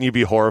look at it and you'd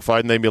be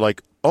horrified, and they'd be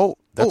like, oh,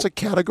 that's a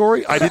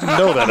category? I didn't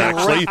know that,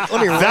 actually.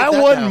 That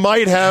one down.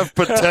 Might have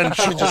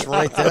potential. Let me just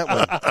write that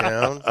one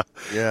down.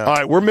 Yeah. All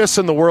right, we're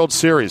missing the World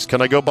Series.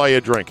 Can I go buy you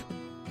a drink?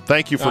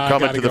 Thank you for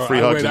coming to the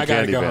Free Hugs and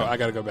Candy Van. I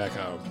got to go back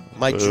home.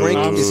 My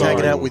drink is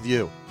hanging out with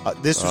you.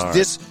 This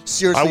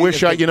seriously. I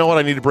wish you know what?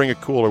 I need to bring a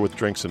cooler with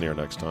drinks in here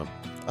next time.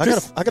 I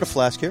got a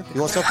flask here. You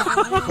want something?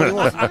 What do you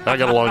want? I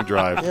got a long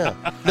drive.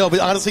 Yeah. No, but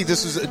honestly,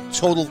 this was a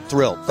total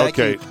thrill.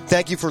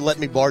 Thank you for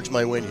letting me barge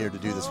my way in here to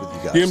do this with you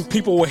guys. And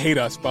people will hate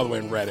us, by the way,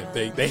 in Reddit.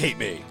 They hate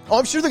me. Oh,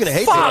 I'm sure they're going to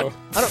hate you.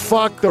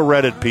 Fuck the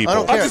Reddit people. I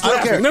don't care. I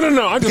don't care.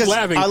 No. I'm just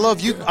laughing. I love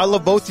you. I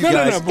love both you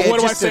guys. No. But what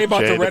do I say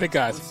about the Reddit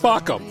guys?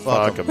 Fuck them.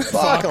 Fuck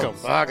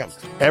them.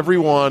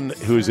 Everyone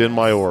who's in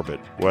my orbit,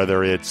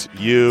 whether it's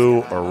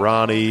you or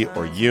Ronnie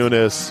or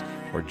Eunice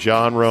or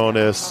John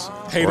Ronis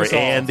or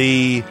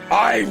Andy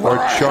or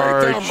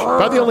Charge.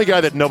 About the only guy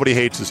that nobody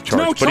hates is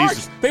Charge. No,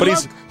 Charge.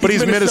 But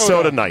he's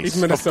Minnesota nice.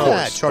 He's Minnesota. Of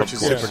course. Charge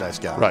is a super nice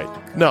guy.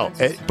 Right. No,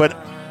 but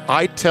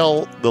I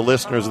tell the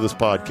listeners of this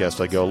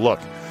podcast, I go, look,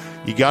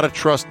 you got to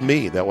trust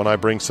me that when I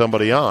bring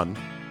somebody on,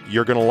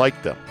 you're going to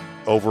like them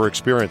over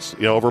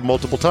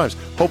multiple times.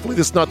 Hopefully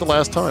this is not the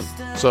last time.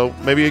 So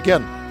maybe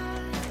again.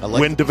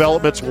 when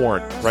developments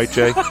warrant. Right,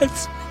 Jay?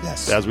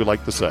 Yes. As we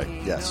like to say.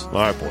 Yes. All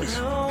right, boys.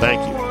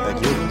 Thank you.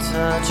 Thank you.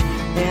 Touch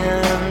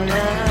him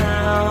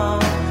now.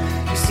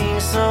 You seem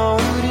so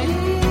at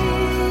ease.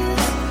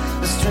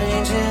 A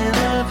strange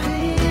inner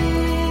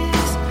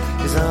peace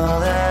is all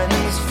that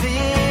he's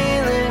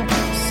feeling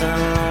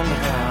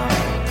somehow.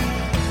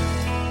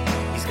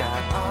 He's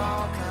got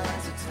all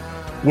kinds of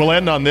time. We'll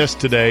end on this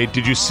today.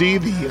 Did you see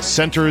the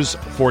Centers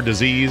for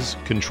Disease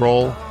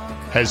Control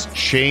has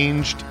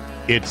changed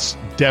its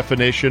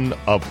definition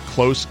of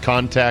close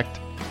contact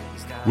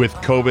with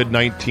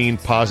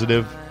COVID-19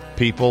 positive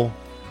people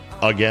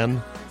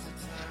again?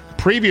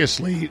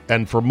 Previously,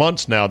 and for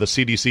months now, the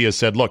CDC has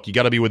said, look, you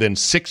got to be within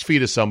 6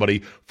 feet of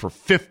somebody for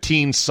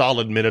 15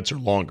 solid minutes or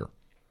longer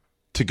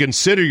to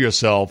consider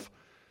yourself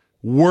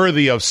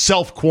worthy of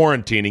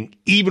self-quarantining,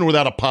 even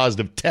without a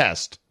positive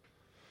test,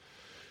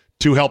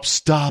 to help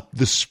stop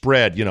the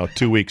spread.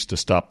 2 weeks to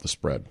stop the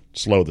spread,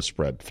 slow the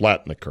spread,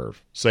 flatten the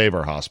curve, save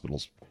our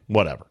hospitals,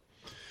 whatever.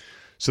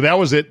 So that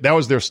was it. That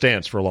was their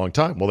stance for a long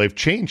time. Well, they've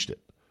changed it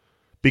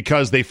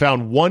because they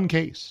found one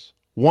case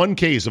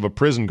of a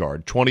prison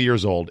guard, 20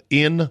 years old,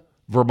 in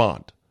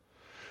Vermont,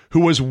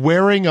 who was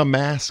wearing a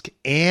mask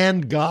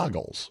and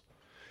goggles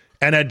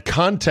and had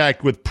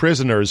contact with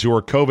prisoners who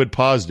were COVID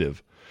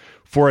positive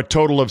for a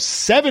total of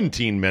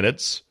 17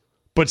 minutes,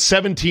 but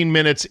 17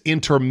 minutes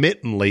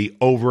intermittently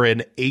over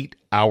an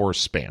 8-hour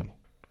span.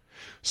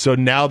 So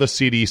now the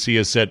CDC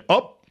has said,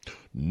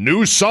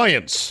 new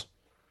science.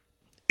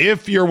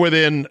 If you're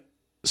within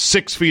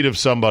 6 feet of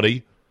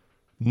somebody,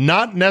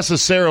 not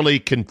necessarily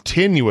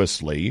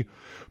continuously,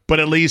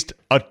 but at least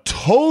a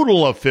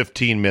total of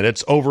 15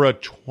 minutes over a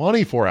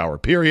 24-hour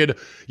period,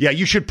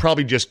 you should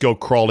probably just go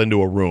crawl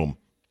into a room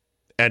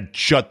and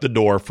shut the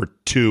door for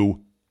 2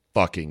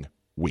 fucking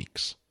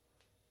weeks.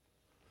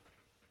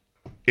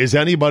 Is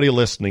anybody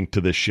listening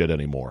to this shit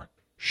anymore?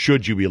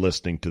 Should you be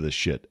listening to this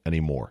shit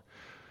anymore?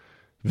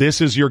 This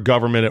is your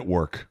government at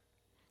work.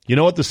 You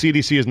know what the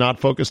CDC is not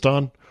focused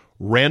on?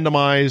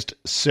 Randomized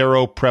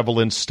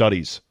seroprevalence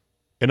studies.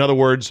 In other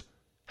words,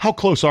 how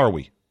close are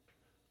we?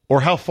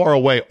 Or how far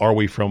away are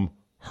we from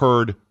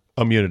herd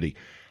immunity?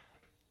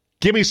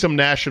 Give me some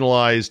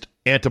nationalized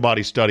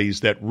antibody studies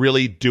that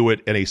really do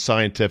it in a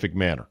scientific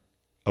manner.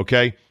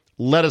 Okay?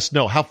 Let us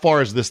know. How far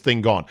has this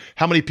thing gone?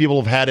 How many people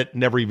have had it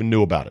and never even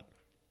knew about it?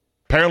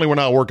 Apparently, we're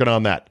not working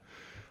on that.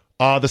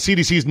 The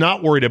CDC is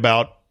not worried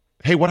about,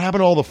 hey, what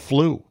happened to all the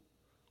flu,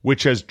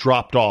 which has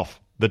dropped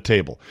off the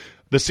table.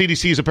 The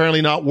CDC is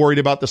apparently not worried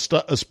about the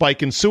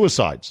spike in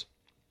suicides,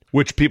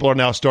 which people are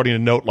now starting to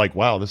note like,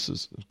 wow, this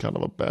is kind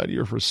of a bad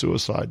year for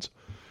suicides.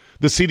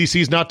 The CDC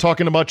is not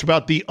talking much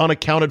about the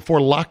unaccounted for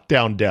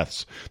lockdown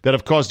deaths that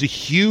have caused a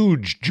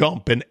huge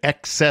jump in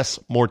excess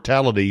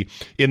mortality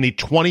in the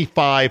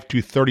 25 to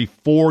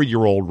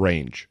 34-year-old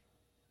range.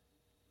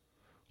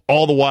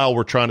 All the while,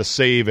 we're trying to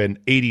save an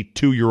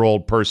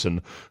 82-year-old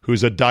person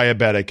who's a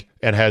diabetic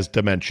and has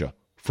dementia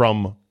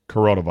from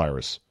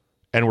coronavirus.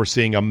 And we're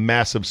seeing a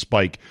massive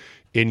spike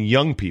in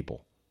young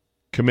people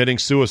committing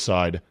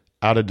suicide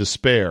out of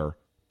despair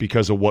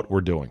because of what we're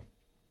doing.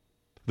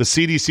 The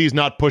CDC is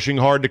not pushing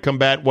hard to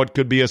combat what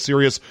could be a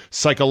serious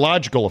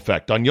psychological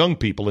effect on young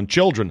people and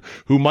children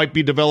who might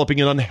be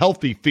developing an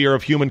unhealthy fear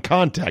of human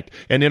contact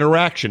and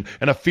interaction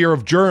and a fear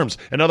of germs.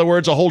 In other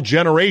words, a whole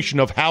generation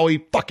of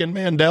Howie fucking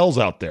Mandels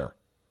out there.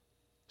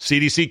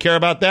 CDC care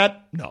about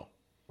that? No.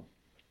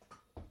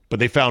 But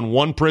they found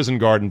one prison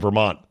guard in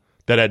Vermont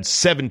that had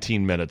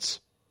 17 minutes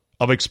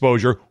of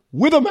exposure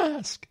with a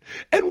mask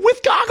and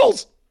with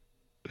goggles.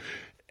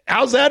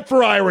 How's that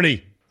for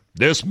irony?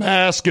 This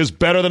mask is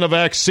better than a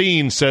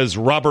vaccine, says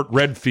Robert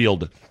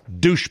Redfield,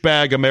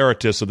 douchebag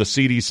emeritus of the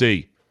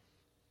CDC.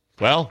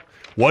 Well,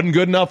 wasn't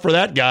good enough for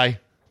that guy.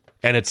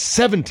 And it's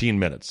 17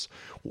 minutes.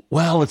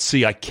 Well, let's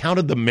see. I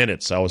counted the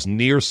minutes. I was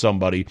near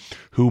somebody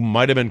who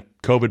might have been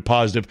COVID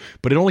positive,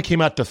 but it only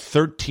came out to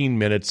 13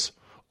 minutes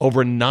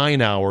over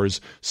 9 hours.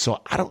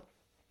 So I don't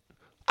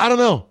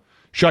know.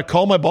 Should I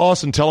call my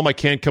boss and tell him I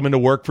can't come into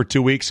work for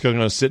 2 weeks because I'm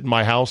going to sit in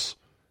my house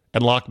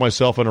and lock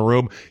myself in a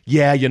room?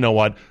 Yeah, you know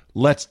what?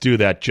 Let's do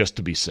that just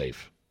to be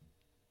safe.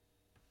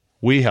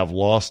 We have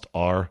lost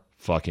our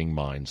fucking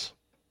minds.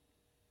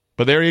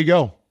 But there you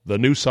go. The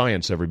new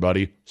science,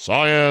 everybody.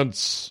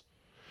 Science!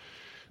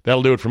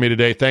 That'll do it for me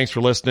today. Thanks for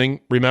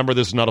listening. Remember,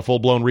 this is not a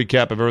full-blown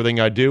recap of everything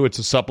I do. It's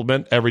a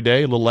supplement every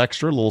day, a little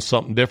extra, a little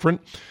something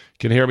different.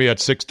 You can hear me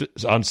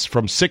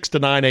from 6 to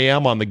 9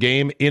 a.m. on The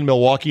Game in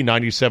Milwaukee,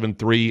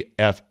 97.3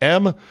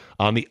 FM,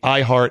 on the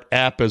iHeart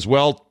app as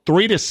well,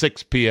 3 to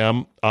 6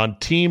 p.m. on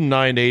Team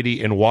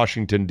 980 in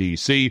Washington,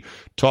 D.C.,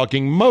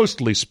 talking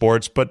mostly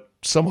sports, but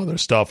some other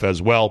stuff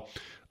as well.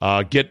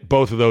 Get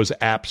both of those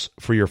apps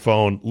for your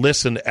phone.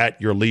 Listen at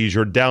your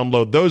leisure.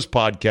 Download those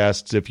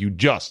podcasts if you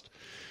just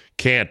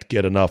can't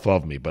get enough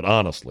of me. But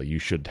honestly, you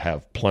should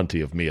have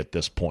plenty of me at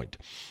this point.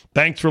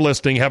 Thanks for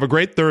listening. Have a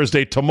great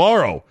Thursday.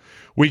 Tomorrow,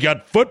 we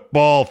got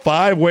football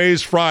 5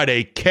 Ways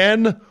Friday.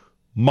 Can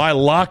my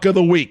lock of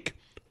the week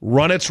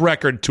run its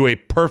record to a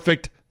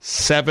perfect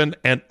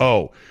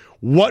 7-0?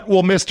 What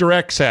will Mr.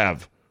 X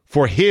have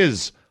for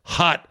his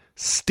hot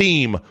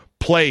steam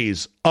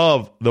plays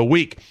of the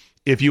week.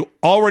 If you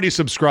already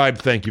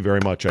subscribed, thank you very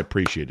much. I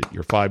appreciate it.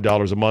 Your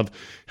 $5 a month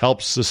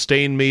helps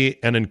sustain me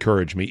and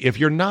encourage me. If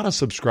you're not a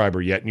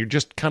subscriber yet and you're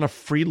just kind of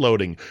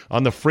freeloading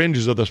on the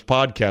fringes of this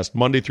podcast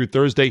Monday through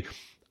Thursday,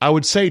 I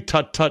would say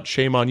tut,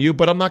 shame on you,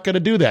 but I'm not going to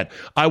do that.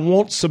 I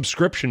won't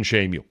subscription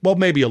shame you. Well,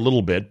 maybe a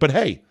little bit, but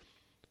hey,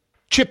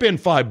 chip in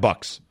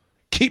 $5.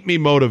 Keep me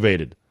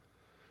motivated.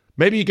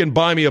 Maybe you can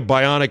buy me a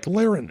bionic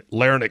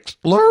larynx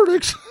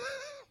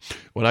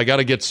when I got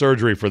to get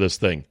surgery for this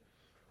thing.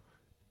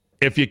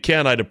 If you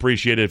can, I'd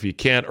appreciate it. If you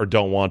can't or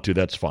don't want to,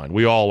 that's fine.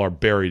 We all are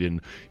buried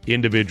in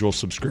individual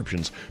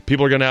subscriptions.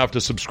 People are going to have to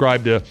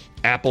subscribe to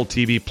Apple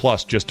TV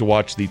Plus just to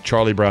watch the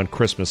Charlie Brown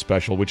Christmas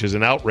special, which is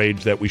an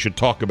outrage that we should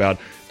talk about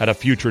at a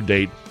future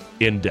date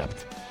in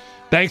depth.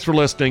 Thanks for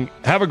listening.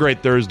 Have a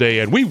great Thursday,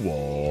 and we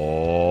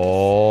will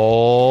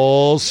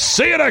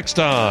see you next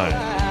time.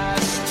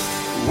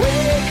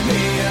 Wake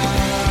me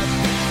up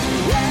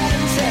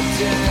when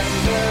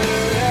September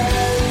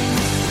ends.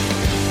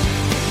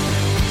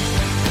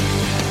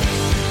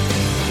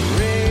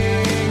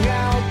 Ring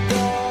out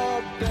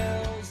the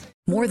bells.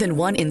 More than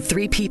 1 in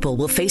 3 people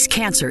will face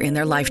cancer in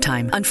their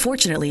lifetime.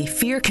 Unfortunately,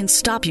 fear can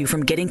stop you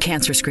from getting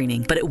cancer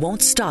screening, but it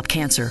won't stop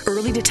cancer.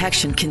 Early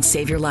detection can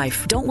save your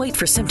life. Don't wait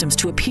for symptoms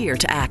to appear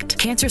to act.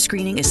 Cancer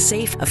screening is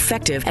safe,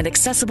 effective, and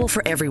accessible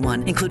for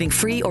everyone, including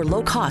free or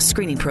low-cost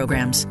screening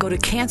programs. Go to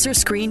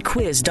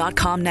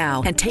CancerScreenQuiz.com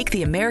now and take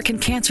the American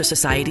Cancer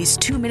Society's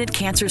 2-minute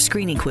cancer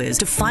screening quiz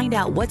to find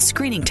out what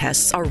screening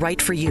tests are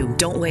right for you.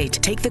 Don't wait.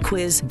 Take the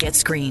quiz. Get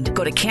screened.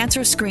 Go to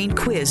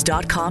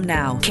CancerScreenQuiz.com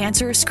now.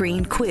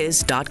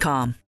 CancerScreenQuiz.com.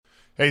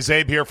 Hey,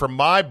 Zabe here from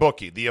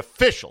MyBookie, the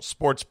official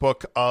sports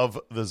book of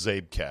the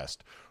Zabecast.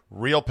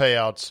 Real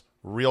payouts,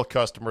 real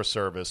customer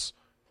service,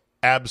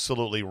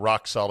 absolutely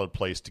rock-solid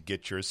place to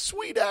get your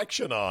sweet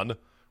action on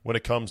when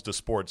it comes to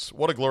sports.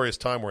 What a glorious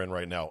time we're in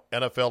right now.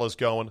 NFL is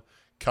going.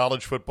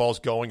 College football is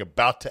going.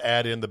 About to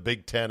add in the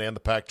Big Ten and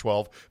the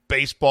Pac-12.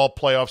 Baseball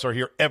playoffs are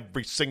here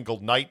every single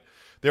night.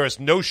 There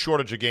is no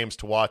shortage of games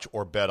to watch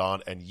or bet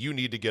on, and you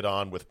need to get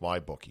on with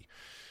MyBookie.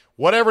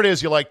 Whatever it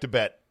is you like to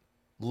bet,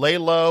 lay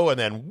low and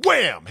then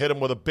wham, hit them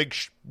with a big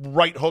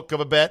right hook of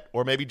a bet,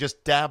 or maybe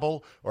just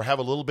dabble or have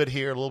a little bit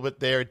here, a little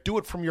bit there. Do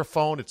it from your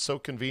phone. It's so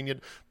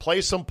convenient.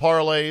 Play some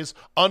parlays,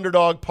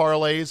 underdog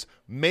parlays.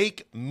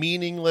 Make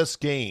meaningless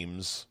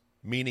games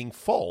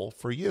meaningful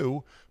for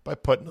you by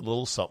putting a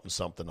little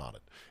something on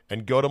it.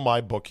 And go to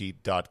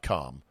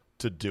mybookie.com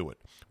to do it.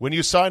 When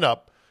you sign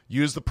up,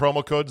 use the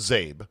promo code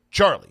ZABE,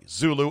 Charlie,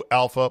 Zulu,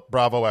 Alpha,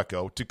 Bravo,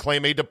 Echo, to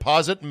claim a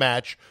deposit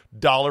match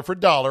dollar for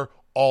dollar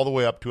all the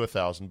way up to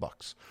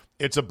 $1,000.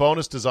 It's a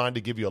bonus designed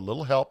to give you a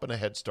little help and a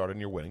head start in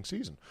your winning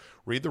season.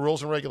 Read the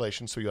rules and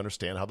regulations so you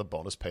understand how the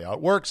bonus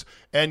payout works,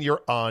 and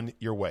you're on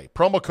your way.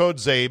 Promo code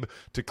ZABE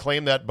to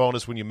claim that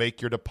bonus when you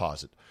make your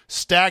deposit.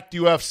 Stacked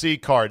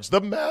UFC cards, the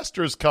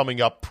Masters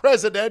coming up,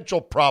 presidential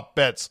prop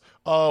bets.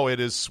 Oh, it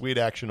is sweet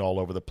action all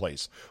over the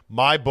place.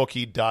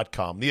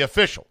 MyBookie.com, the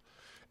official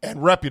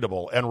and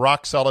reputable and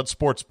rock-solid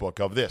sports book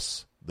of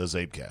this, the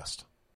Zabecast.